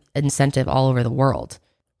incentive all over the world.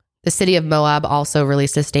 The city of Moab also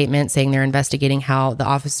released a statement saying they're investigating how the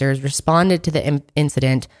officers responded to the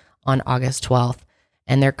incident on August 12th.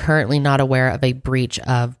 And they're currently not aware of a breach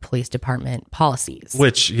of police department policies.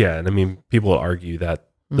 Which, people will argue that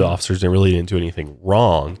the officers didn't do anything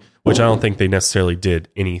wrong, which I don't think they necessarily did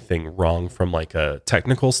anything wrong from like a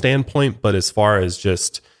technical standpoint. But as far as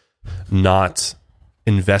just not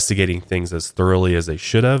investigating things as thoroughly as they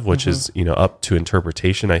should have, which is, up to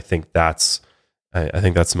interpretation, I think that's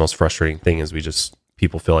the most frustrating thing is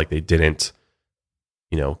people feel like they didn't,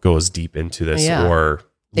 go as deep into this or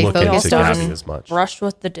they look into Gabby as much. Brushed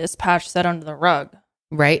with the dispatch set under the rug.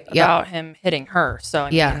 Right. About him hitting her. So,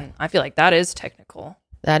 I feel like that is technical.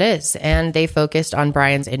 That is. And they focused on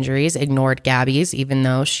Brian's injuries, ignored Gabby's, even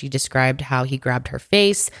though she described how he grabbed her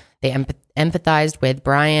face. They empathized with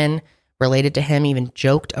Brian, related to him, even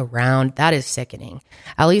joked around. That is sickening.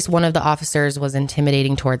 At least one of the officers was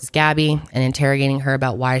intimidating towards Gabby and interrogating her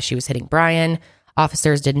about why she was hitting Brian.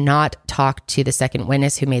 Officers did not talk to the second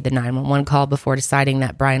witness who made the 911 call before deciding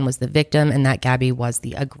that Brian was the victim and that Gabby was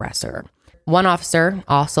the aggressor. One officer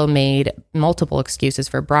also made multiple excuses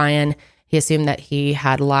for Brian. He assumed that he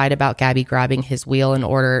had lied about Gabby grabbing his wheel in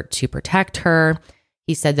order to protect her.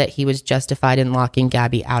 He said that he was justified in locking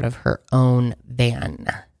Gabby out of her own van.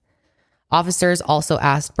 Officers also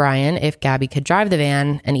asked Brian if Gabby could drive the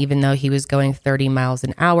van, and even though he was going 30 miles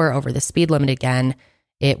an hour over the speed limit again,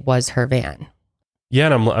 it was her van.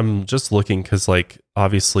 Yeah, and I'm just looking because, like,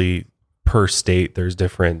 obviously per state, there's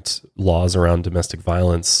different laws around domestic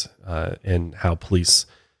violence and how police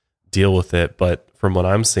deal with it. But from what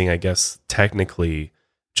I'm seeing, I guess technically,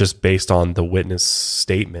 just based on the witness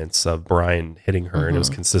statements of Brian hitting her, and it was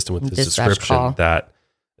consistent with his description, that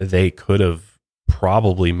they could have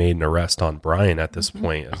probably made an arrest on Brian at this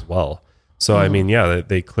point as well. So, I mean, yeah,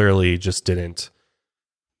 they clearly just didn't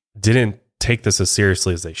take this as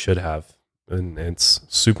seriously as they should have. And it's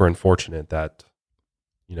super unfortunate that,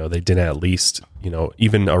 you know, they didn't at least, you know,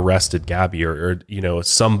 even arrested Gabby or you know,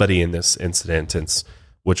 somebody in this incident,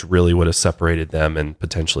 which really would have separated them and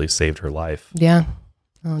potentially saved her life. Yeah.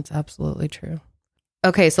 Oh, it's absolutely true.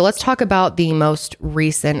 Okay, so let's talk about the most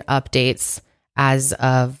recent updates as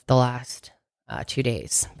of the last 2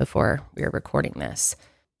 days before we were recording this.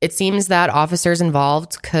 It seems that officers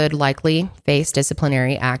involved could likely face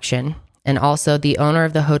disciplinary action. And also the owner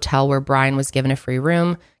of the hotel where Brian was given a free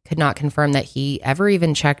room could not confirm that he ever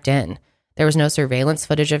even checked in. There was no surveillance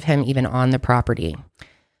footage of him even on the property.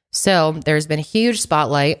 So there's been a huge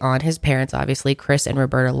spotlight on his parents, obviously, Chris and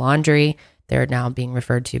Roberta Laundrie. They're now being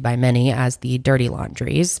referred to by many as the Dirty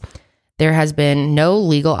Laundries. There has been no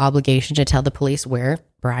legal obligation to tell the police where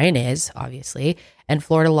Brian is, obviously, and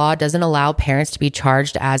Florida law doesn't allow parents to be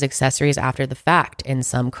charged as accessories after the fact in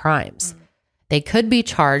some crimes. They could be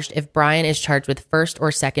charged if Brian is charged with first or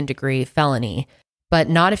second degree felony, but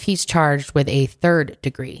not if he's charged with a third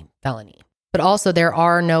degree felony. But also there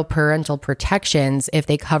are no parental protections if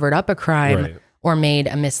they covered up a crime or made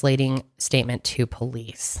a misleading statement to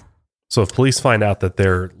police. So if police find out that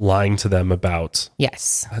they're lying to them about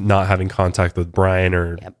not having contact with Brian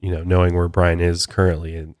or you know, knowing where Brian is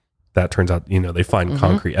currently, and that turns out, you know, they find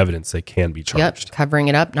concrete evidence, they can be charged. Yep. Covering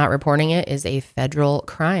it up, not reporting it is a federal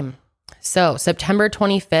crime. So September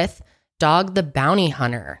 25th, Dog the Bounty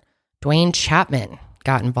Hunter, Dwayne Chapman,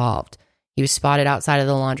 got involved. He was spotted outside of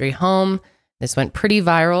the Laundrie home. This went pretty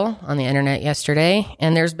viral on the internet yesterday,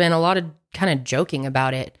 and there's been a lot of kind of joking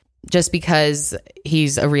about it just because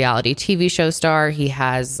he's a reality TV show star. He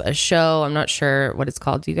has a show. I'm not sure what it's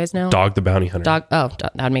called. Do you guys know? Dog the Bounty Hunter.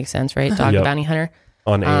 That makes sense, right? Dog the Bounty Hunter.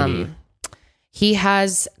 On A&E. He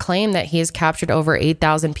has claimed that he has captured over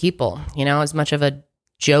 8,000 people, you know, as much of a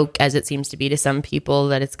joke as it seems to be to some people,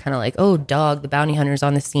 that it's kind of like, oh, Dog the Bounty Hunter's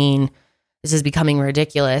on the scene. This is becoming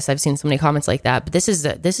ridiculous. I've seen so many comments like that, but this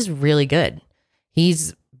is really good.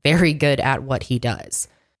 He's very good at what he does.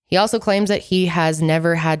 He also claims that he has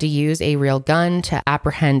never had to use a real gun to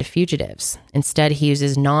apprehend fugitives. Instead, he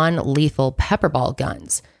uses non-lethal pepperball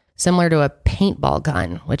guns, similar to a paintball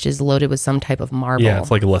gun, which is loaded with some type of marble. Yeah,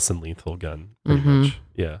 it's like a less than lethal gun, pretty much.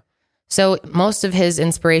 Yeah. So most of his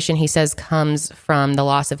inspiration, he says, comes from the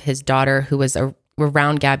loss of his daughter, who was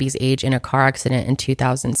around Gabby's age in a car accident in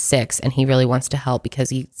 2006. And he really wants to help because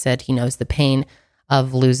he said he knows the pain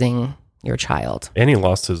of losing your child. And he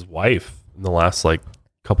lost his wife in the last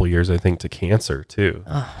couple years, I think, to cancer too.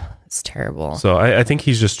 Oh, it's terrible. So I think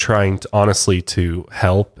he's just trying to honestly to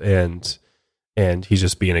help, and he's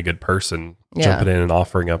just being a good person, jumping in and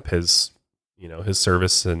offering up his, you know, his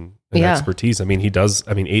service and expertise. I mean, he does.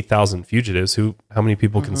 I mean, 8,000 fugitives. How many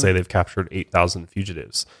people can say they've captured 8,000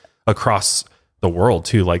 fugitives across the world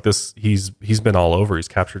too? Like this, he's been all over. He's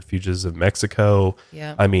captured fugitives of Mexico.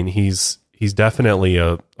 Yeah. I mean, he's definitely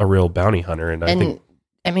a real bounty hunter. And I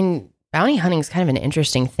mean, bounty hunting is kind of an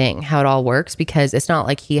interesting thing, how it all works, because it's not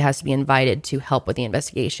like he has to be invited to help with the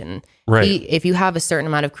investigation. Right. If you have a certain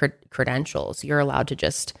amount of credentials, you're allowed to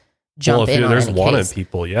just jump in. If there's wanted case.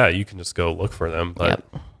 People, you can just go look for them. But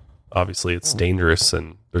obviously it's dangerous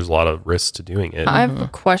and there's a lot of risks to doing it. I have a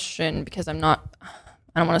question because I don't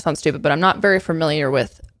want to sound stupid, but I'm not very familiar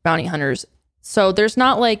with bounty hunters. So there's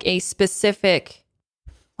not like a specific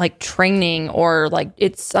training or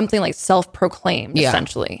it's something like self-proclaimed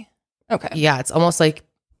essentially. Okay. Yeah, it's almost like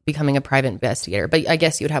becoming a private investigator, but I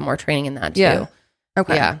guess you would have more training in that too. Yeah.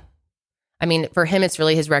 Okay. Yeah. I mean, for him, it's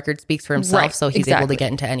really his record speaks for himself, right, so he's able to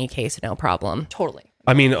get into any case, no problem. Totally.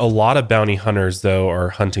 I mean, a lot of bounty hunters, though, are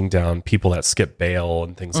hunting down people that skip bail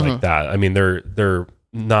and things like that. I mean, they're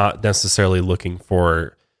not necessarily looking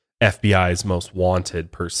for FBI's most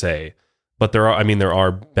wanted per se. But there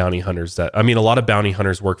are bounty hunters a lot of bounty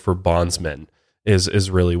hunters work for bondsmen is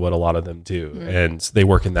really what a lot of them do. And they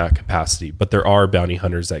work in that capacity. But there are bounty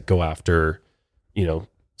hunters that go after,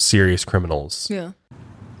 serious criminals. Yeah.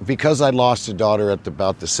 Because I lost a daughter at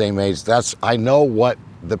about the same age, I know what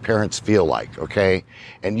the parents feel like, okay?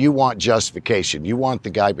 And you want justification. You want the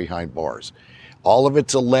guy behind bars. All of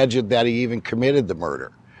it's alleged that he even committed the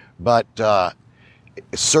murder. But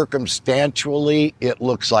circumstantially, it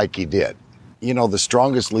looks like he did. The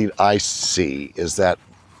strongest lead I see is that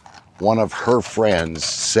one of her friends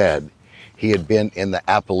said he had been in the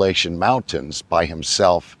Appalachian Mountains by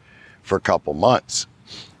himself for a couple months.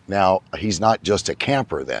 Now, he's not just a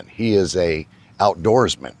camper then. He is a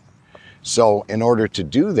outdoorsman. So in order to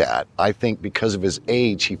do that, I think because of his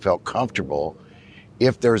age, he felt comfortable.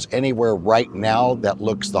 If there's anywhere right now that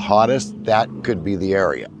looks the hottest, that could be the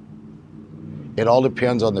area. It all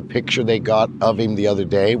depends on the picture they got of him the other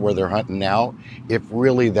day where they're hunting now, if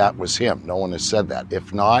really that was him. No one has said that.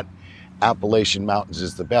 If not, Appalachian Mountains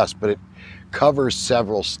is the best, but it covers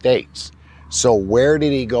several states. So where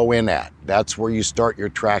did he go in at? That's where you start your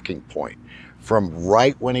tracking point. From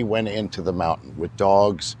right when he went into the mountain with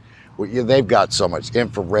dogs. They've got so much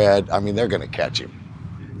infrared. They're going to catch him.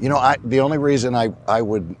 The only reason I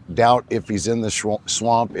would doubt if he's in the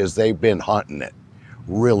swamp is they've been hunting it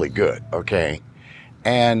really good, okay?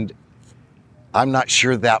 And I'm not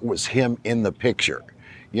sure that was him in the picture.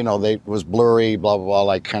 They was blurry, blah, blah, blah,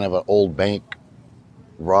 like kind of an old bank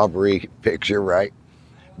robbery picture, right?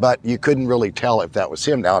 But you couldn't really tell if that was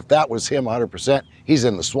him. Now, if that was him 100%, he's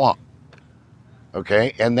in the swamp,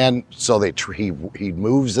 okay? And then, so he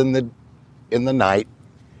moves in the night,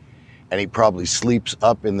 and he probably sleeps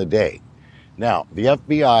up in the day. Now, the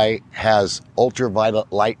FBI has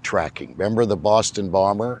ultraviolet light tracking. Remember the Boston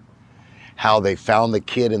bomber? How they found the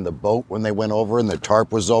kid in the boat when they went over and the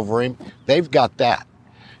tarp was over him? They've got that.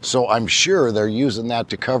 So I'm sure they're using that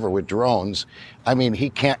to cover with drones. He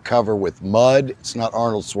can't cover with mud. It's not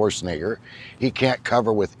Arnold Schwarzenegger. He can't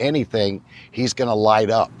cover with anything. He's going to light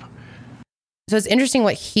up. So it's interesting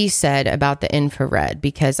what he said about the infrared,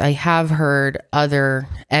 because I have heard other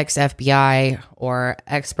ex-FBI or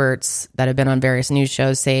experts that have been on various news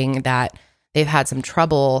shows saying that they've had some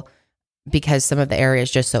trouble because some of the area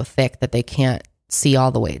is just so thick that they can't see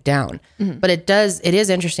all the way down. But it is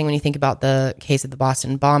interesting when you think about the case of the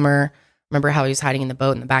Boston bomber. Remember how he was hiding in the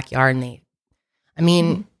boat in the backyard,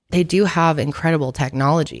 and they do have incredible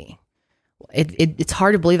technology. It's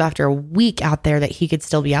hard to believe after a week out there that he could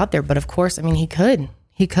still be out there. But of course, he could.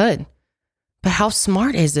 But how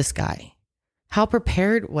smart is this guy? How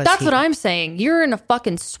prepared was he? That's what I'm saying. You're in a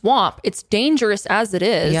fucking swamp. It's dangerous as it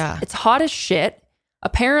is. Yeah. It's hot as shit.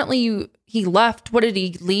 Apparently he left. What did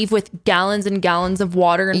he leave with? Gallons and gallons of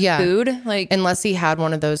water and food? Unless he had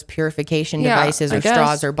one of those purification devices or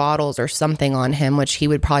straws or bottles or something on him, which he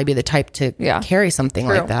would probably be the type to carry something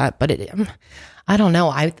like that. But I don't know.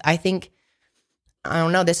 I think, I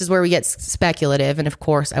don't know. This is where we get speculative. And of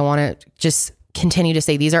course, I want to just continue to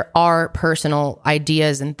say these are our personal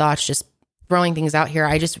ideas and thoughts, just throwing things out here.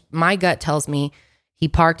 My gut tells me he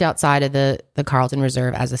parked outside of the Carlton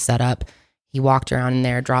Reserve as a setup. He walked around in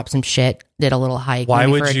there, dropped some shit, did a little hike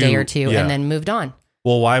for a day or two, and then moved on.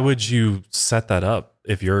 Well, why would you set that up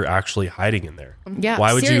if you're actually hiding in there? Yeah,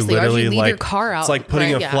 why would you literally leave your car out? It's like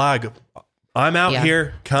putting a flag. I'm out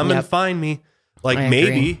here. Come and find me.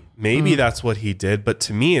 Maybe that's what he did. But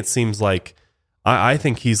to me, it seems like I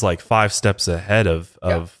think he's like 5 steps ahead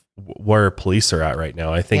of where police are at right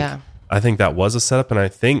now. I think that was a setup, and I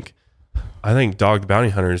think Dog the Bounty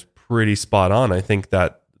Hunter is pretty spot on. I think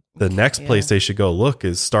that the next place they should go look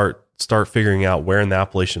is start figuring out where in the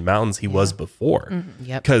Appalachian Mountains he was before.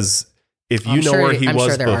 Because if you know where he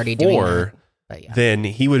was before, then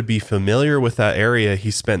he would be familiar with that area.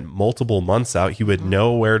 He spent multiple months out. He would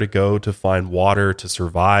know where to go to find water to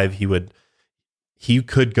survive. He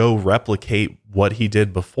could go replicate what he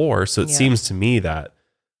did before. So it seems to me that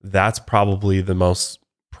that's probably the most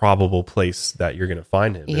probable place that you're going to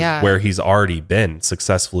find him, is where he's already been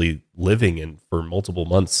successfully living in for multiple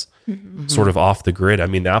months, sort of off the grid.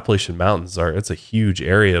 The Appalachian Mountains it's a huge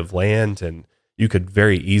area of land, and you could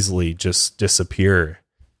very easily just disappear.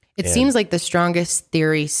 It seems like the strongest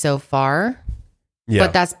theory so far,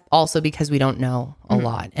 but that's also because we don't know a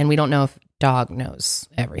lot, and we don't know if Dog knows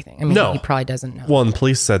everything. He probably doesn't know. Well, and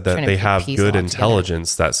police said that they have good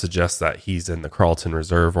intelligence that suggests that he's in the Carlton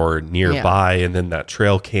Reserve or nearby. And then that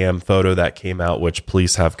trail cam photo that came out, which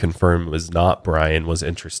police have confirmed was not Brian, was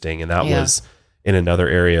interesting. And that was in another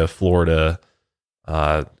area of Florida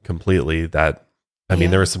completely. That,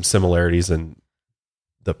 there were some similarities, and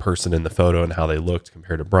the person in the photo and how they looked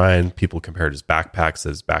compared to Brian. People compared his backpacks.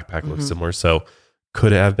 His backpack looked similar. So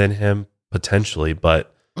could it have been him? Potentially.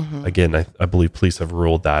 But again, I believe police have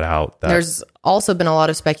ruled that out. There's also been a lot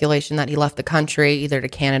of speculation that he left the country, either to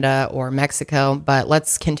Canada or Mexico. But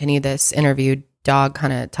let's continue this interview. Dog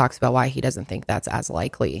kind of talks about why he doesn't think that's as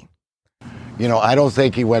likely. You know, I don't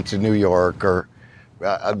think he went to New York, or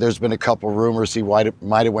there's been a couple rumors he might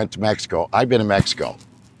have went to Mexico. I've been to Mexico.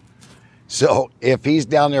 So if he's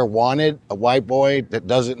down there wanted, a white boy that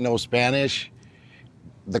doesn't know Spanish,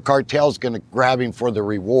 the cartel's going to grab him for the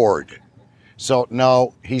reward. So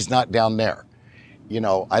no, he's not down there. You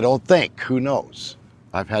know, I don't think. Who knows?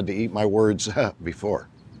 I've had to eat my words before.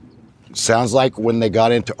 Sounds like when they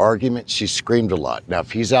got into argument, she screamed a lot. Now,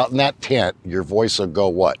 if he's out in that tent, your voice will go,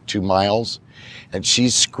 what, 2 miles? And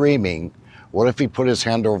she's screaming. What if he put his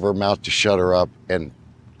hand over her mouth to shut her up and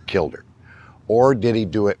killed her? Or did he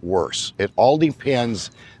do it worse? It all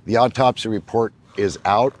depends. The autopsy report is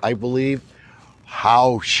out, I believe,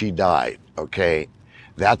 how she died, okay?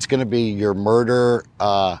 That's going to be your murder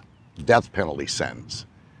death penalty sentence.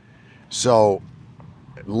 So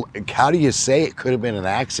how do you say it could have been an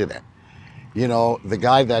accident? You know, the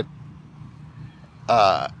guy that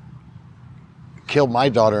killed my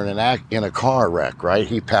daughter in a car wreck, right?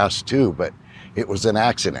 He passed too, but it was an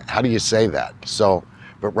accident. How do you say that? So,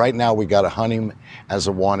 but right now we got to hunt him as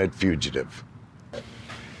a wanted fugitive.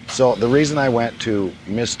 So the reason I went to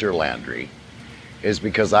Mr. Landry is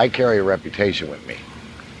because I carry a reputation with me.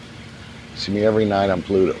 See me every night on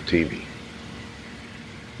Pluto TV.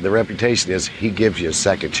 The reputation is he gives you a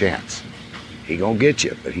second chance. He gonna get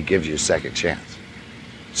you, but he gives you a second chance.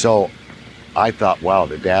 So I thought, wow,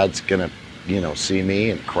 the dad's gonna, you know, see me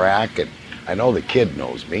and crack, and I know the kid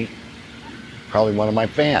knows me, probably one of my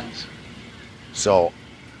fans. So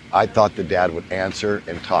I thought the dad would answer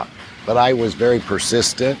and talk. But I was very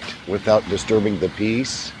persistent without disturbing the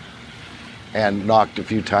peace and knocked a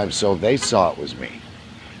few times so they saw it was me.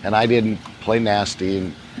 And I didn't play nasty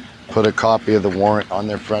and put a copy of the warrant on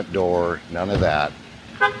their front door, none of that.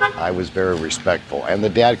 I was very respectful. And the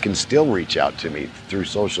dad can still reach out to me through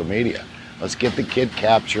social media. Let's get the kid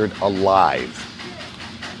captured alive.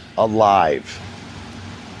 Alive.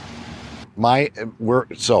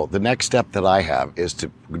 So the next step that I have is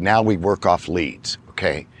to, now we work off leads,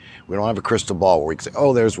 okay? We don't have a crystal ball where we can say,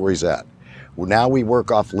 oh, there's where he's at. Well, now we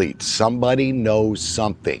work off leads. Somebody knows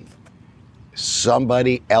something.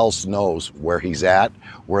 Somebody else knows where he's at,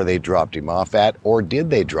 where they dropped him off at, or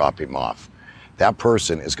did they drop him off? That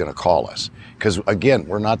person is going to call us. Because again,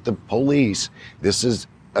 we're not the police. This is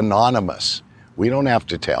anonymous. We don't have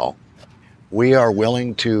to tell. We are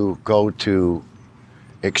willing to go to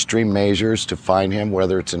extreme measures to find him,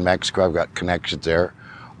 whether it's in Mexico, I've got connections there,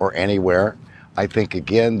 or anywhere. I think,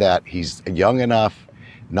 again, that he's young enough,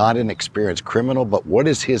 not an experienced criminal, but what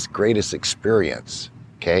is his greatest experience?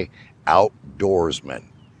 Okay? Outdoorsman.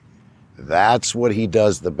 That's what he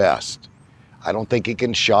does the best. I don't think he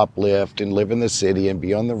can shoplift and live in the city and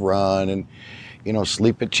be on the run and, you know,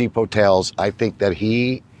 sleep at cheap hotels. I think that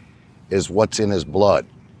he is what's in his blood.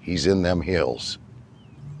 He's in them hills.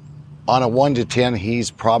 On a 1 to 10,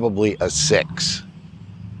 he's probably a 6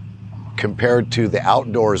 compared to the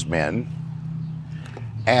outdoorsmen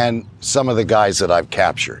and some of the guys that I've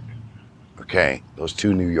captured. Okay, those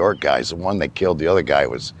 2 New York guys, the one that killed the other guy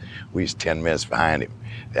we was 10 minutes behind him.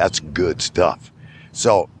 That's good stuff.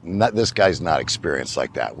 So this guy's not experienced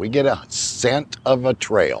like that. We get a scent of a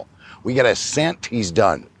trail. We get a scent, he's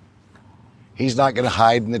done. He's not going to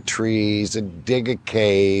hide in the trees and dig a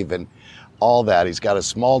cave and all that. He's got a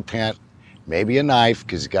small tent, maybe a knife,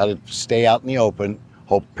 because he's got to stay out in the open.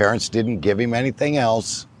 Hope parents didn't give him anything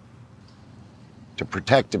else to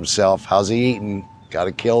protect himself. How's he eating? Got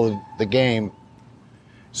to kill the game.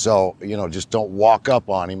 So, you know, just don't walk up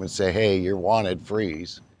on him and say, hey, you're wanted,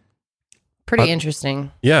 freeze. Pretty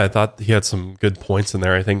interesting. Yeah, I thought he had some good points in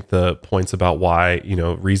there. I think the points about why, you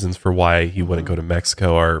know, reasons for why he wouldn't go to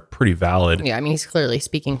Mexico are pretty valid. Yeah, I mean, he's clearly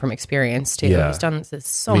speaking from experience, too. Yeah. He's done this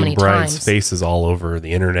so many Brian's times. face is all over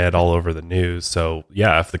the internet, all over the news. So,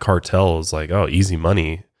 yeah, if the cartel is like, oh, easy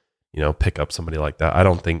money, you know, pick up somebody like that.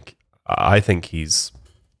 I think he's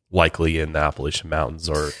likely in the Appalachian Mountains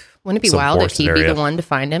or Wouldn't it be wild if he'd be the one to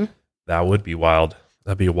find him? That would be wild.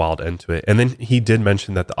 That'd be a wild end to it. And then he did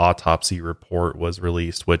mention that the autopsy report was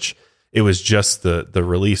released, which it was just the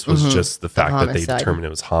release was just the fact that they determined it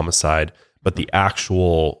was homicide, but the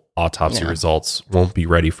actual autopsy results won't be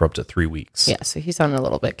ready for up to 3 weeks. Yeah, so he's sounding a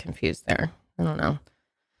little bit confused there. I don't know.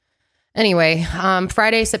 Anyway,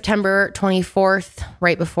 Friday, September 24th,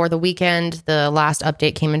 right before the weekend, the last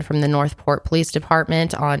update came in from the Northport Police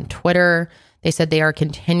Department on Twitter. They said they are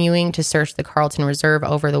continuing to search the Carlton Reserve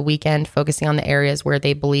over the weekend, focusing on the areas where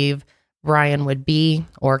they believe Brian would be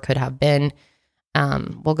or could have been.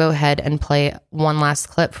 We'll go ahead and play one last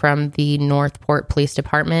clip from the Northport Police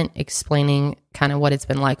Department explaining kind of what it's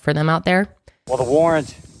been like for them out there. Well, the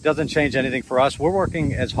warrant doesn't change anything for us. We're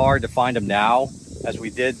working as hard to find him now as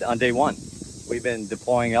we did on day one. We've been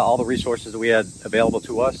deploying all the resources that we had available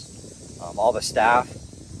to us, all the staff,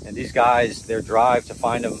 and these guys, their drive to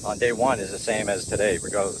find him on day one is the same as today,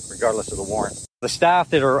 regardless of the warrant. The staff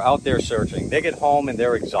that are out there searching, they get home and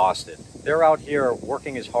they're exhausted. They're out here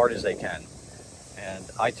working as hard as they can. And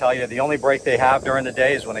I tell you, the only break they have during the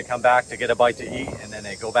day is when they come back to get a bite to eat, and then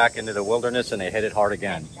they go back into the wilderness and they hit it hard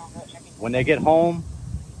again. When they get home,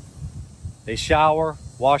 they shower,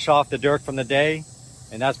 wash off the dirt from the day,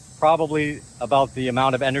 and that's probably about the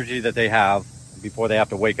amount of energy that they have before they have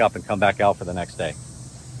to wake up and come back out for the next day.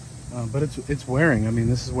 But it's wearing. I mean,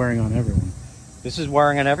 this is wearing on everyone. This is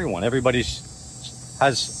wearing on everyone. Everybody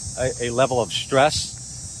has a level of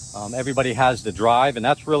stress. Everybody has the drive, and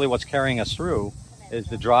that's really what's carrying us through, is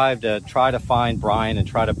the drive to try to find Brian and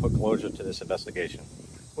try to put closure to this investigation.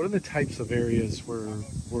 What are the types of areas we're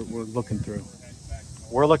looking through?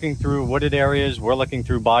 We're looking through wooded areas. We're looking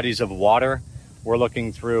through bodies of water. We're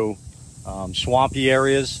looking through swampy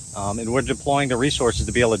areas, and we're deploying the resources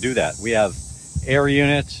to be able to do that. We have air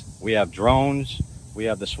units, we have drones, we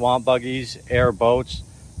have the swamp buggies, air boats,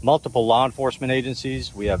 multiple law enforcement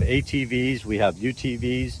agencies. We have ATVs, we have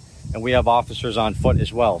UTVs, and we have officers on foot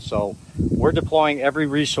as well. So we're deploying every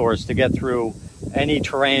resource to get through any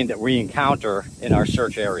terrain that we encounter in our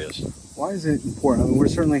search areas. Why is it important? I mean, we're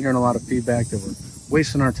certainly hearing a lot of feedback that we're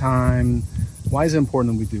wasting our time. Why is it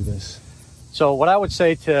important that we do this? So what I would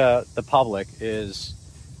say to the public is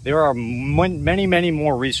there are many, many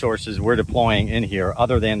more resources we're deploying in here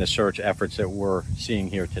other than the search efforts that we're seeing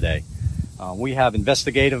here today. We have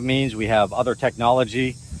investigative means. We have other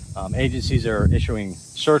technology. Agencies are issuing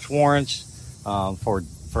search warrants for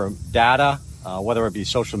data, whether it be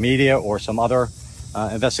social media or some other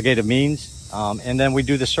investigative means, and then we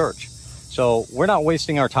do the search. So we're not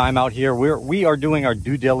wasting our time out here. We are doing our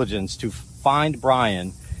due diligence to find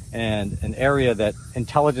Brian and an area that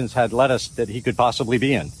intelligence had led us that he could possibly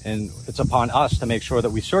be in. And it's upon us to make sure that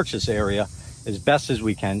we search this area as best as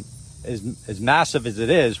we can, as massive as it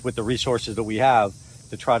is, with the resources that we have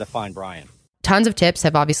to try to find Brian. Tons of tips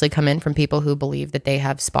have obviously come in from people who believe that they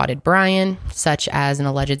have spotted Brian, such as an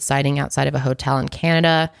alleged sighting outside of a hotel in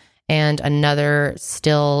Canada and another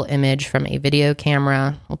still image from a video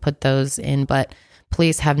camera. We'll put those in, but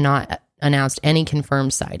police have not announced any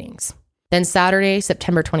confirmed sightings. Then Saturday,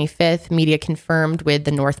 September 25th, media confirmed with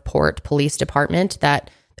the Northport Police Department that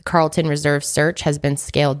the Carlton Reserve search has been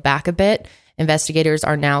scaled back a bit. Investigators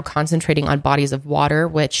are now concentrating on bodies of water,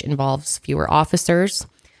 which involves fewer officers.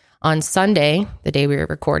 On Sunday, the day we were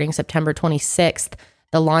recording, September 26th,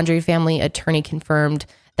 the Laundrie family attorney confirmed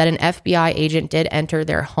that an FBI agent did enter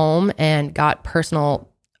their home and got personal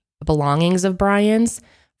belongings of Brian's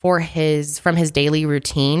from his daily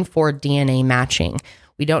routine for DNA matching.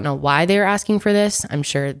 We don't know why they're asking for this. I'm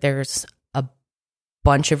sure there's a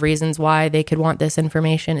bunch of reasons why they could want this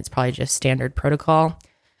information. It's probably just standard protocol.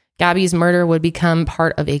 Gabby's murder would become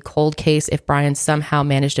part of a cold case if Brian somehow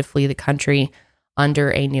managed to flee the country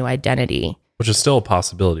under a new identity. Which is still a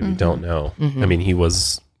possibility. We don't know. I mean, he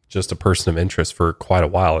was just a person of interest for quite a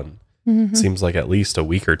while, and it seems like at least a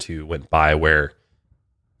week or two went by where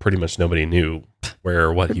pretty much nobody knew where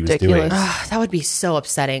or what he was doing. That would be so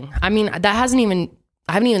upsetting. I mean, I haven't even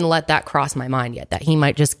let that cross my mind yet, that he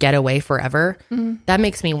might just get away forever. That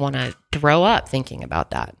makes me want to throw up thinking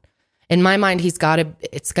about that. In my mind, it's going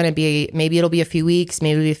to be, maybe it'll be a few weeks,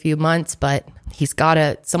 maybe a few months, but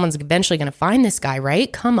someone's eventually going to find this guy,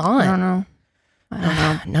 right? Come on. I don't know.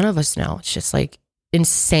 None of us know. It's just like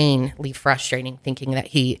insanely frustrating thinking that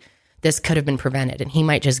this could have been prevented and he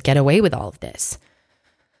might just get away with all of this.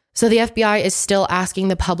 So the FBI is still asking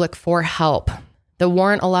the public for help. The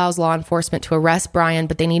warrant allows law enforcement to arrest Brian,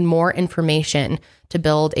 but they need more information to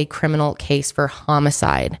build a criminal case for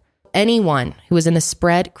homicide. Anyone who was in the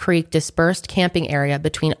Spread Creek dispersed camping area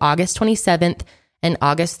between August 27th and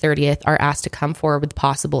August 30th are asked to come forward with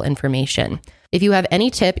possible information. If you have any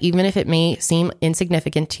tip, even if it may seem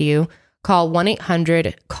insignificant to you, call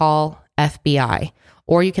 1-800-CALL-FBI,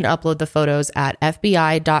 or you can upload the photos at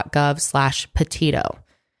fbi.gov/Petito.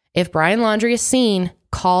 If Brian Laundrie is seen,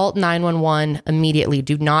 call 911 immediately.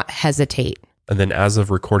 Do not hesitate. And then as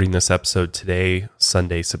of recording this episode today,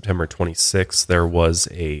 Sunday, September 26th, there was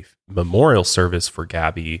a memorial service for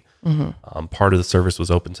Gabby. Part of the service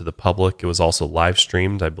was open to the public. It was also live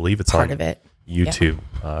streamed. I believe it's part on of it. YouTube.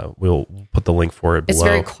 We'll put the link for it below. It's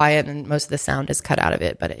very quiet and most of the sound is cut out of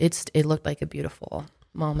it, but it looked like a beautiful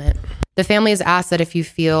moment. The family has asked that if you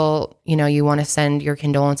feel, you want to send your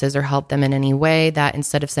condolences or help them in any way, that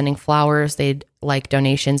instead of sending flowers, they'd like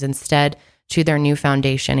donations instead to their new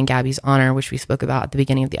foundation in Gabby's honor, which we spoke about at the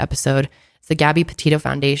beginning of the episode. It's the Gabby Petito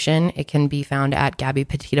Foundation. It can be found at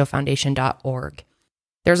gabbypetitofoundation.org.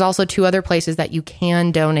 There's also 2 other places that you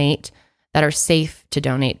can donate that are safe to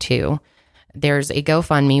donate to. There's a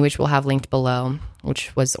GoFundMe, which we'll have linked below,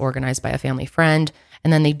 which was organized by a family friend,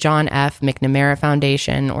 and then the John F. McNamara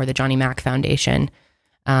Foundation or the Johnny Mac Foundation.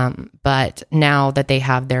 But now that they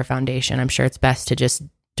have their foundation, I'm sure it's best to just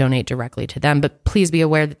donate directly to them. But please be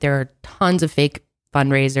aware that there are tons of fake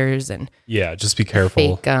fundraisers and just be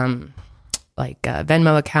careful. Fake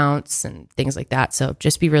Venmo accounts and things like that. So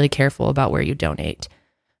just be really careful about where you donate.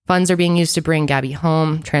 Funds are being used to bring Gabby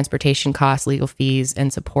home, transportation costs, legal fees,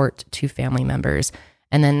 and support to family members.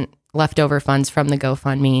 And then leftover funds from the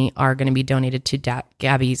GoFundMe are going to be donated to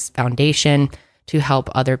Gabby's foundation to help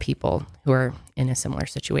other people who are in a similar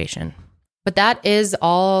situation. But that is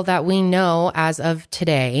all that we know as of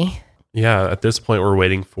today. Yeah, at this point, we're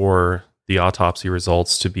waiting for the autopsy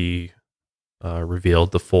results to be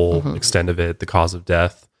revealed, the full extent of it, the cause of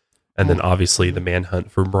death. And then obviously the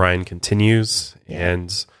manhunt for Brian continues,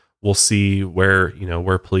 and we'll see where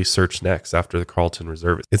police search next after the Carlton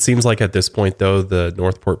Reserve. It seems like at this point, though, the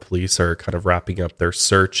Northport police are kind of wrapping up their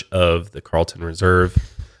search of the Carlton Reserve.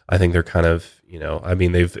 I think they're kind of,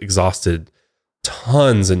 they've exhausted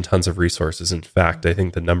tons and tons of resources. In fact, I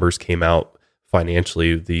think the numbers came out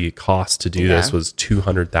financially. The cost to do this was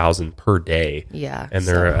 $200,000 per day. Yeah. And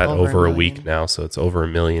they're at over a week now. So it's over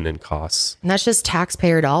 $1 million in costs. And that's just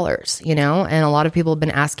taxpayer dollars, and a lot of people have been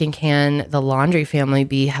asking, can the Laundrie family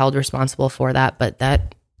be held responsible for that? But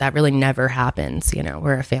that really never happens,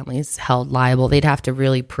 where a family's held liable. They'd have to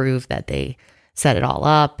really prove that they set it all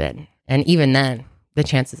up. And even then, the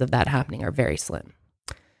chances of that happening are very slim.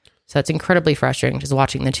 So it's incredibly frustrating just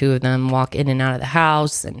watching the 2 of them walk in and out of the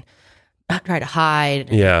house and try to hide.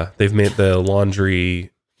 Yeah, they've made the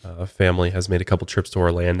Laundrie family has made a couple trips to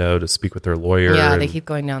Orlando to speak with their lawyer. Yeah, they keep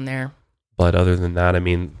going down there. But other than that,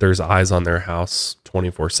 there's eyes on their house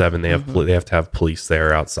 24/7. They have to have police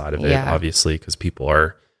there outside of it, obviously, because people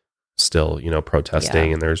are still,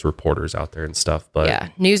 protesting, and there's reporters out there and stuff.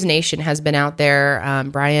 But News Nation has been out there.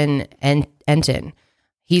 Brian Enton.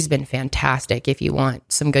 He's been fantastic. If you want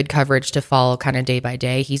some good coverage to follow kind of day by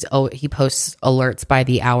day, he posts alerts by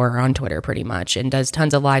the hour on Twitter pretty much, and does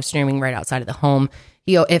tons of live streaming right outside of the home.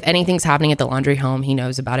 If anything's happening at the Laundrie home, he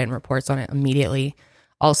knows about it and reports on it immediately.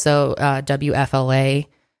 Also, WFLA,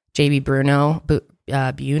 JB Bruno,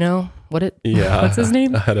 what's his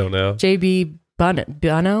name? I don't know. JB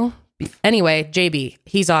Buno? Anyway, JB,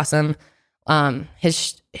 he's awesome.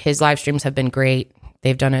 His live streams have been great.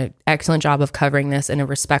 They've done an excellent job of covering this in a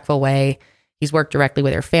respectful way. He's worked directly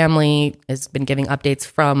with their family, has been giving updates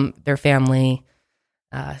from their family.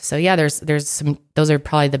 So yeah, there's some, those are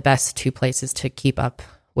probably the best 2 places to keep up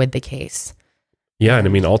with the case. Yeah.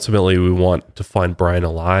 And ultimately we want to find Brian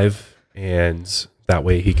alive, and that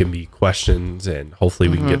way he can be questioned, and hopefully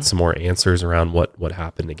we can get some more answers around what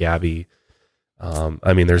happened to Gabby.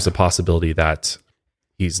 There's a possibility that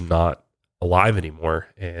he's not alive anymore,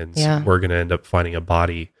 and we're going to end up finding a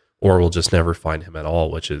body, or we'll just never find him at all,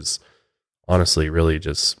 which is honestly really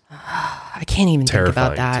just I can't even think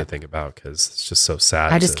about that. To think about, because it's just so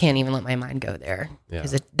sad. I just can't even let my mind go there,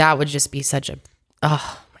 because that would just be such a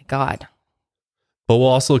oh my god. But we'll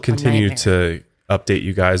also continue to update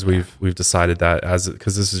you guys. We've decided that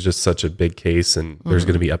because this is just such a big case, and there's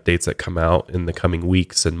going to be updates that come out in the coming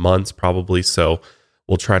weeks and months probably. So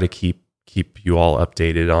we'll try to keep you all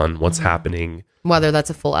updated on what's happening. Whether that's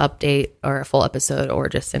a full update or a full episode, or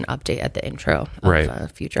just an update at the intro of a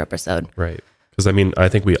future episode. Right. Because I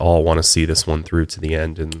think we all want to see this one through to the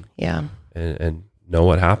end and know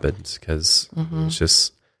what happened, because it's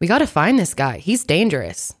just, we got to find this guy. He's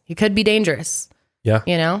dangerous. He could be dangerous. Yeah.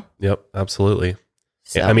 Yep, absolutely.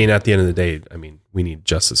 So. At the end of the day, we need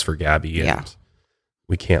justice for Gabby, and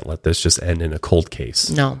we can't let this just end in a cold case.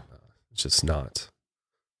 No. It's just not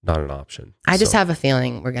an option. I just have a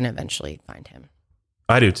feeling we're going to eventually find him.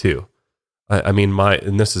 I do too.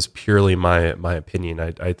 And this is purely my opinion.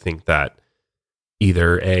 I think that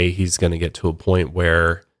either he's going to get to a point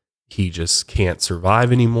where he just can't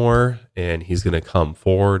survive anymore, and he's going to come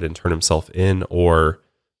forward and turn himself in, or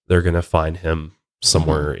they're going to find him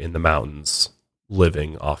somewhere in the mountains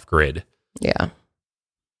living off grid. Yeah.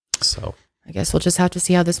 So I guess we'll just have to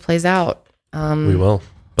see how this plays out. We will.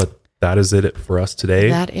 But that is it for us today.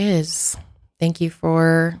 That is. thank you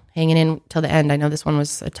for hanging in till the end. I know this one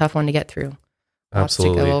was a tough one to get through.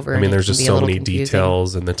 Absolutely. I mean, there's just so many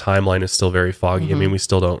details, and the timeline is still very foggy. I mean, we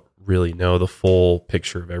still don't really know the full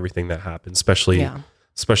picture of everything that happened, especially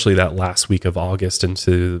that last week of August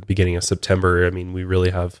into the beginning of September. I mean, we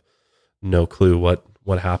really have no clue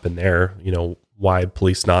what happened there. You know, why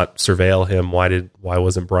police not surveil him? Why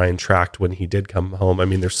wasn't Brian tracked when he did come home? I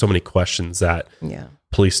mean, there's so many questions that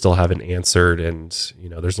police still haven't answered, and you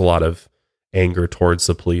know, there's a lot of anger towards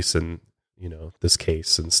the police and, you know, this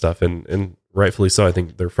case and stuff, and rightfully so. I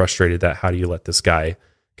think they're frustrated that how do you let this guy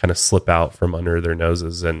kind of slip out from under their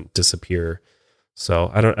noses and disappear?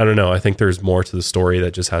 So I don't know. I think there's more to the story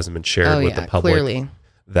that just hasn't been shared with the public, clearly,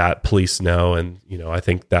 that police know. And, you know, I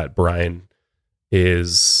think that Brian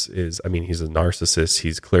is, I mean, he's a narcissist.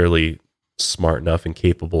 He's clearly smart enough and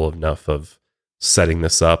capable enough of setting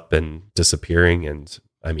this up and disappearing. And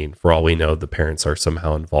I mean, for all we know, the parents are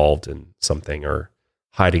somehow involved in something or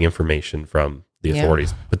hiding information from the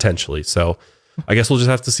authorities potentially. So I guess we'll just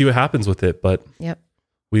have to see what happens with it, but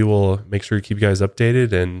we will make sure to keep you guys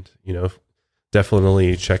updated, and, you know,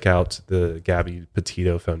 definitely check out the Gabby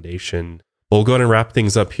Petito Foundation. We'll go ahead and wrap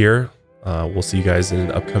things up here. We'll see you guys in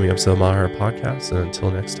an upcoming episode of Mile Higher Podcast. And until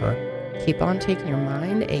next time, keep on taking your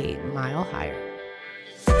mind a mile higher.